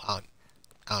 Well, I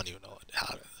don't even know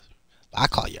how to. But I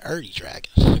call you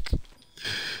Dragon.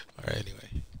 Alright,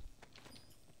 anyway.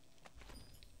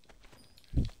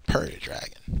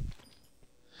 Dragon.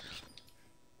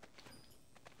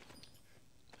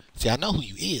 See, I know who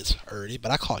you is,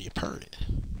 but I call you Purdy.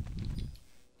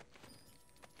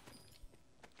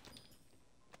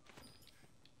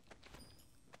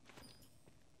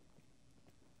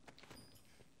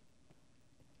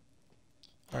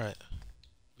 Alright.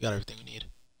 We got everything we need.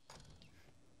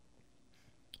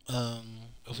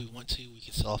 If we want to, we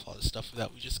can sell off all the stuff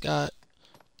that we just got,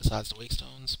 besides the wake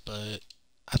stones, but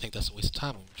I think that's a waste of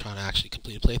time. We're trying to actually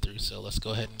complete a playthrough, so let's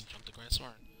go ahead and jump to Grand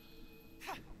Soren.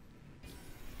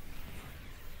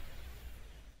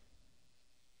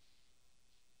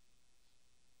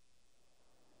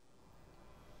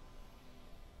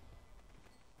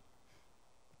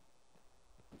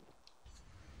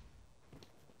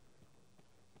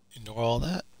 Ignore all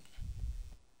that.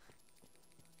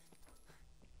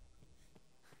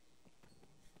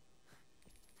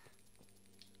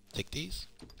 Take these.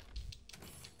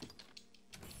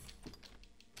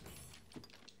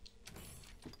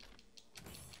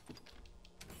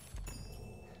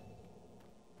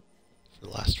 For the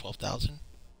last 12,000.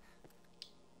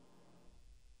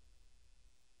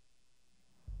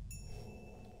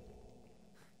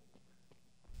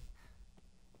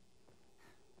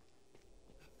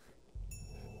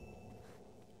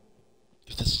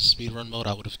 If this was speedrun mode,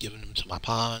 I would have given them to my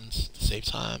pawns to save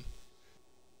time.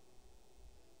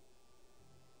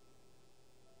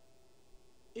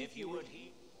 If you would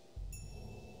heed.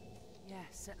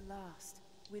 Yes, at last.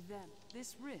 With them,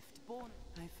 this rift born.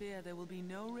 I fear there will be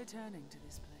no returning to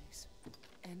this place.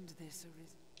 End this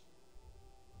Arisen.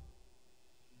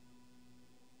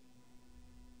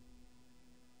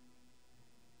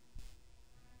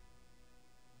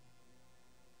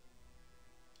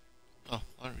 Oh,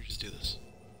 why don't we just do this?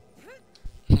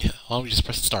 Yeah, why don't we just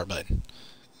press the start button?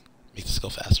 Make this go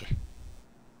faster.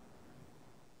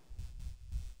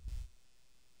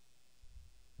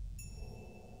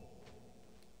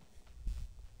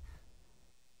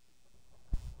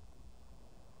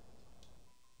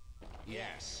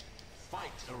 Yes,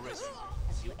 fight Arisen,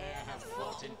 as you e'er have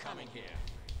fought in coming here.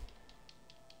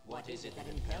 What is it that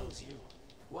impels you?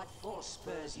 What force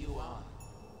spurs you on?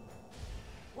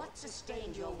 What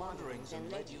sustained your wanderings and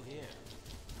led you here?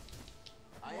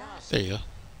 I ask, there you go.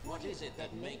 What is it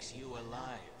that makes you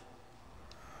alive?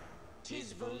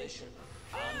 'Tis volition,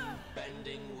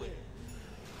 unbending will.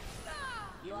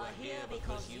 You are here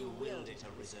because you willed it,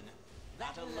 Arisen.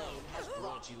 That alone has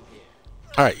brought you here.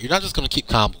 Alright, you're not just gonna keep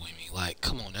comboing me. Like,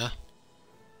 come on now.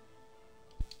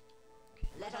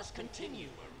 Let us continue,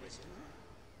 Arisen.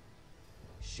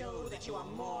 Show that you are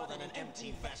more than an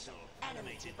empty vessel,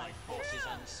 animated by forces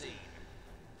unseen.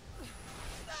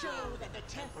 Show that the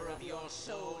temper of your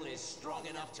soul is strong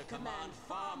enough to command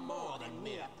far more than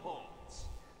mere pawns.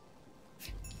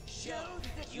 Show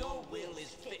that your will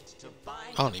is fit to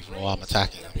bind. I don't even know why I'm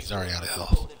attacking him. He's already out of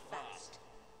health.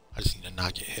 I just need to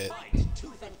not get hit. Fight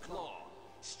tooth and claw.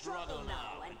 Struggle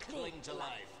now and cling to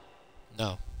life.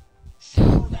 No.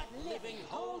 Show that living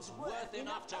holds worth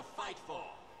enough to fight for.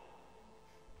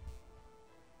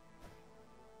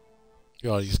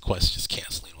 All these quests just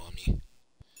canceling on me.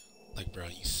 Like, bro,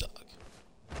 you suck.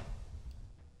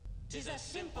 'Tis a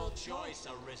simple choice,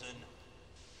 Arisen.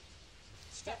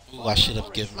 Ooh, I should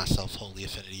have given myself Holy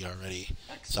Affinity already,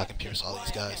 so I can pierce all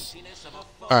these guys.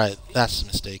 Alright, that's a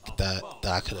mistake that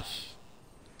I could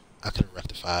have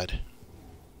rectified.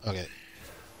 Okay.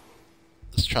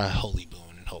 Let's try Holy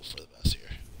Boon and hope for the best here.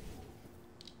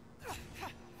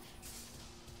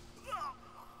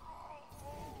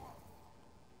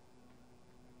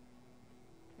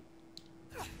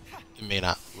 It may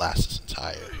not last this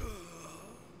entire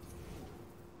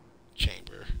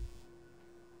chamber.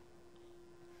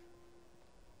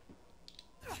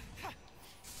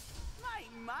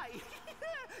 My,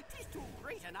 'tis too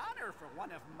great an honor for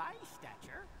one of my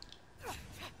stature.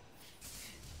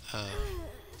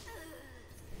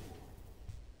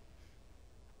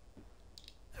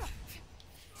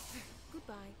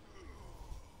 Goodbye.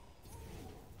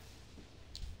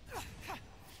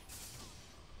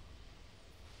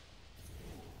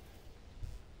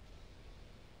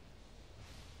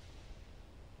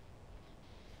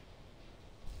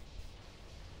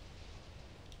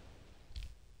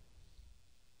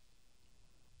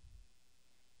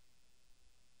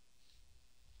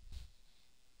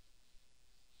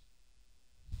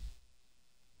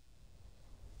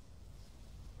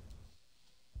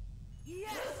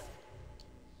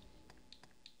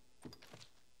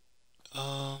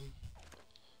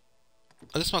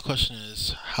 I guess my question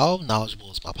is, how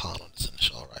knowledgeable is my pawn on this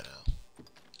initial right now?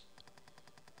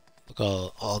 Look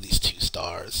at all these 2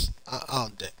 stars.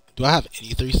 Do I have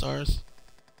any 3 stars?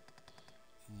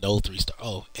 No 3 star.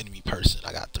 Oh, enemy person.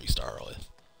 I got 3 star with.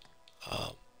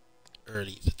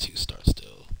 Ernie's a 2 star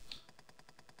still.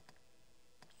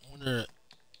 I wonder.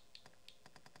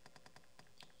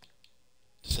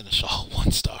 Seneschal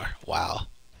 1 star. Wow.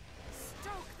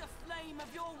 Stoke the flame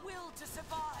of your will to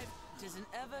survive. It is an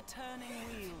ever-turning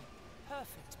wheel,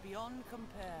 perfect beyond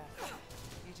compare.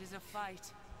 It is a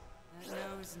fight that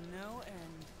knows no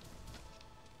end.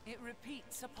 It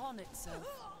repeats upon itself,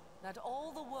 that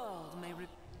all the world may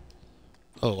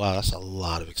Oh wow, that's a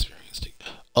lot of experience.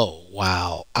 Oh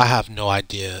wow, I have no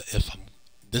idea if I'm.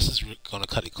 This is gonna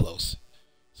cut it close.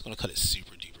 It's gonna cut it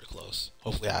super duper close.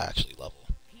 Hopefully, I actually level.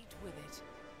 repeat with it.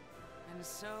 And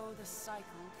so the cycle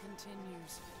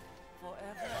continues,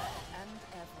 forever and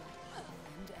ever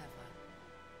and ever.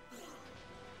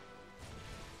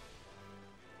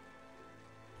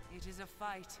 It is a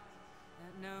fight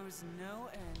that knows no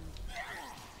end.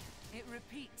 It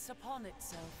repeats upon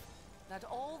itself, that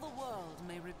all the world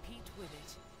may repeat with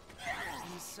it.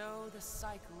 And so the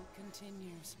cycle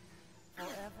continues,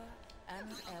 forever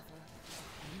and ever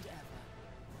and ever.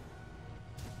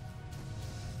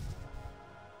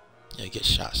 Yeah, get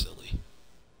shot silly.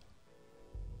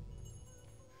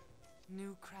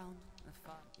 New crown of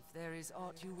fire. If there is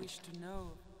aught you wish to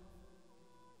know.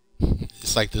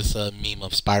 It's like this meme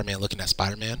of Spider-Man looking at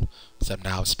Spider-Man, except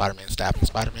now it's Spider-Man stabbing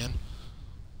Spider-Man.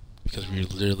 Because we're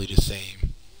literally the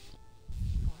same.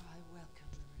 For I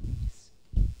welcome the release.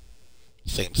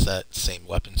 Same set, same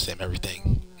weapon, same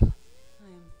everything. I am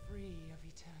free of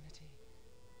eternity,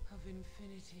 of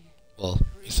infinity. Well,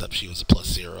 except she was a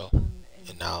 +0,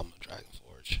 and now I'm a Dragon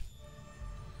Forge.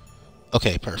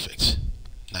 Okay, perfect.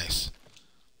 Nice.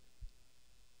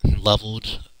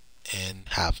 Leveled and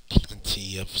have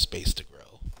plenty of space to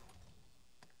grow.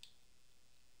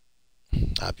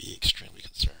 I'd be extremely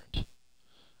concerned.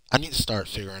 I need to start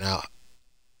figuring out,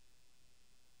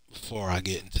 before I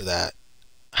get into that,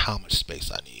 how much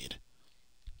space I need.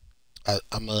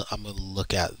 I'm gonna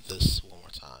look at this one more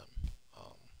time.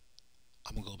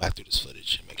 I'm gonna go back through this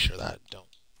footage and make sure that I don't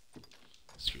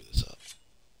screw this up.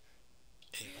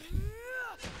 Anyway.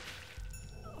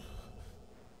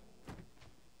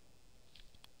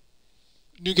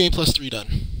 New game +3 done.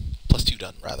 +2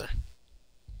 done, rather.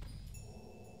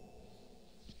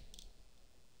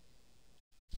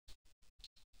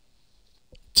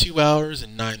 Two 2 hours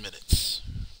and 9 minutes.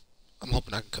 I'm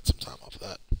hoping I can cut some time off of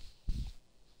that.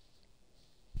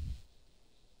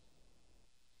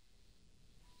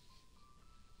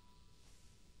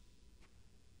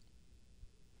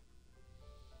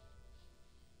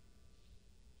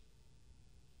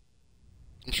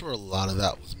 I'm sure a lot of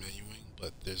that was menuing,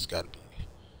 but there's got to be.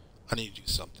 I need to do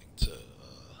something to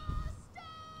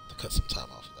cut some time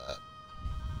off of that.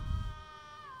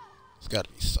 There's got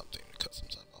to be something to cut some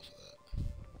time off of that.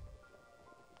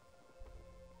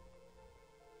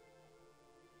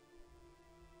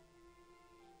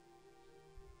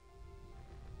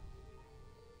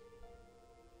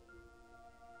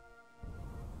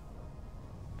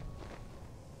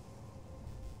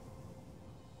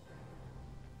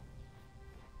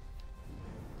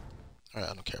 Alright,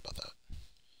 I don't care about that.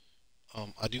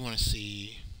 I do want to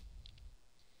see.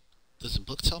 Does the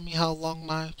book tell me how long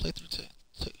my playthrough took?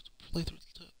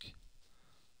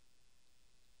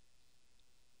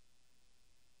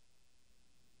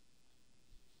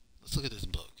 Let's look at this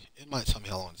book. It might tell me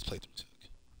how long this playthrough took.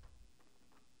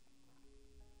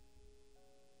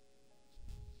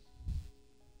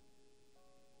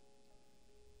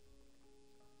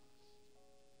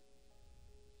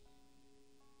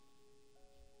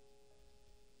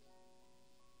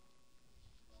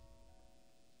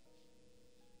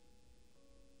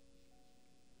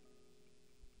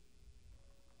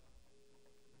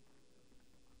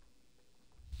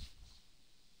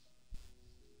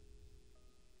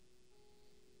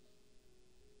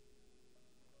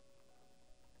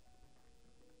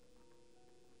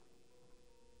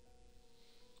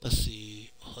 Let's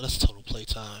see. Oh, that's total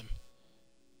playtime.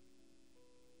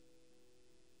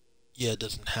 Yeah, it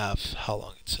doesn't have how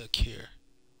long it took here.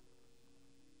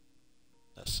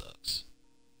 That sucks.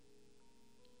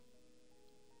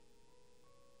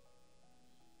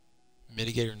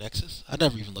 Mitigator Nexus? I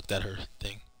never even looked at her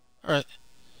thing. Alright.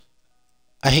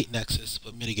 I hate Nexus,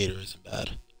 but Mitigator isn't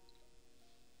bad.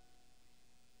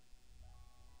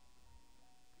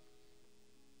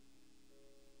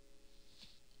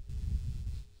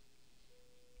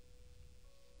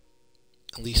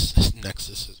 At least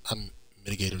Nexus is,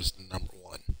 Mitigator is the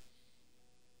 #1.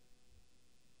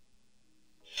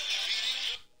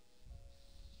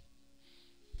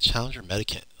 Challenger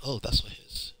Medikit. Oh, that's what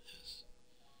his is.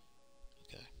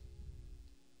 Okay.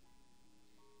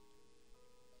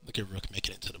 Look at Rook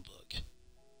making it to the book.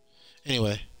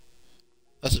 Anyway,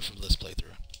 that's it for this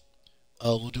playthrough.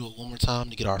 We'll do it one more time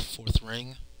to get our 4th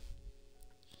ring.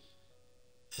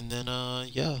 And then,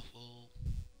 yeah, we'll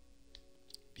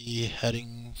be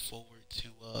heading forward to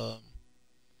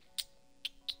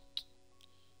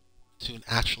an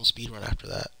actual speedrun after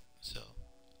that. So,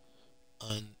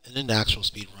 and in the actual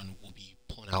speedrun, we'll be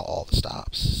pulling out all the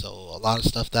stops. So, a lot of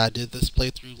stuff that I did this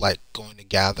playthrough, like going to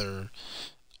gather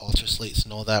altar slates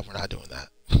and all that, we're not doing that.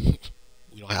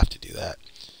 We don't have to do that.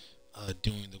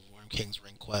 Doing the Worm King's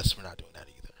Ring quest, we're not doing that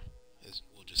either.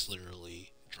 We'll just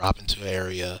literally drop into an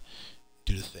area,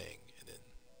 do the thing, and then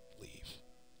leave.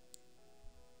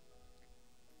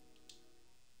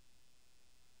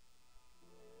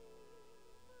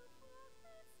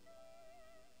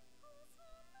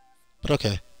 But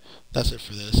okay, that's it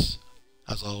for this.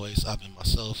 As always, I've been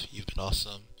myself, you've been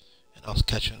awesome, and I'll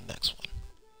catch you in the next one.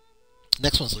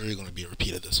 Next one's literally going to be a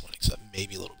repeat of this one, except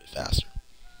maybe a little bit faster.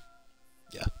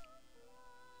 Yeah.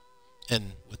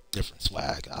 And with different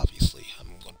swag, obviously. I'm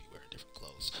going to be wearing different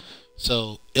clothes.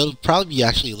 So, it'll probably be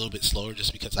actually a little bit slower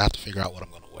just because I have to figure out what I'm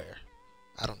going to wear.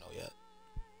 I don't know yet.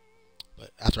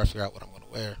 But after I figure out what I'm going to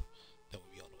wear,